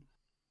anything,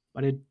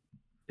 but it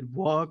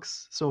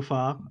works so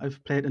far.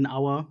 I've played an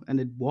hour and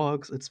it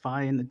works. It's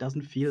fine. It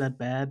doesn't feel that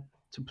bad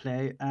to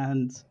play,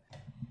 and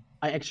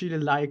I actually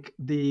like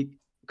the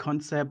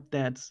concept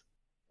that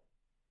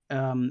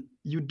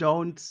you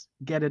don't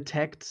get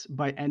attacked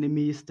by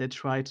enemies that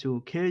try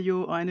to kill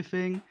you or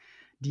anything.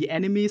 The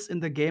enemies in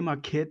the game are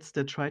kids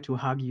that try to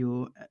hug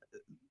you,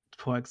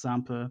 for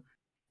example,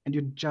 and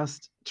you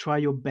just try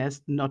your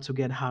best not to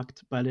get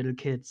hugged by little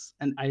kids.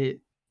 And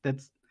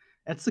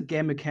that's a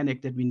game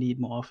mechanic that we need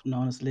more often,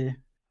 honestly.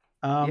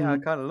 Yeah, I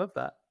kind of love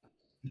that.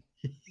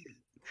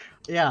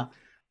 Yeah,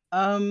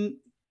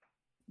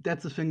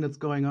 that's the thing that's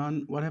going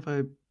on. What have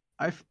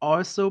I've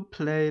also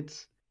played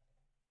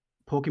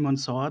Pokemon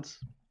Sword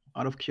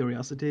out of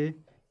curiosity.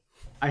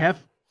 I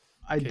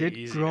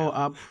did grow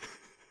up.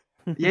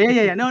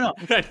 Yeah. No.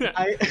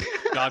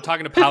 No, I'm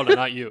talking to Paula,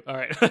 not you. All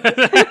right.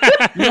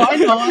 No,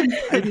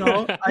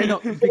 I know.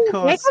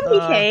 Because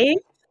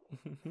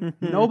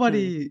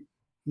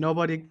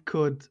nobody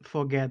could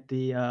forget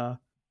the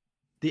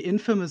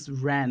infamous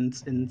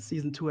rant in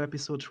season 2,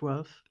 episode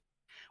 12,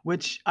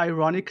 which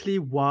ironically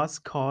was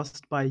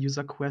caused by a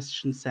user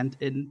question sent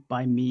in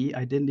by me.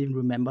 I didn't even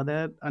remember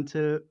that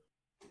until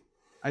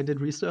I did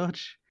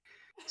research.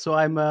 So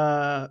I'm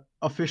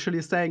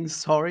officially saying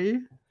sorry,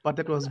 but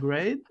that was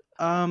great.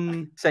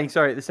 Saying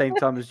sorry at the same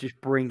time as just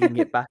bringing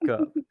it back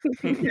up.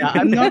 Yeah,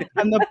 I'm not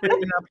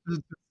bringing it up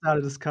to start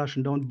a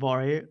discussion. Don't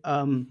worry.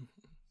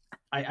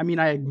 I mean,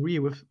 I agree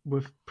with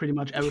pretty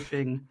much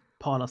everything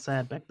Paula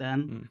said back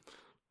then.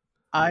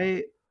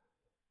 I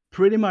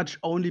pretty much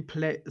only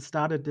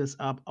started this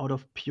up out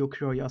of pure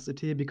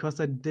curiosity because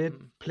I did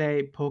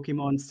play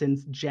Pokemon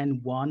since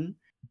Gen 1,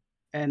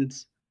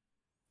 and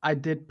I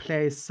did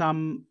play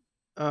some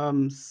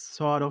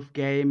sort of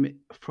game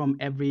from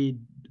every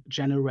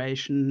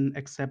generation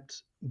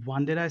except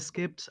one that I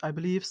skipped, I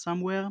believe,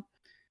 somewhere.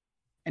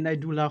 And I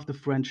do love the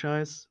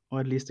franchise, or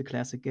at least the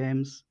classic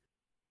games.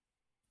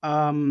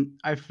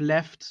 I've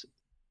left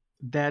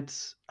that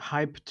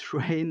hype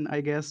train,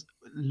 I guess,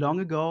 long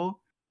ago,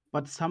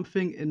 but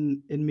something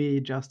in me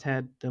just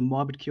had the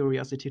morbid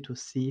curiosity to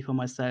see for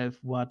myself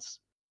what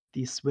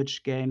these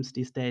Switch games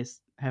these days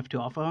have to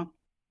offer.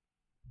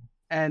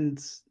 And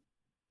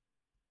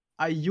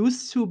I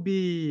used to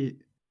be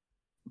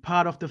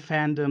part of the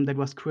fandom that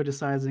was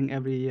criticizing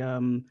every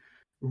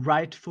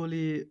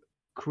rightfully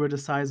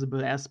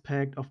criticizable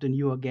aspect of the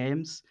newer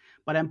games,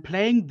 but I'm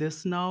playing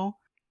this now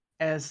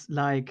as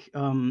like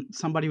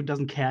somebody who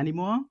doesn't care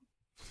anymore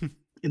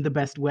in the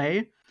best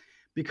way,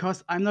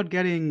 because I'm not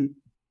getting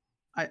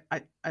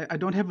I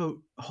don't have a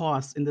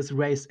horse in this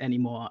race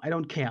anymore. I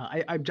don't care.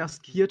 I'm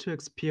just here to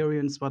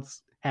experience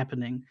what's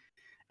happening,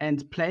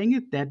 and playing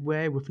it that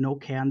way with no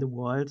care in the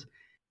world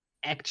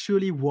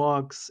actually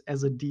works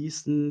as a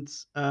decent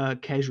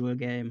casual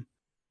game.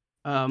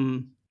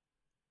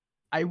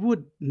 I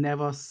would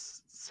never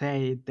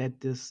say that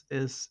this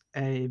is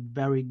a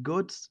very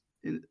good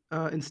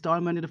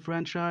installment in the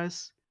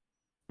franchise,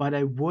 but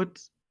I would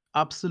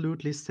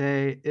absolutely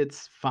say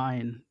it's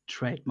fine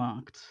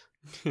trademarked.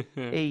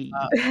 Hey.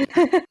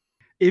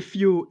 If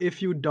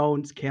you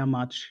don't care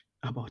much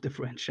about the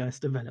franchise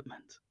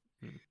development.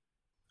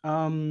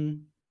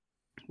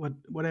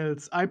 What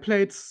else? I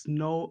played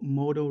Snow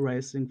Moto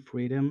Racing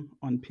Freedom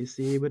on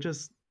PC, which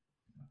is,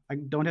 I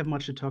don't have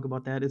much to talk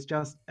about that. It's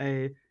just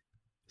a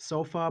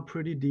so far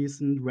pretty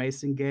decent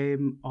racing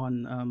game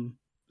on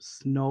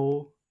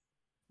snow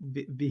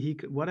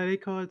vehicle. What are they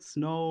called?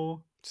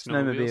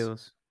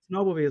 Snowmobiles.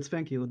 Snowmobiles.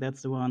 Thank you.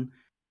 That's the one.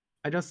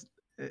 I just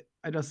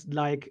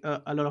like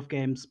a lot of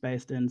games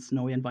based in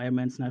snowy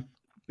environments, and I've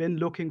been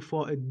looking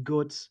for a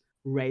good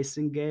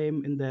racing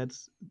game in that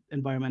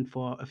environment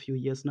for a few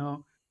years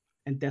now,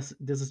 and this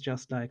is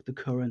just like the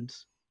current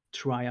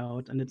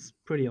tryout, and it's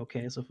pretty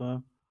okay so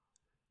far.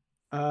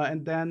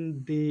 And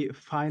then the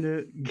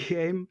final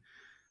game.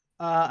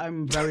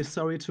 I'm very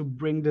sorry to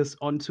bring this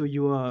onto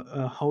your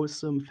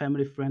wholesome,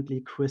 family-friendly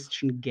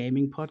Christian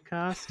gaming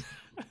podcast,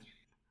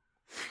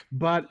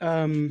 but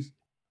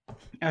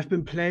I've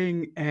been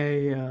playing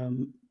a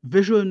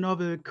visual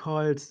novel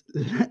called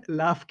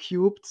Love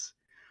Cubed.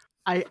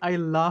 I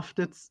loved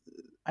it.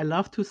 I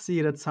love to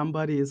see that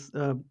somebody is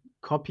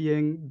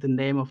copying the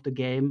name of the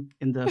game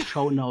in the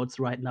show notes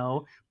right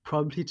now,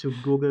 probably to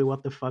Google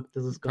what the fuck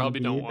this is going to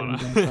be. Probably don't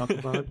want to talk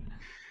about.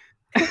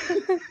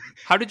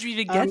 How did you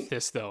even get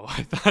this, though?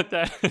 I thought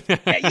that.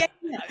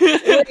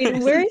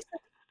 Wait, where is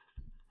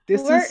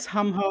This is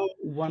somehow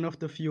one of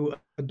the few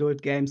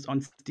adult games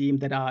on Steam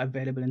that are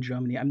available in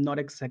Germany. I'm not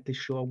exactly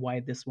sure why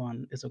this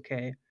one is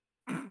okay.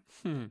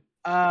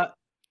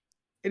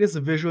 it is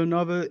a visual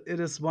novel. It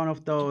is one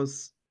of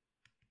those,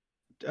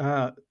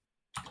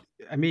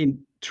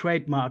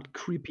 trademarked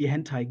creepy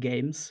hentai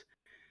games,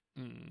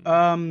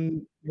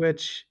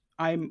 which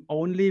I'm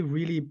only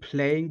really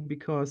playing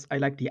because I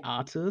like the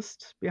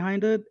artist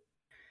behind it,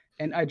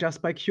 and I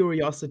just by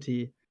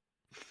curiosity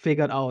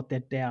figured out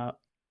that there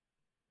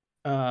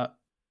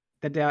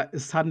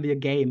is suddenly a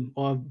game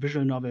or a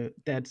visual novel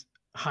that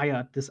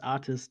hired this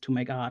artist to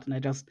make art, and I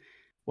just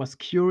was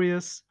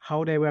curious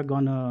how they were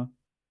gonna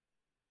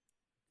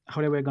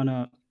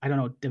I don't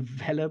know,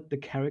 develop the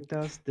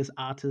characters this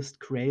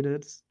artist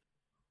created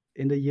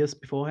in the years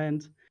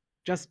beforehand.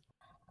 Just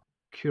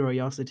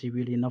curiosity,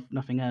 really,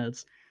 nothing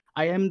else.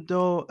 I am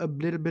though a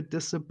little bit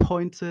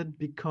disappointed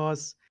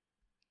because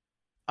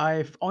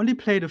I've only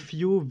played a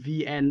few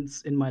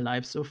VNs in my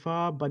life so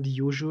far, but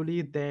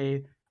usually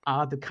they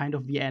are the kind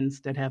of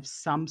VNs that have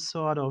some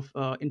sort of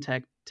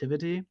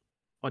interactivity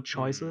or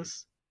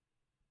choices.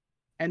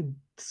 And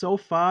so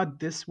far,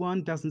 this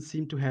one doesn't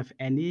seem to have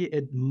any.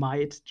 It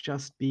might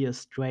just be a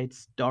straight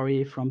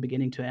story from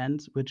beginning to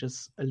end, which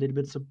is a little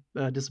bit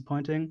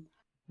disappointing.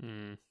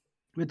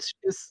 Which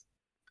is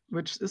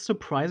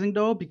surprising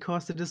though,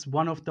 because it is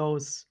one of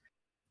those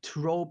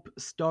trope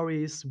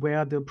stories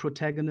where the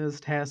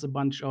protagonist has a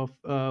bunch of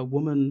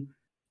women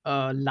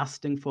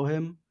lusting for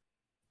him,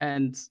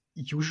 and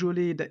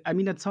usually,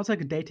 it sounds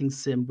like a dating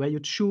sim where you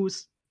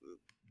choose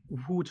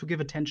who to give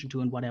attention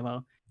to and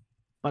whatever.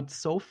 But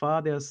so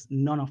far, there's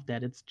none of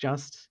that. It's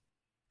just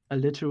a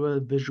literal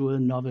visual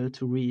novel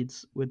to read,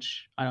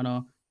 which, I don't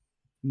know,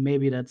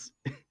 maybe that's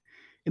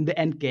in the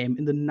end game,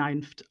 in the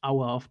 9th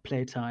hour of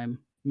playtime.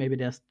 Maybe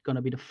there's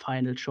gonna be the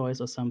final choice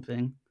or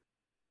something.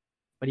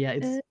 But yeah,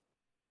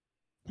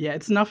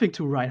 it's nothing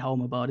to write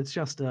home about. It's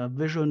just a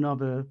visual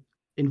novel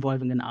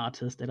involving an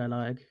artist that I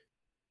like.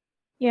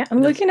 Yeah,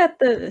 I'm looking at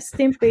the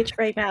Steam page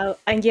right now,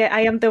 and yeah,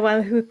 I am the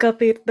one who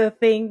copied the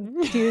thing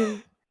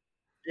to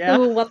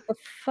what the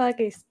fuck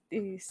is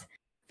this?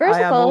 First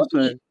of all,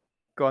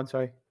 go on,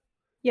 sorry.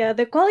 Yeah,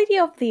 the quality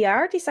of the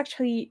art is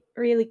actually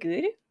really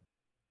good.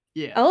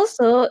 Yeah.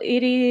 Also,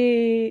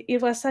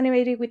 it was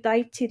animated with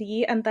Live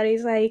 2D, and that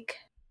is like,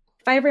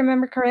 if I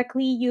remember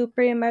correctly, you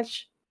pretty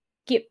much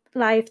give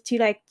life to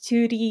like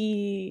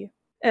 2D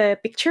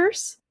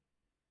pictures,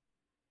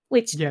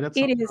 which it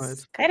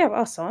is kind of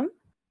awesome.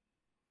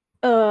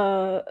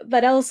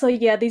 But also,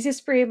 yeah, this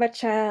is pretty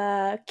much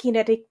a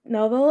kinetic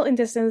novel in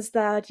the sense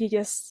that you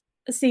just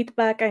sit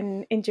back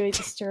and enjoy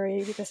the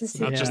story because it's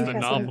not just a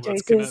novel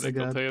that's kinetic.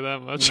 I'll tell you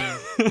that much.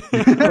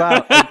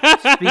 Wow.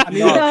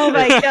 Oh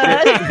my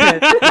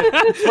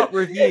god! Top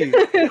review: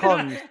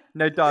 cons,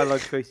 no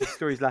dialogue choices,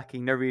 stories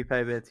lacking, no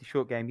replayability,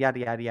 short game, yada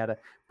yada yada.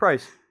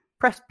 Pros: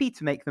 press P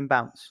to make them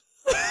bounce.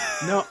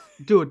 No,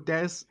 dude,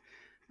 there's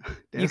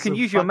you can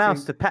use your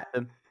mouse to pet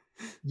them.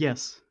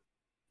 Yes,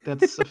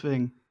 that's a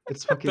thing.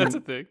 It's fucking. That's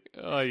a thing.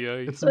 Oh yeah.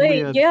 It's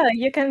weird. Yeah,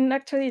 you can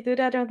actually do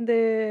that on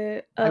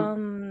the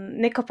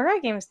Necopara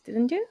games,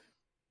 didn't you?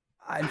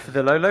 And for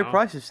the low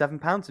price of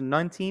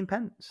 £7.19.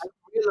 I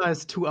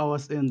realized 2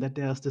 hours in that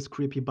there's this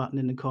creepy button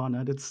in the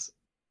corner.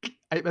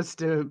 I'm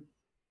still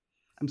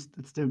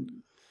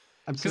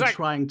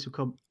trying to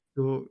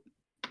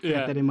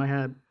get that in my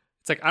head.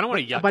 It's like, I don't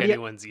want to yuck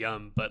anyone's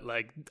yum, but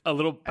like a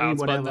little bounce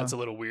button, that's a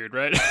little weird,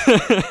 right?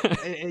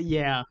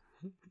 Yeah.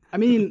 I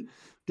mean,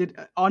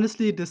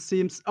 honestly, this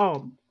seems.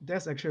 Oh,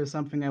 there's actually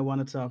something I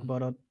want to talk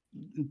about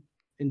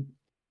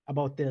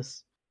about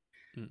this.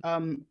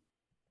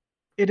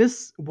 It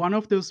is one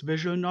of those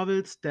visual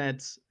novels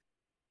that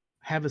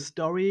have a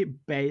story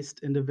based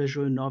in the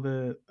visual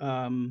novel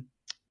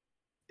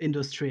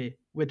industry,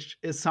 which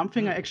is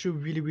something I actually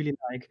really, really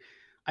like.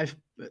 I've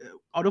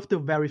out of the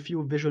very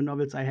few visual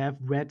novels I have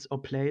read or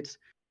played,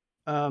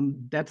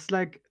 that's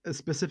like a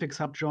specific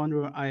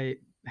subgenre I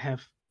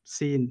have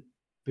seen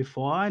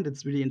before, and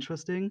it's really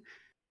interesting.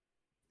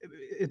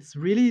 It's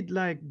really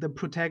like the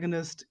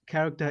protagonist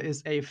character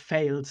is a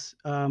failed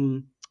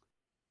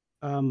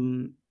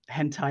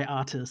hentai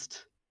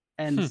artist,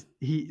 and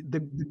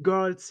the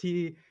girls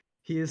he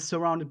is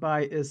surrounded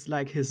by is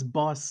like his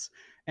boss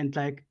and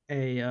like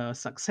a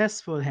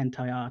successful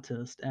hentai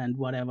artist and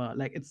whatever.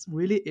 Like, it's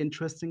really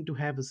interesting to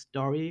have a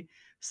story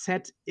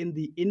set in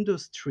the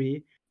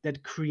industry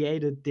that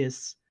created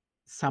this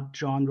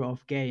subgenre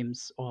of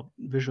games or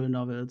visual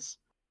novels.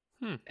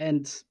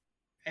 And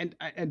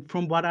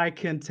from what I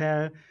can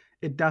tell,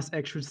 it does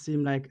actually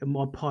seem like a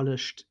more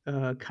polished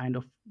kind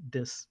of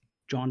this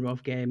genre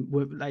of game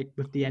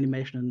with the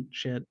animation and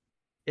shit.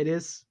 It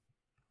is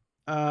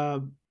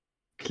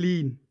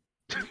clean.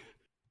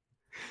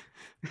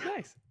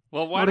 Nice.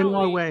 Well, why not don't in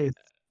all ways,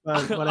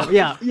 but whatever.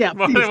 Yeah. In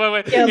one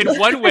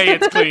way,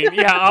 it's clean.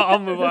 Yeah, I'll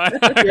move on.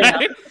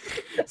 Yeah.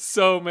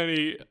 So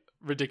many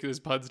ridiculous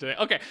puns today.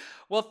 Okay,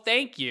 well,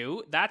 thank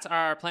you. That's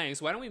our planning.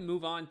 So why don't we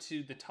move on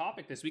to the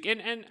topic this week?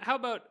 And how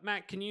about,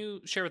 Matt, can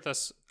you share with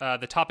us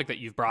the topic that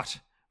you've brought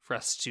for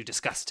us to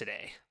discuss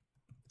today?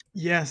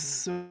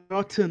 Yes,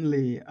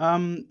 certainly.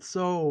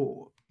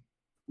 So,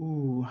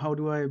 how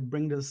do I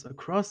bring this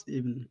across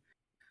even?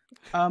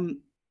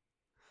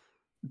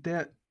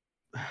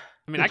 I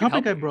mean, the I can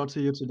topic help I brought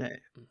to you today.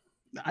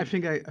 I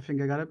think I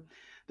got it.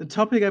 The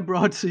topic I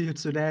brought to you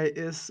today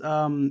is,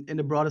 in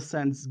the broadest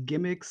sense,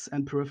 gimmicks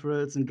and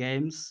peripherals in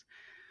games.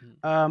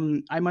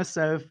 I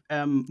myself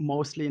am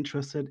mostly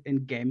interested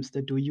in games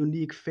that do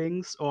unique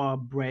things or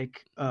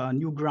break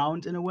new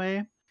ground in a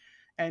way.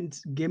 And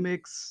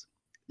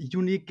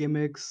unique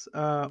gimmicks,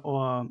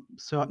 or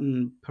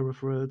certain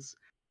peripherals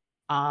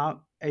are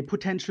a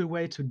potential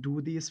way to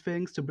do these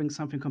things, to bring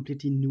something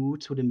completely new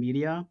to the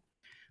media.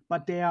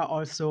 But they are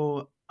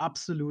also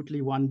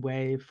absolutely one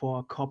way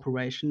for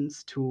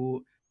corporations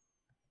to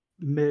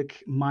milk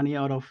money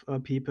out of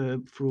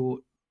people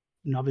through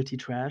novelty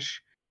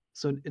trash.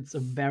 So it's a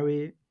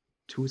very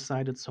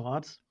two-sided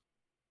sword.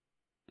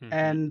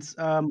 And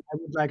I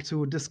would like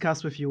to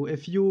discuss with you,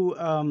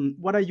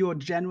 what are your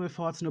general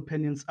thoughts and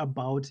opinions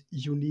about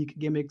unique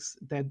gimmicks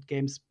that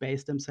games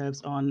base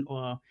themselves on,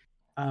 or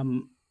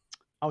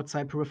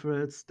outside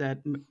peripherals that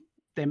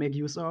they make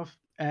use of?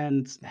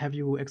 And have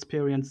you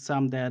experienced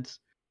some that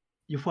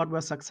you thought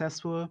were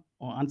successful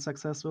or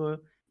unsuccessful?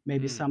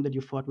 Maybe some that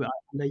you thought were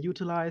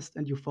underutilized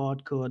and you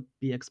thought could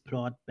be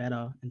explored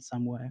better in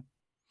some way?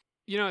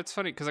 You know, it's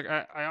funny because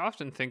I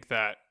often think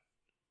that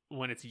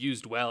when it's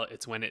used well,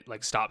 it's when it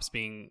like stops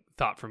being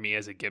thought for me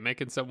as a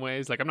gimmick in some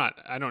ways. Like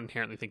I don't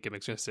inherently think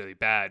gimmicks are necessarily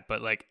bad,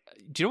 but like,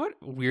 do you know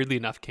what weirdly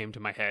enough came to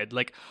my head?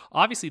 Like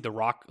obviously the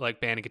Rock like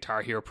Band and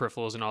Guitar Hero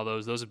peripherals and all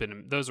those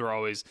were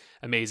always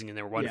amazing and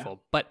they were wonderful.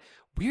 Yeah. But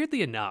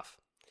weirdly enough,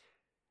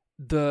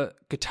 the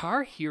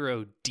Guitar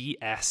Hero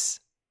DS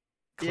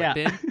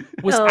clip-in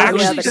was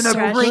actually so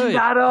gonna bring good.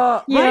 That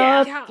up.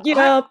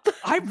 Yep,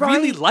 I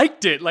really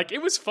liked it. Like it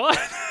was fun.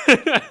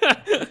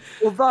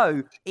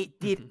 Although it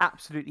did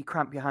absolutely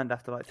cramp your hand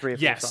after like 3 or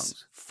 4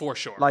 songs. For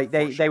sure. Like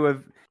they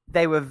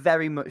were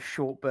very much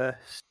short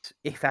bursts,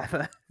 if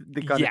ever,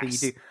 the kind of thing you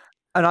do.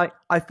 And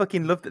I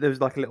fucking loved that there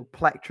was like a little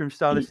plectrum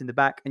stylus in the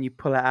back, and you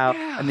pull it out,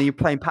 and then you're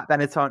playing Pat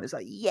Benatar, and it's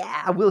like,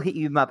 yeah, I will hit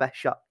you with my best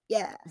shot.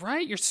 Yeah.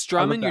 Right? You're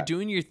strumming, you're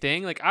doing your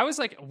thing. Like, I was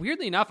like,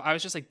 weirdly enough, I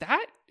was just like,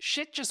 that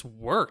shit just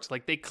worked.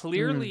 Like, they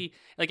clearly,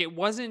 like,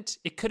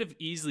 it could have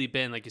easily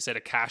been, like you said,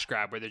 a cash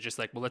grab where they're just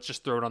like, well, let's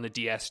just throw it on the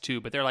DS too.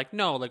 But they're like,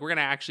 no, like, we're going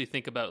to actually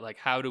think about, like,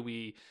 how do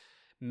we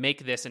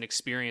make this an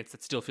experience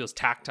that still feels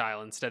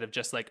tactile instead of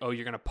just like, oh,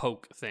 you're going to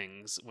poke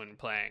things when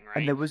playing, right?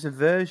 And there was a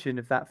version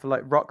of that for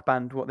like Rock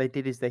Band. What they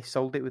did is they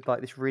sold it with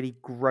like this really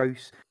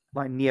gross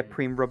like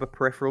neoprene rubber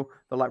peripheral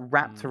that like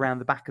wrapped around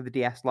the back of the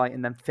DS Lite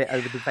and then fit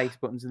over the bass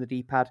buttons and the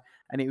D-pad,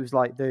 and it was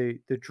like the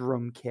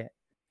drum kit.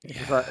 It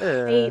was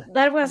like,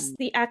 that was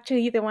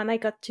actually the one I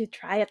got to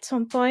try at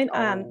some point,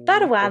 and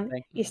that one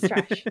is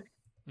trash.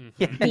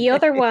 The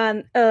other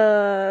one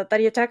that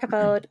you talk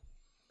about,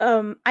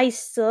 I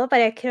saw,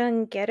 but I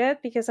couldn't get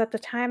it because at the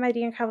time I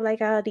didn't have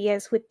like a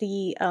DS with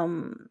the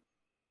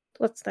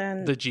what's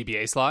the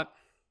GBA slot.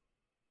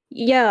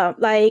 Yeah,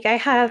 like I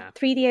had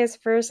 3DS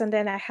first, and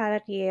then I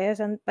had a DS,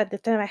 and by the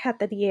time I had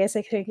the DS,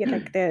 I couldn't get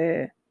like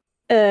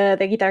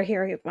the Guitar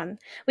Hero one.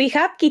 We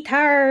had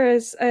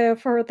guitars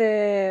for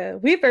the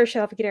Wii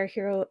version of Guitar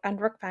Hero and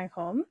Rock Band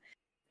home,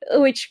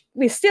 which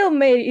we still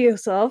made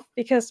use of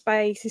because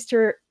my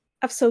sister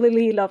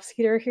absolutely loves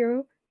Guitar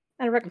Hero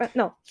and Rock Band.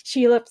 No,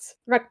 she loves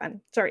Rock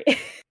Band. Sorry.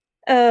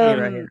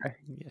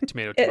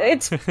 Tomato.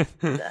 It's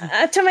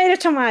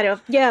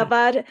tomato. Yeah,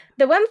 but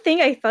the one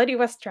thing I thought it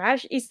was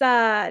trash is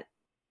that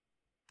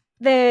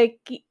the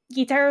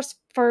guitars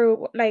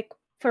for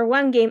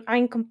one game are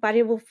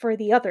incompatible for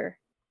the other.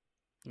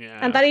 Yeah,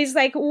 and that is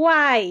like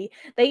why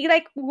they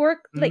like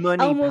work like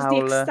Money, almost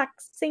Paola. the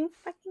exact same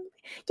fucking.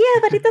 Yeah,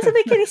 but it doesn't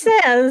make any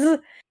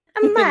sense.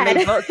 I'm mad. It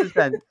makes lots of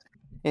sense.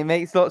 It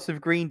makes lots of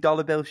green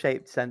dollar bill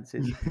shaped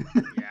senses.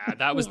 Yeah,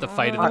 that was the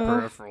fight of the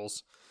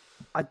peripherals.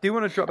 I do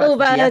want to drop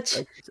back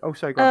to DS.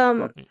 Sorry,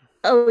 go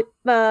on.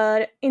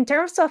 But in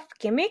terms of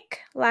gimmick,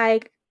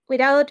 like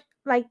without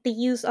like the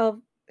use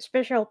of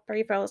special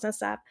peripherals and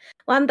stuff,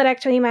 one that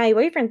actually my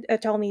boyfriend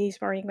told me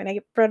this morning when I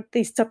brought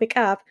this topic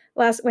up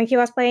was when he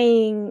was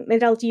playing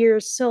Metal Gear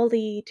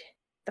Solid,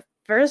 the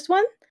first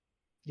one.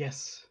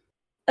 Yes.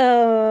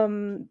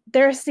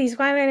 There's this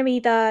one enemy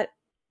that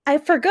I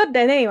forgot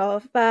the name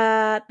of,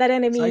 but that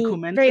enemy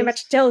very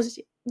much tells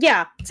you.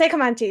 Yeah, Psycho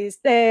Mantis.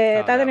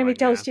 That enemy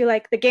tells you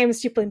like the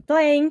games you've been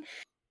playing,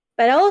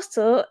 but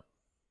also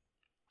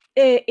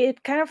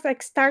it kind of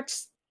like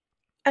starts.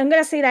 I'm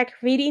gonna say like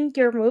reading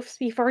your moves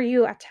before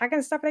you attack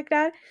and stuff like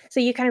that, so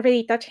you can't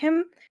really touch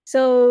him.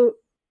 So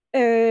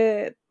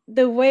the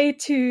way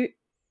to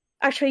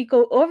actually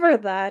go over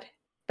that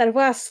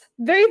was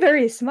very,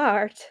 very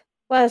smart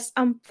was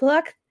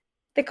unplug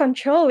the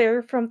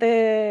controller from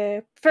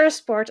the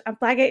first port and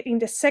plug it in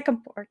the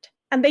second port,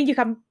 and then you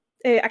can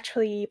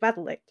actually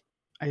battle it.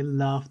 I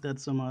love that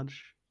so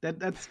much.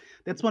 That's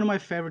one of my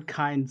favorite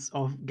kinds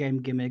of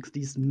game gimmicks.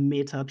 These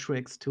meta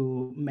tricks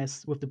to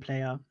mess with the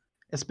player,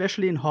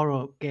 especially in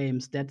horror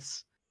games.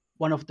 That's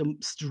one of the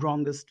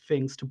strongest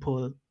things to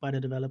pull by the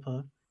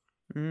developer.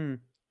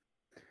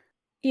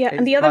 Yeah,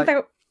 and the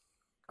other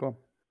Go on.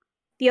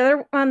 The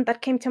other one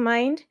that came to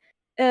mind,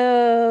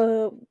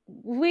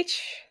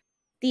 which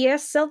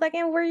DS Zelda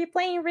game were you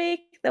playing, Rick?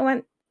 The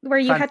one where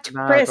you had to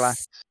Phantom press.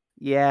 Hourglass.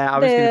 Yeah, I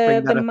was going to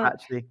bring that up the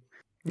actually.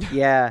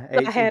 Yeah, Go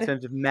in ahead.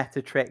 terms of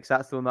meta tricks,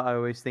 that's the one that I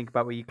always think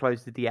about, where you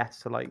close the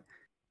DS to like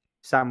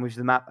sandwich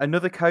the map.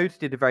 Another Code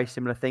did a very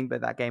similar thing,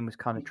 but that game was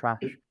kind of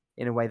trash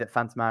in a way that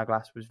Phantom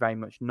Hourglass was very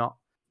much not,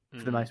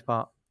 for the most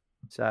part.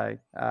 So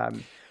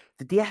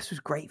the DS was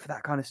great for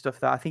that kind of stuff.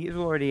 That I think it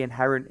was already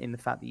inherent in the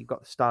fact that you've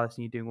got the stylus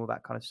and you're doing all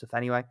that kind of stuff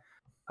anyway.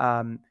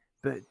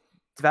 But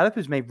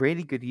developers made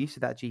really good use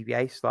of that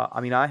GBA slot.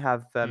 I mean, I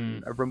have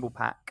a Rumble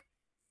pack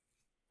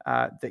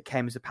that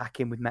came as a pack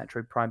in with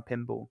Metroid Prime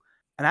Pinball,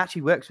 and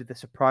actually works with a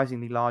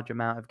surprisingly large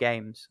amount of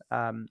games.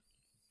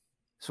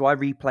 So I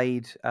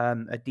replayed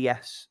a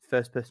DS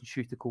first-person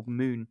shooter called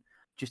Moon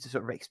just to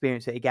sort of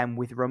experience it again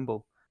with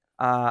Rumble.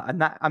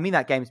 And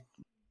that game's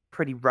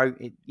pretty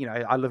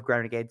I love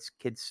Grown Kids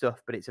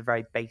stuff, but it's a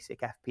very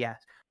basic FPS.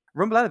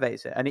 Rumble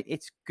elevates it, and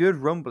it's good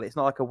Rumble. It's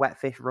not like a wet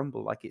fish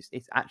Rumble. Like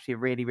it's actually a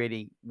really,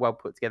 really well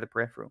put together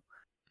peripheral.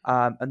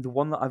 And the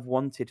one that I've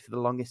wanted for the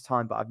longest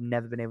time, but I've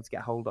never been able to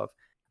get hold of,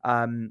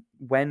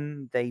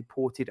 when they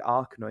ported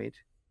Arkanoid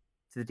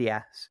to the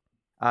DS,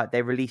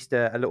 they released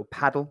a little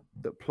paddle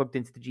that plugged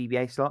into the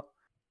GBA slot,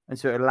 and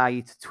so it would allow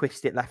you to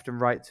twist it left and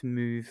right to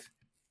move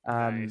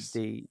Nice.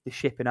 the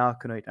ship in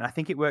Arkanoid. And I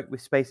think it worked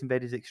with Space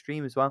Invaders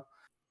Extreme as well.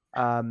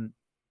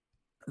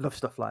 Love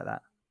stuff like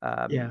that.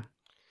 Yeah.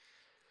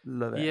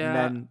 Love it.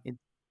 Yeah. And then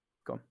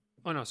go on.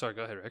 Oh no, sorry.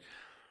 Go ahead, Rick.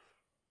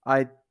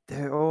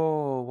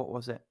 What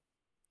was it?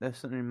 There's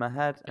something in my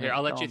head. Here,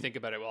 I'll let you think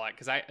about it. Well,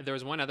 because there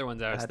was one other one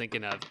that I was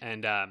thinking of,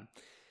 and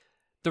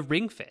the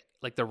Ring Fit,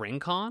 like the Ring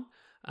Con,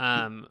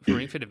 for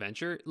Ring Fit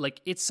Adventure, like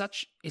it's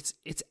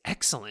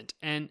excellent,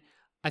 and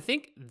I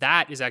think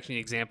that is actually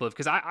an example of,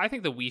 because I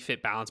think the Wii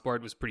Fit balance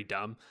board was pretty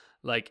dumb.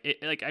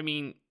 I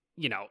mean,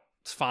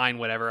 it's fine,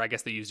 whatever. I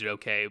guess they used it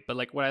okay, but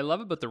like what I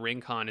love about the Ring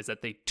Con is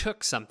that they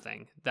took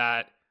something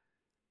that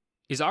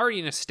is already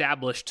an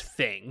established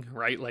thing,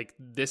 right? Like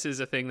this is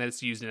a thing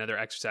that's used in other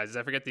exercises.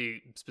 I forget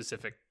the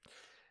specific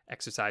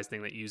exercise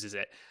thing that uses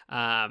it.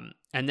 And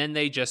then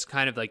they just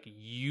kind of like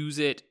use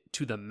it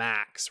to the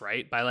max,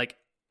 right? By like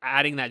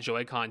adding that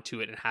Joy-Con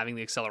to it and having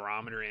the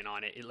accelerometer in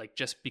on it, it like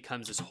just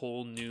becomes this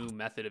whole new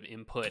method of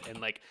input.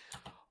 And like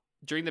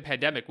during the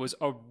pandemic was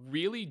a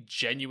really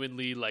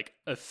genuinely like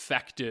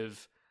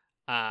effective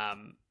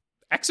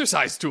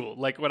exercise tool.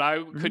 Like when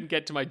I couldn't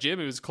get to my gym,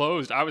 it was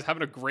closed, I was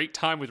having a great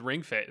time with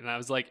Ring Fit, and I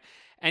was like,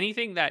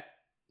 anything that,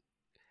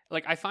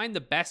 like, I find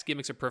the best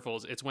gimmicks of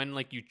peripherals, it's when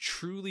like you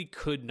truly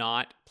could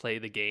not play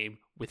the game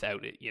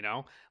without it,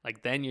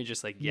 like then you're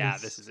just like, yeah,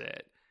 Yes. this is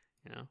it,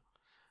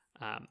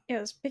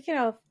 Yeah, speaking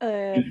of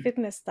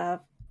fitness stuff,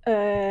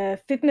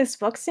 fitness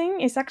boxing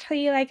is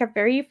actually like a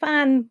very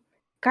fun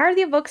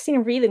cardio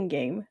boxing rhythm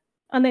game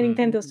on the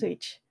Nintendo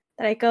Switch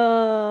that I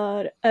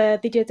got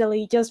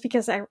digitally just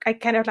because I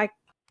kind of like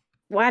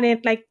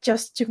wanted like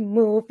just to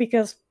move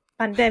because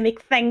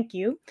pandemic, thank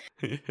you.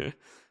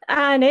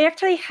 And I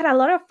actually had a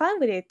lot of fun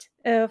with it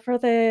for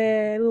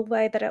the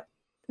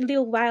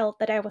little while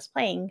that I was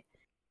playing.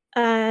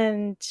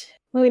 And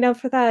moving on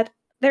for that,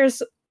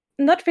 there's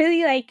not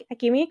really like a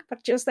gimmick,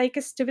 but just like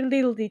a stupid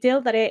little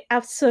detail that I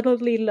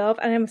absolutely love.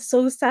 And I'm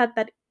so sad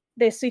that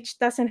the Switch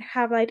doesn't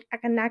have like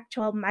an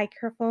actual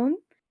microphone.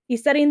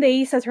 Is that in the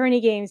Ace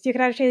Attorney games, you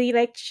can actually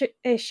like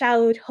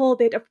shout,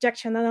 hold it,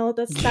 objection, and all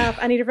that stuff,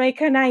 and it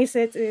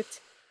recognizes it.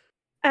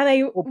 And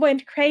I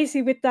went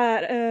crazy with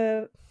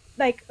that,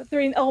 like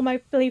during all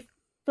my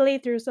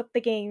playthroughs of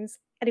the games,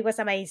 and it was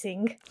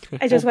amazing.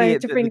 I just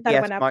wanted to bring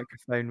that one up. The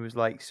microphone was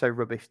like so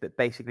rubbish that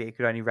basically it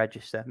could only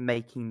register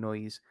making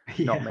noise,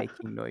 not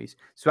making noise.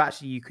 So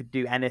actually, you could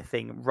do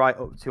anything right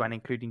up to and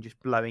including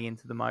just blowing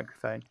into the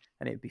microphone,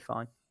 and it would be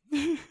fine.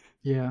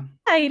 Yeah,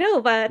 I know,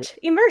 but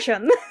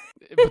immersion.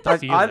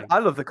 But I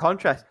love the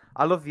contrast.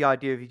 I love the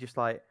idea of you just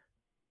like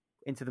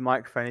into the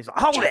microphone. It's like,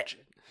 hold it.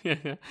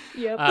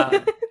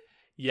 Yep.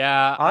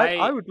 Yeah,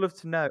 I would love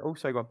to know.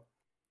 Also, go on.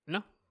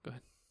 No, go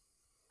ahead.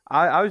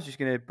 I was just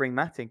going to bring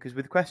Matt in because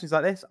with questions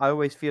like this, I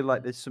always feel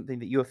like there's something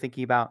that you're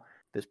thinking about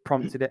that's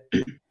prompted it.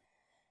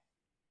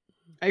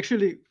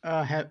 Actually,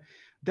 that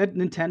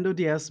Nintendo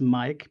DS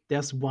mic,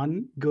 there's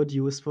one good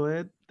use for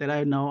it that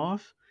I know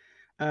of.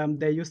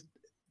 There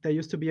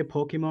used to be a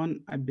Pokemon,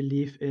 I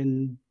believe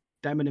in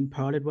Diamond and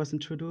Pearl it was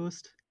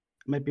introduced.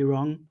 I might be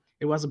wrong.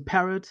 It was a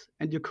parrot,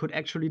 and you could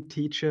actually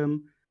teach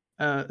him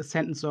a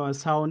sentence or a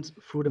sound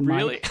through the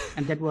mic.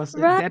 And that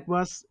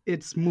was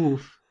its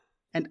move.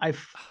 And I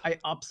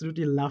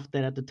absolutely loved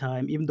that at the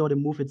time, even though the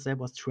move itself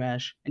was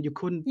trash. And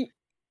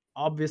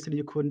obviously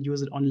you couldn't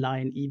use it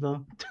online either.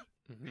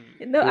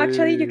 No,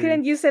 actually you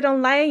couldn't use it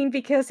online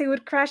because it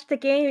would crash the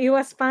game. It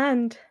was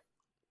banned.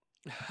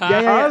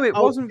 Yeah. It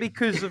wasn't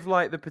because of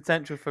like the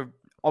potential for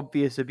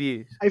obvious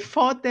abuse. I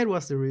thought that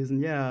was the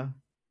reason. Yeah.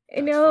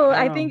 No,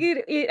 I think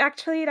it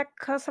actually like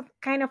caused some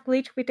kind of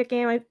glitch with the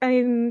game,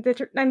 and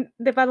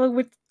the battle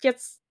would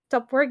just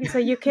stop working, so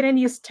you couldn't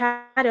use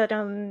chat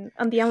on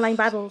the online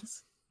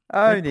battles.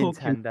 Oh,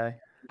 Nintendo!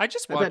 I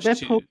just watched that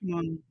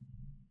Pokemon.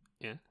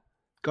 Yeah,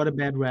 got a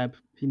bad rap.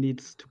 He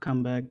needs to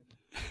come back.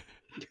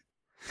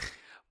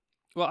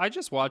 Well, I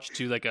just watched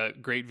too like a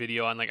great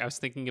video on I was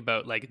thinking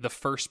about the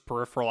first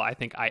peripheral I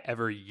think I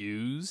ever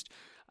used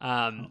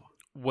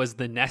was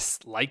the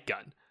Nest light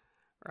gun,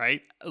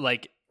 right?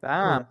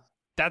 Damn.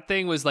 That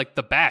thing was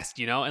the best,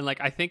 and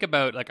I think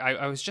about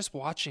I was just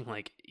watching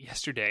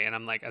yesterday, and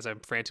I'm as I'm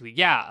frantically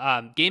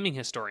Gaming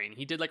Historian,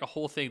 he did a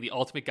whole thing, the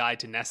ultimate guide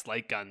to Nest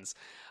light guns.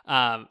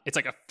 It's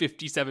a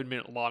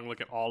 57-minute long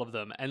look at all of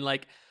them, and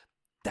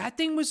that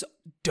thing was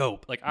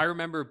dope. I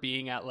remember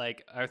being at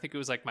I think it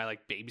was my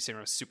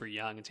babysitter was super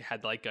young, and she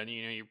had the light gun,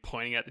 you're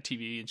pointing at the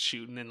TV and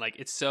shooting, and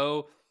it's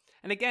so,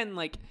 and again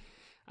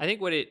I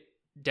think what it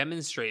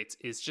demonstrates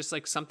is just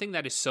something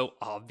that is so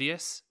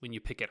obvious when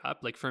you pick it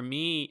up. For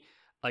me,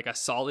 a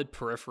solid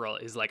peripheral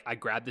is I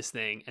grab this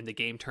thing and the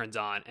game turns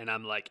on and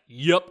I'm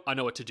yep, I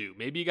know what to do.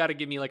 Maybe you got to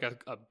give me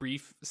a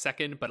brief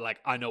second, but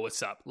I know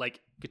what's up.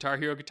 Guitar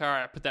Hero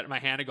guitar, I put that in my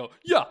hand and go,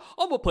 yeah,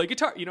 I'm gonna play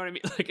guitar. You know what I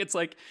mean? It's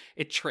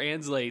it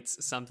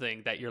translates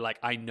something that you're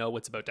I know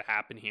what's about to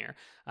happen here.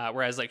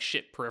 Whereas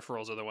shit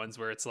peripherals are the ones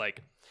where it's I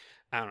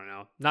don't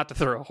know, not to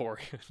throw a whore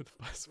under the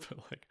bus,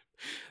 but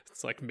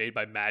it's made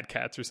by Mad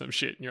Cats or some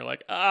shit, and you're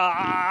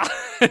ah,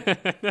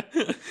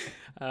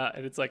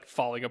 and it's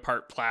falling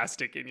apart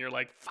plastic, and you're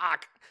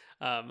fuck.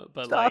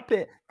 But stop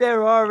it!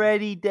 They're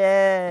already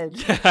dead.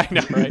 Yeah, I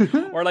know, right?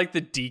 Or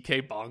the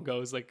DK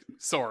bongos.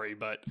 Sorry,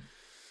 but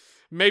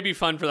maybe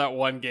fun for that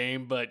one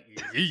game, but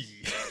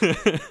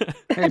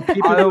I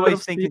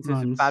always think it's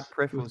bad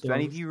peripherals. Do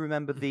any of you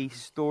remember the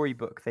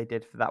storybook they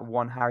did for that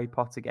one Harry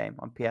Potter game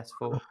on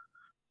PS4?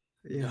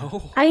 Yeah.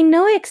 No. I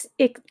know it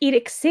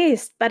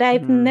exists, but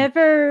I've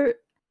never.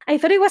 I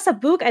thought it was a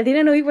book. I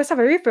didn't know it was a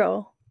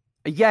peripheral.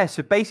 Yeah,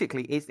 so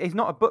basically, it's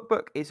not a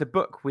book. It's a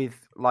book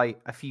with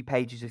a few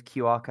pages of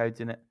QR codes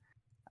in it,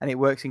 and it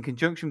works in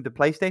conjunction with the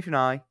PlayStation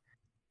Eye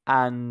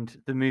and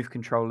the Move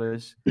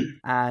controllers,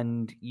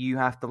 and you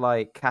have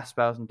to cast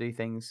spells and do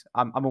things.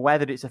 I'm aware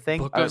that it's a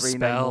thing. Book I don't of really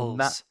know more than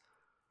that. spells.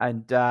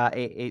 And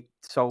it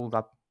sold,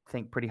 I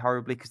think, pretty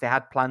horribly because they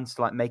had plans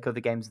to make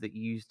other games that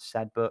used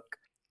said book.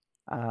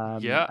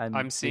 Yeah, and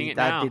I'm seeing it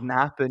that now. didn't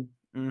happen.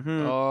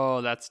 Mm-hmm.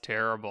 Oh, that's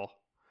terrible.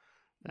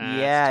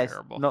 That's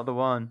terrible. It's not the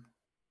one.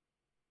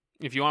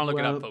 If you want to look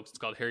it up, folks, it's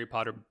called Harry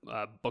Potter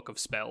Book of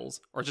Spells,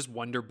 or just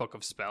Wonder Book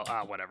of Spell.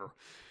 Whatever.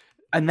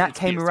 And that It's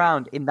came PS2.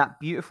 around in that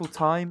beautiful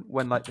time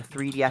when the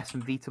 3DS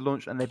and Vita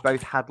launched, and they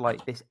both had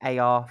this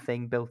AR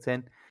thing built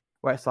in,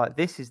 where it's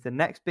this is the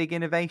next big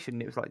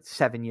innovation. It was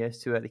 7 years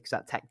too early because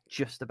that tech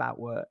just about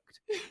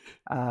worked.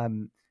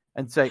 And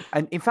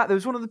in fact, there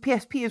was one on the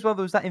PSP as well.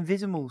 There was that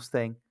Invisimals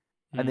thing,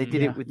 and they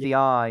did it with the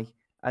Eye,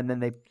 and then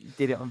they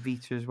did it on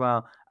Vita as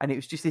well. And it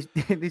was just this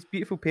this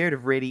beautiful period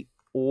of really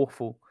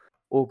awful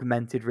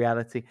augmented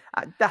reality.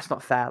 That's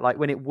not fair.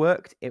 When it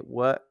worked,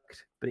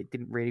 but it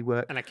didn't really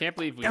work. And I can't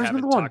believe we There was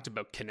haven't another one. talked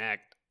about Kinect.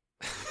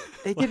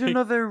 They did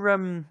another.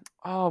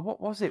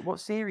 What was it?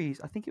 What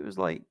series? I think it was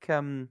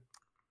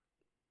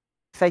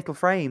Fatal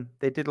Frame.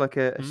 They did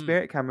a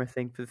spirit camera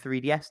thing for the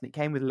 3DS, and it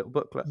came with a little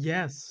booklet.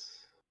 Yes.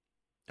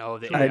 Oh,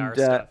 the AR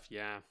stuff.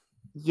 Yeah.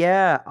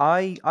 Yeah,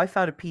 I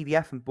found a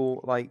PDF and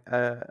bought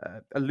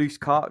a loose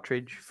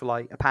cartridge for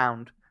 £1.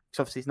 Because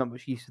obviously it's not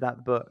much use without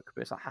the book,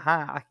 but it's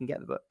haha, I can get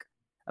the book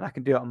and I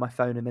can do it on my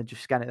phone and then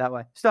just scan it that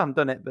way. Still haven't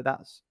done it, but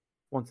that's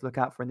one to look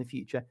out for in the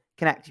future.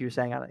 Kinect, you were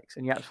saying, Alex,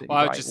 and you're absolutely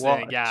right. I was just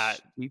saying, yeah,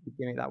 stupid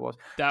gimmick that was.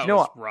 That you know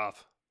was what?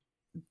 rough.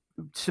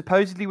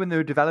 Supposedly, when they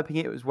were developing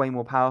it, it was way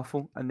more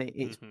powerful, and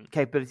its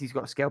capabilities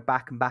got scaled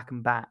back and back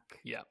and back.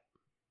 Yeah.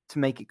 To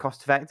make it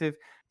cost effective,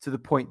 to the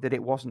point that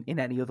it wasn't in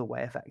any other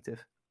way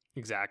effective.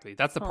 Exactly.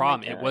 That's the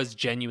problem. It was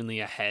genuinely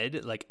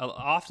ahead.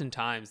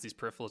 Oftentimes these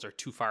peripherals are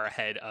too far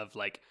ahead of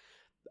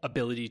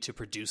ability to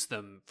produce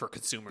them for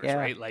consumers,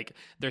 right?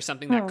 There's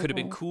something that could have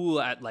been cool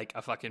at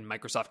a fucking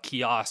Microsoft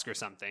kiosk or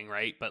something,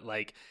 right? But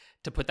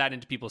to put that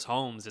into people's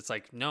homes, it's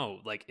no,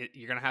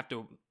 you're going to have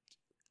to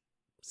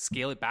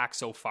scale it back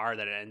so far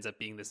that it ends up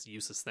being this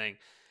useless thing.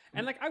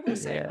 And I will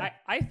say,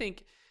 I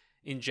think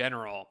in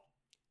general,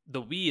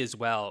 the Wii as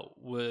well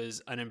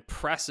was an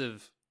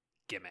impressive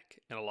gimmick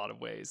in a lot of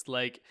ways.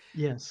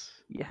 Yes.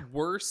 Yeah.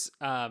 Worse,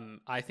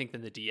 I think,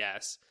 than the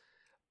DS.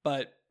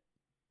 But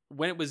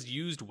when it was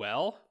used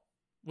well,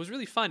 was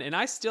really fun. And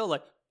I still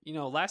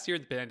last year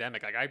at the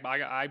pandemic,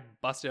 I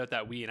busted out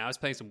that Wii and I was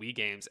playing some Wii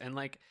games, and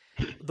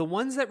the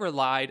ones that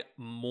relied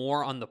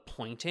more on the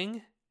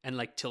pointing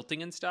and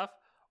tilting and stuff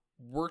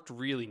worked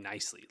really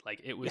nicely.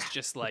 It was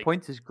just the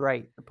pointer's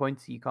great. The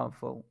pointer you can't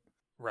fault.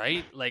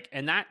 Right?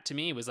 And that to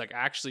me was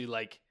actually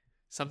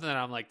something that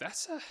I'm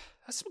that's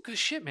some good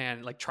shit,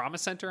 man. Trauma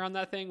Center on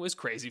that thing was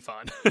crazy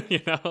fun.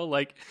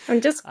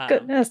 I'm just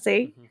gonna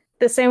say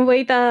the same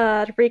way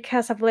that Rick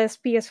has a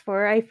blessed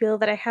PS4, I feel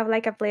that I have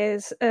a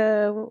blessed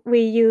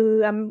Wii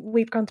U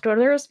with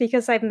controllers,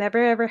 because I've never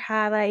ever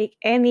had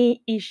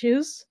any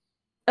issues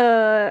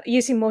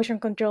using motion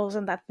controls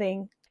on that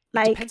thing.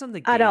 It depends on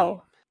the game. At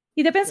all.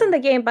 It depends on the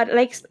game, but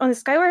on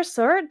Skyward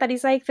Sword, that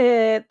is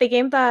the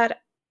game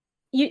that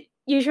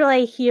usually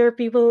I hear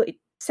people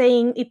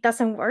saying it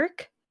doesn't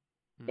work.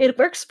 It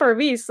works for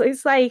me, so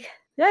it's do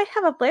I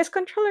have a blessed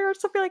controller or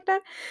something like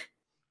that?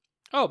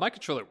 Oh, my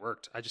controller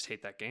worked. I just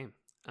hate that game.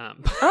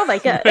 Oh my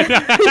god!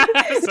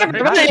 That's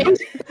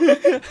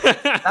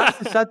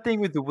the sad thing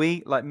with the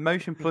Wii. Like,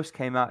 Motion Plus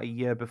came out a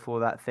year before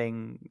that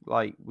thing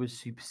like was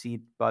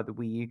superseded by the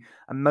Wii U,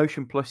 and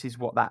Motion Plus is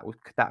what that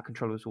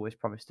controller was always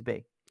promised to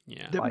be.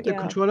 Yeah, the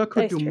controller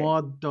could do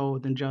more though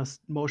than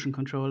just motion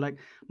control. Like,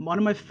 one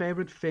of my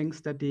favorite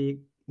things that the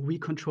Wii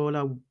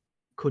controller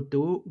could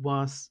do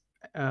was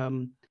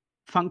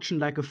function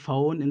like a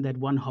phone in that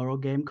one horror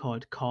game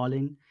called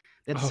Calling.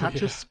 That's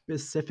such a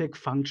specific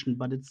function,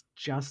 but it's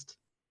just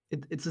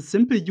it's a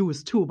simple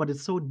use too, but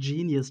it's so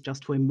genius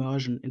just for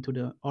immersion into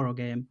the horror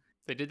game.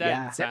 They did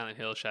that in Silent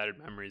Hill Shattered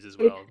Memories as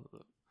well.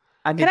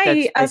 Can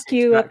I ask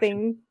you a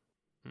thing?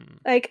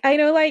 Like, I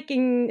know, like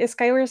in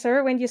Skyward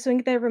Sword, when you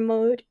swing the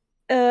remote,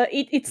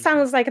 it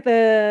sounds like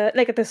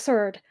the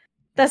sword.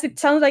 Does it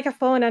sound like a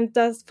phone, and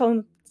does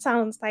phone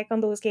sounds like on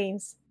those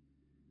games?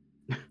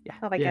 Yeah.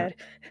 Oh my god.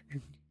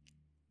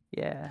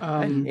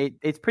 Yeah,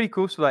 it's pretty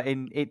cool. So like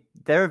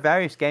there are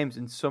various games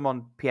and some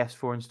on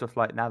PS4 and stuff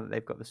like now that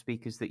they've got the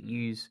speakers that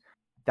use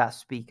that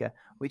speaker,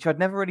 which I'd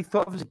never really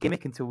thought of as a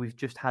gimmick until we've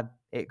just had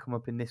it come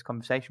up in this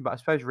conversation. But I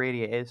suppose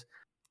really it is.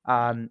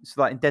 So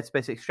like in Dead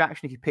Space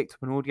Extraction, if you picked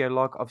up an audio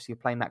log, obviously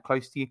you're playing that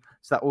close to you,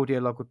 so that audio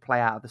log would play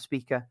out of the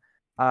speaker.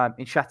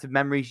 In Shattered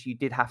Memories, you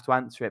did have to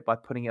answer it by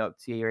putting it up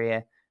to your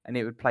ear, and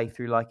it would play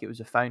through like it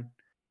was a phone.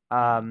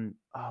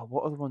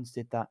 What other ones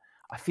did that?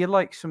 I feel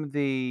like some of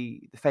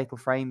the Fatal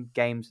Frame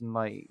games and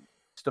like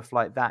stuff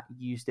like that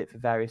used it for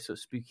various sort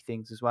of spooky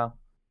things as well.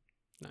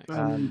 Nice.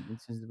 In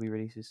terms of the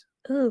re-releases.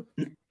 Ooh.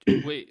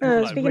 Wait,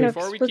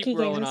 before we keep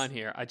rolling games on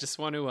here, I just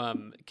want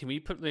to can we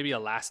put maybe a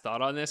last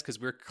thought on this, because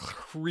we're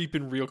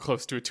creeping real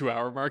close to a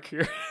 2-hour mark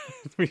here.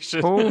 We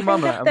should. Oh,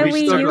 mama, and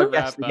we still got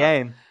guess the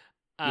game.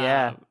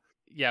 Yeah,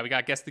 we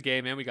got guess the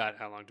game, and we got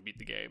how long to beat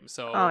the game.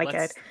 So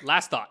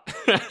last thought.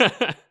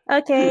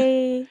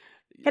 Okay.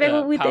 Can I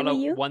go with Paula, the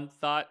Wii U? one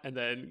thought, and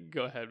then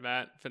go ahead,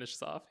 Matt. Finish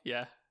us off.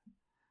 Yeah.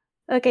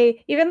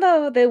 Okay. Even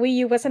though the Wii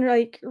U wasn't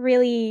like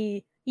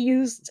really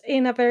used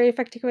in a very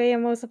effective way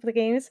in most of the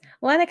games,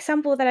 one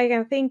example that I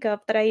can think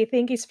of that I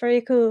think is very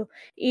cool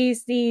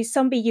is the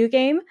Zombie U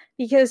game,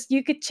 because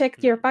you could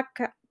check your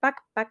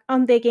backpack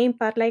on the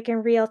gamepad like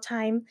in real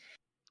time,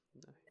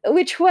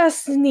 which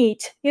was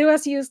neat. It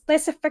was used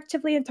less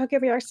effectively in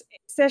Tokyo VR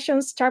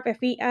Sessions Sharp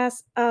FE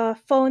as a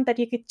phone that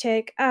you could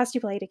check as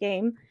you play the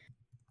game.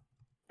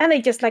 And I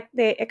just like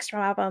the extra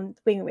map on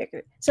Wind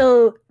Waker.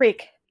 So,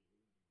 Rick.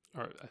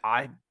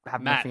 I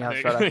have nothing else.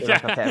 I feel like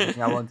I've hit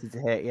everything I wanted to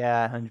hit.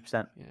 Yeah,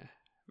 100%. Yeah,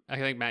 I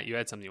think, Matt, you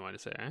had something you wanted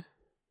to say, right?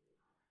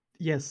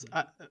 Yes.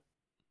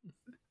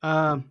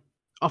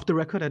 Off the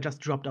record, I just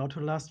dropped out for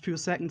the last few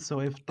seconds.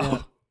 So if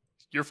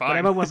you're fine.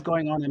 Whatever was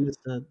going on, I missed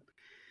it.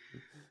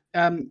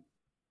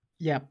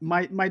 Yeah,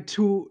 my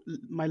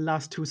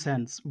last 2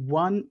 cents.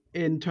 One,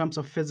 in terms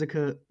of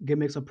physical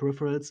gimmicks or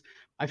peripherals,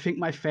 I think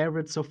my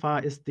favorite so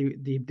far is the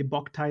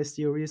Boktai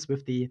series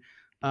with the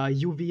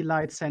UV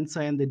light sensor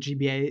and the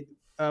GBA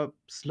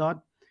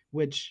slot,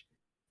 which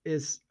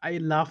is, I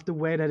love the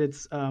way that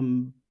it's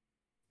an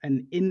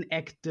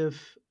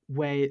inactive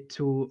way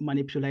to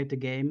manipulate the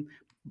game,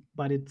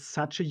 but it's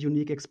such a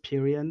unique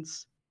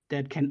experience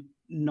that can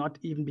not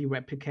even be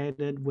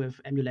replicated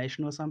with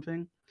emulation or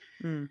something.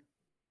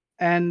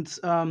 And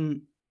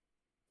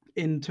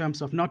in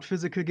terms of not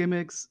physical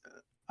gimmicks,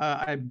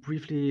 I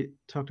briefly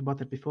talked about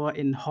that before.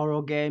 In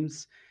horror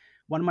games,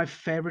 one of my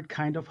favorite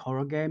kind of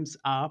horror games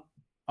are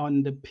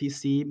on the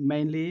PC,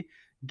 mainly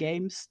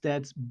games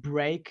that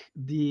break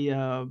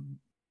the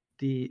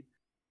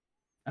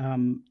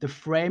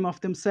frame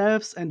of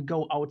themselves and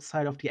go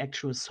outside of the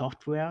actual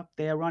software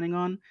they are running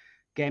on.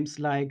 Games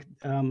like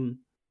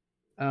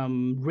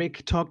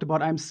Rick talked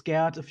about I'm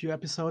Scared a few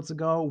episodes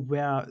ago,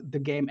 where the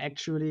game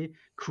actually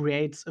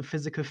creates a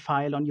physical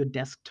file on your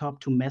desktop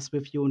to mess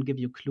with you and give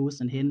you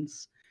clues and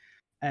hints.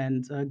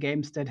 And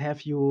games that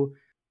have you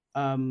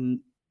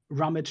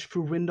rummage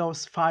through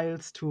Windows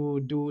files to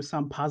do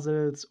some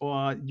puzzles,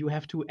 or you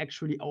have to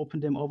actually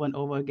open them over and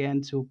over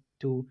again to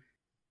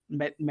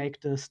make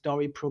the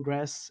story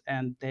progress,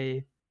 and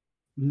they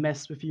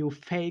mess with you.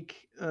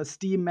 Fake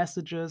Steam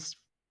messages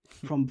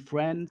from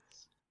friends.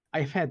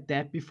 I've had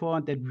that before,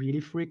 and that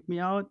really freaked me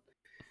out.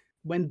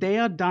 When they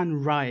are done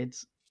right,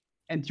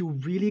 and you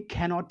really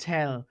cannot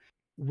tell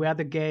where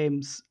the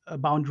game's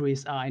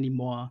boundaries are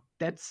anymore,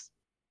 that's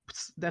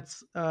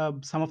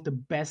some of the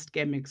best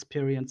gaming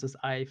experiences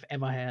I've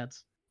ever had.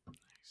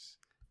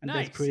 And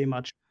that's pretty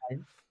much my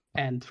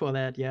end for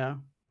that, yeah.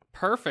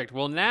 Perfect.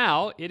 Well,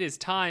 now it is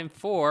time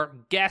for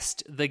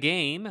Guest the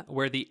Game,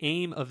 where the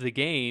aim of the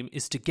game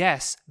is to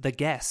guess the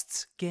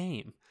guest's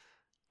game.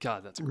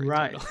 God, that's a great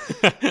title.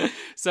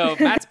 So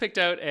Matt's picked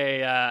out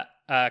a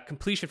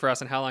completion for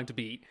us on How Long to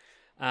Beat,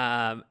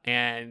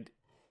 and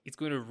it's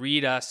going to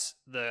read us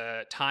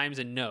the times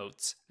and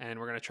notes, and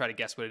we're going to try to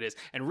guess what it is.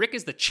 And Rick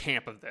is the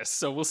champ of this,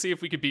 so we'll see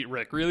if we can beat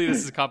Rick. Really, this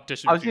is a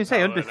competition. I was going to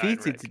say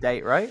undefeated to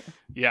date, right?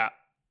 Yeah.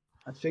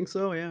 I think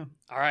so, yeah.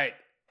 All right,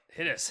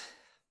 hit us.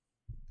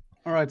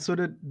 All right, so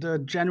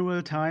the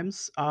general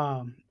times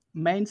are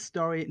main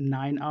story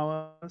 9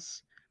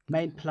 hours,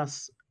 main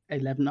plus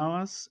 11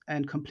 hours,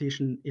 and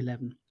completion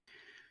 11.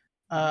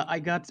 I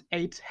got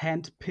 8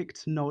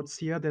 hand-picked notes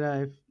here that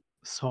I've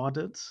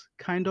sorted,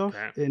 kind of,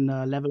 in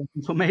a level of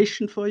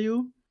information for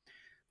you.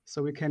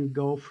 So we can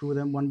go through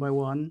them one by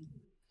one.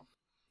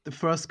 The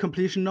first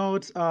completion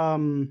note,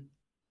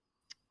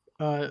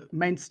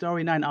 main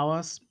story 9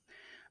 hours.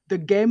 The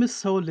game is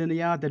so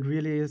linear that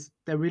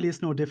there really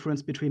is no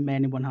difference between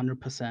main and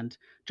 100%.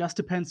 Just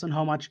depends on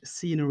how much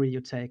scenery you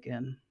take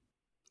in.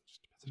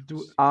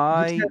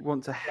 I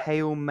want to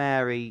Hail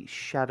Mary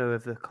Shadow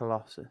of the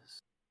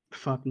Colossus.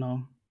 Fuck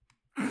no.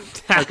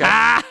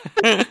 Okay.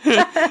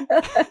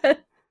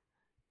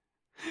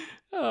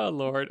 Oh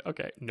Lord.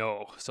 Okay.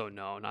 No. So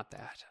no, not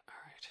that. All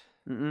right.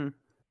 Mm-mm.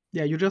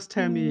 Yeah, you just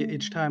tell me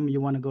each time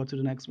you want to go to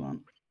the next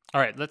one.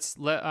 All right. Let's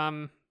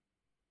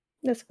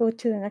go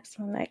to the next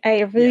one.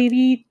 I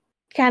really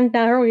can't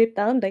narrow it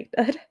down like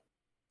that.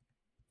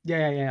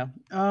 Yeah.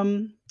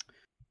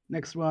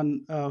 Next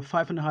one,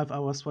 5.5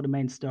 hours for the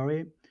main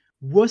story.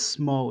 Wuss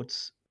mode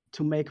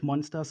to make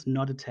monsters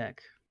not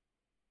attack.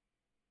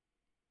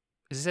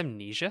 Is this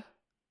Amnesia?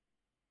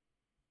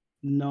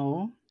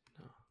 No.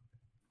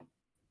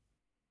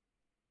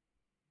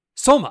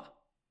 Soma.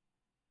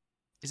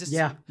 Is this?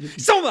 Yeah.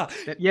 Soma.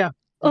 Yeah.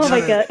 Oh my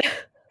god.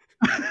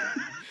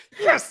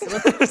 Yes.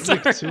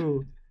 Sorry.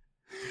 Too.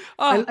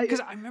 Oh, because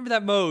I remember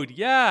that mode.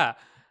 Yeah.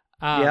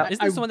 Is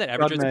this the one that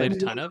Everdred's played a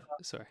ton of?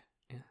 Sorry.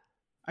 Yeah.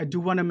 I do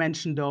want to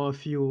mention though a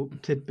few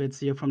tidbits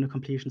here from the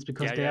completions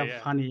because they are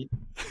funny.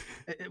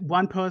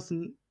 One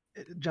person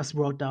just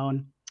wrote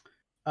down,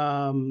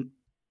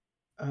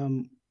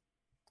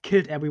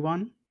 killed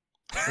everyone.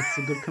 That's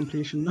a good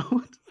completion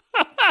note.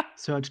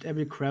 Searched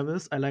every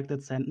crevice. I like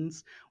that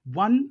sentence.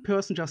 One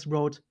person just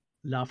wrote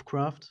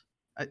Lovecraft.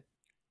 I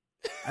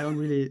don't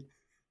really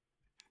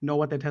know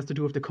what that has to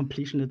do with the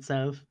completion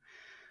itself.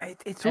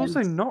 It's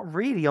also not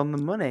really on the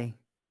money.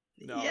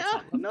 No,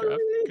 yeah, not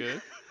really.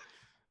 Good.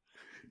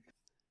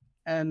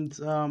 And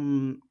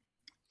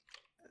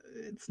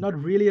it's not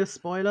really a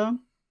spoiler,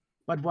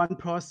 but one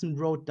person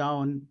wrote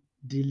down,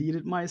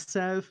 deleted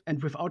myself,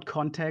 and without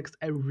context,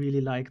 I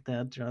really like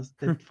that. Just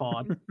that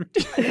thought.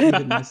 I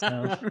deleted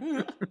myself.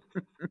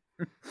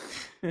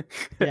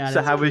 Yeah.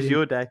 So how was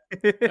your day?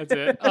 That's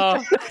it.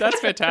 Oh, that's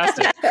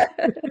fantastic.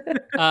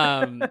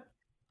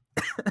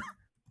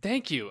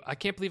 Thank you. I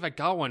can't believe I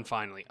got one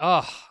finally.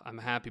 Oh, I'm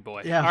a happy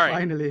boy. Yeah, all right.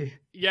 Finally.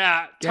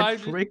 Yeah, time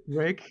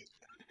Rick.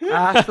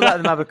 I have to let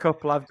them have a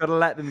couple. I've got to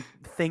let them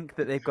think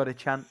that they've got a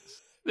chance.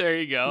 There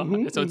you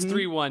go. So it's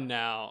 3-1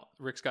 now.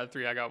 Rick's got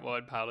 3, I got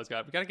 1, Paolo's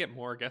got. We got to get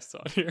more guests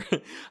on here.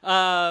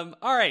 All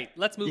right,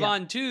 let's move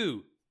on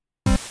to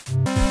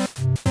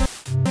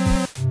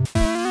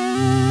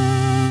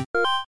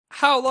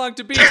how long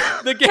to beat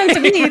the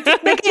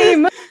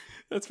game.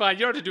 That's fine.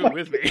 You don't have to do it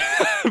with me,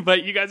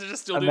 but you guys are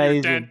just still doing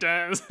your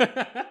dun-duns.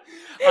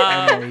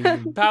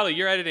 Paolo,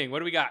 you're editing. What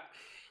do we got?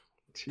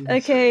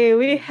 Okay,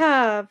 we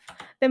have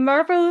The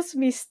Marvelous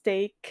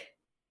Mistake.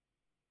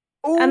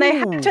 Ooh. And I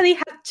actually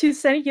have to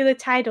send you the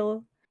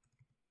title.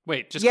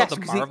 Wait, just called The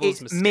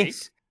Marvelous Mistake?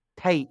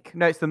 Mistake.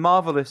 No, it's The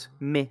Marvelous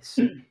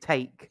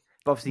Mistake.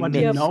 But obviously,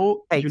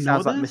 mistake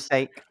sounds like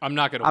mistake. I'm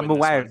not going to I'm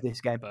aware of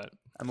this game. But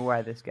I'm aware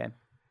of this game.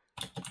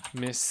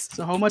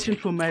 So how much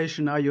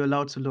information are you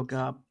allowed to look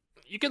up?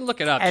 You can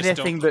look it up.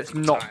 Anything that's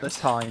not the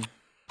time.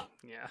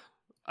 Yeah.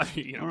 I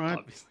mean, all right.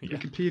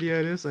 Wikipedia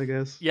it is, I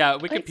guess. Yeah,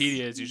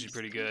 Wikipedia is usually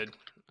pretty good.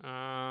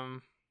 I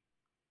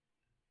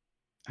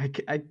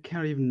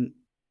can't even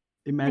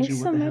imagine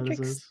what the hell this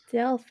is.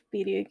 Stealth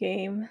video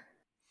game.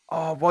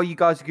 Oh, while you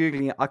guys are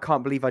Googling it, I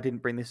can't believe I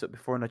didn't bring this up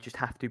before, and I just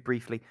have to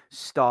briefly.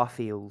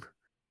 Starfield.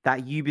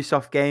 That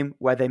Ubisoft game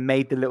where they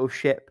made the little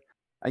ship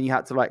and you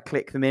had to like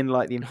click them in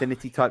like the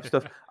Infinity type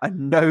stuff,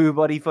 and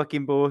nobody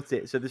fucking bought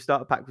it. So the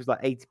starter pack was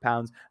like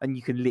 £80 and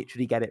you can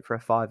literally get it for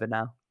 $5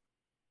 now.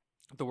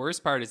 The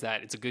worst part is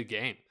that it's a good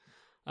game.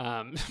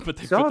 But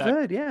they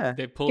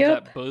they pulled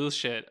that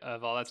bullshit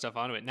of all that stuff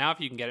onto it. Now if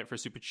you can get it for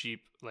super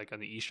cheap, like on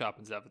the eShop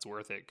and stuff, it's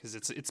worth it because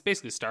it's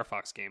basically a Star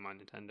Fox game on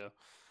Nintendo.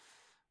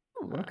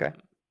 Okay.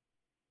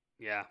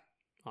 Yeah,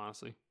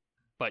 honestly.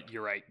 But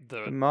you're right.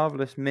 The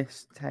Marvelous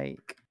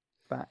Mistake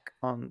back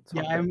on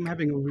topic. Yeah, I'm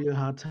having a real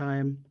hard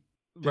time.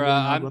 Bruh,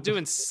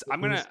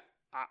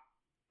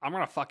 I'm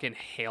gonna fucking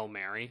Hail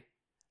Mary.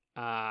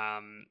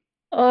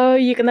 Oh,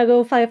 you're gonna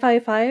go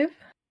 555?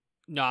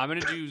 No, I'm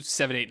gonna do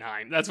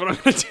 789. That's what I'm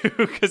gonna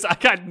do because I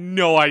got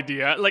no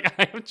idea. Like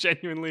I am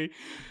genuinely,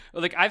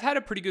 like I've had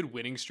a pretty good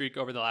winning streak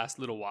over the last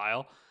little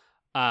while,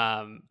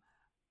 and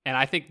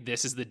I think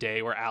this is the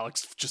day where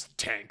Alex just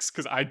tanks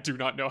because I do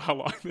not know how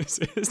long this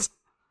is.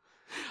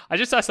 I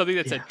just saw something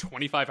that said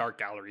 25 art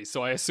galleries,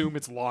 so I assume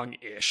it's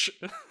long-ish.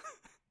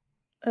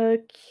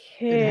 Okay,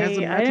 it has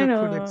a I don't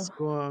know. Metacritic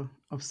score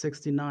of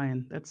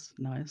 69. That's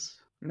nice.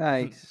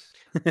 Nice.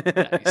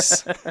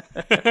 Nice.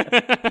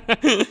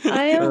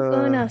 I am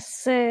gonna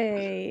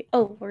say,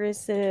 where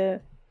is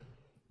the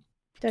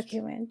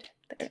document?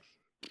 There.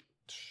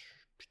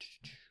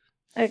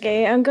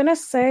 Okay, I'm gonna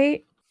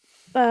say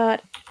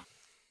that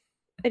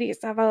it is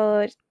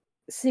about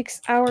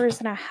 6 hours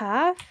and a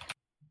half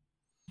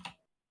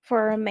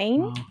for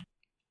main. Wow.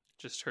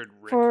 Just heard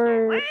Rick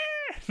For-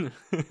 go.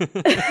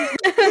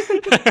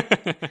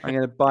 I'm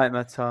gonna bite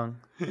my tongue.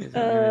 Here's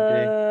what I'm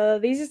gonna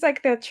This is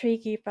like the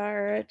tricky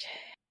part.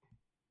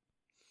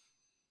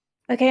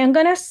 Okay, I'm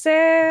gonna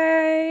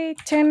say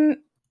 9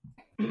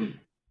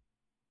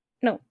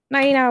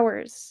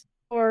 hours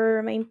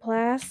for main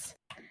class.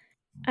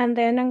 And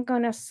then I'm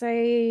gonna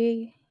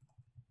say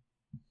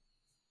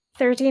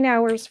 13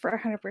 hours for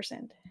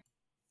 100%. do.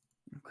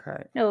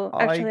 Okay. No,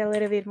 actually a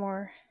little bit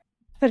more.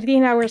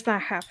 13 hours and a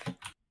half.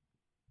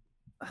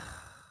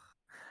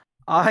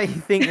 I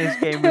think this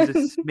game was a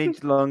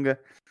smidge longer.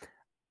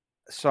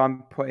 So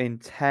I'm putting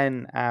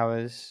 10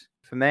 hours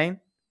for main,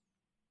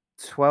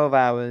 12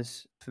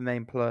 hours for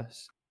main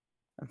plus,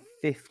 and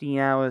 15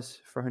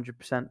 hours for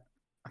 100%.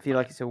 I feel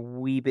like it's a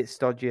wee bit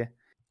stodgier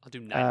I'll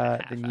do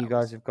 9.5 than you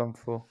guys have gone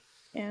for.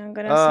 Yeah, I'm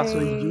gonna So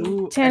say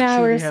you 10 actually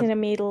hours have- in the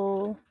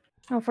middle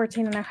and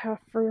 14 and a half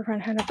for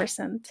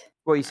 100%.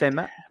 What are you saying,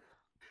 Matt?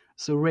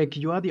 So Rick,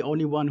 you are the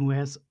only one who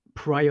has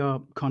prior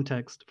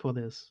context for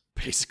this.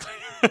 Basically.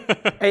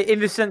 In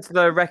the sense that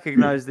I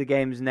recognize the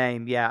game's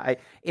name, yeah.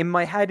 In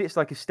my head, it's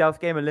like a stealth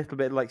game, a little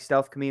bit like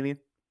Stealth Chameleon.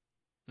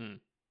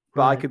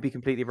 But I Right. could be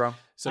completely wrong.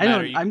 So I Matt,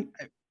 don't. are you- I'm.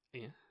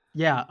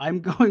 Yeah, I'm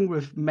going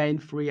with main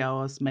 3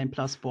 hours, main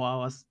plus 4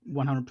 hours,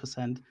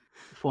 100%,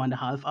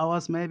 4.5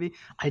 hours maybe.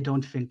 I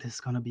don't think this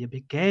is gonna be a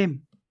big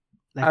game,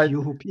 like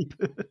you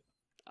people.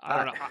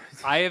 I don't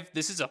know.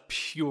 This is a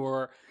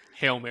pure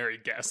Hail Mary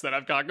guess that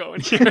I've got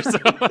going here. So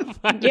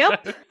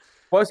Yep.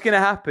 What's going to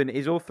happen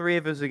is all three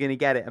of us are going to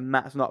get it, and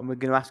Matt's not, and we're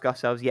going to ask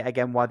ourselves yet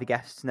again why the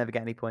guests never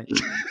get any points.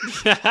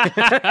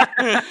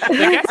 The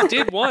guest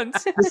did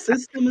once. The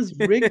system is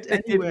rigged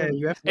anyway.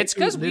 You have It's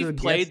because little we've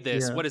played guests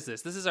this. here. What is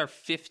this? This is our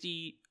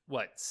 56th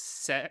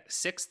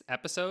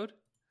episode.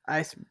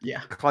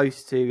 Yeah.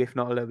 Close to, if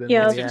not a little bit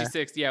Yeah. more.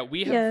 56. Yeah,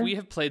 we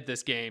have played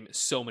this game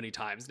so many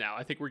times now.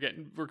 I think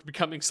we're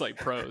becoming slight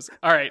pros.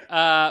 All right,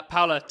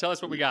 Paula, tell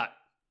us what we got.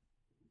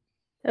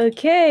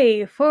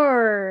 Okay,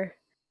 for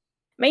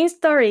main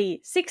story,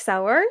 6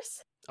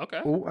 hours.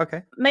 Okay. Oh,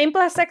 okay. Main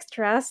plus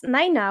extras,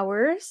 9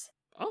 hours.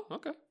 Oh,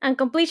 okay. And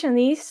completion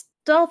is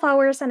 12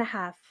 hours and a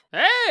half.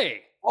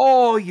 Hey.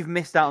 Oh, you've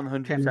missed out on the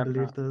 100%. Can you believe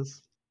Matt.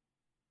 this?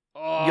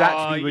 Oh, You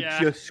actually were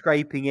yeah. just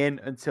scraping in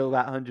until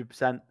that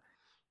 100%.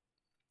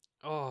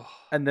 Oh,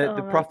 And the Oh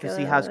my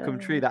prophecy has come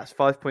true. God. That's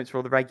 5 points for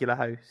all the regular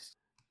hosts.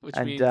 which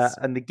And means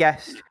and the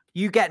guest,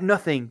 you get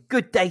nothing.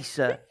 Good day,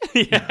 sir.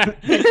 yeah.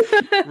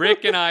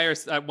 Rick and I are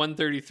at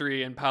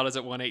 133 and Paula's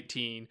at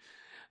 118.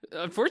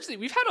 Unfortunately,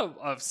 we've had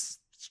a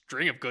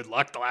string of good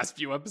luck the last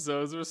few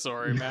episodes. We're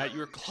sorry, Matt. You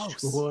were close.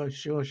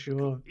 Sure.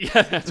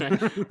 Yeah, that's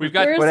right. We've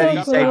got We're Whatever so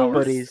you say, close.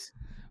 buddies.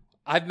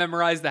 I've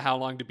memorized the How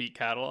Long to Beat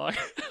catalog.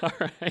 All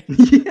right.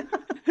 Yeah.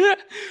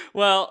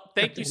 Well,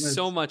 thank you Damn it.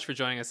 so much for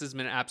joining us. This has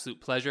been an absolute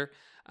pleasure.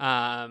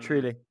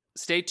 Truly.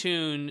 Stay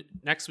tuned.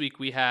 Next week,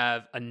 we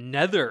have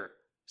another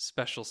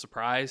special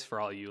surprise for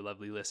all you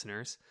lovely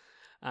listeners.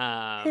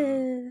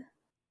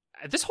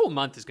 This whole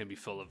month is going to be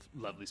full of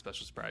lovely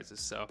special surprises.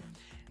 So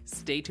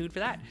stay tuned for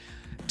that.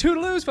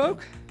 Toodaloos,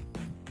 folk.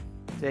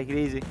 Take it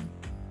easy.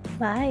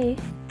 Bye.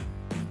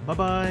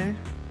 Bye-bye.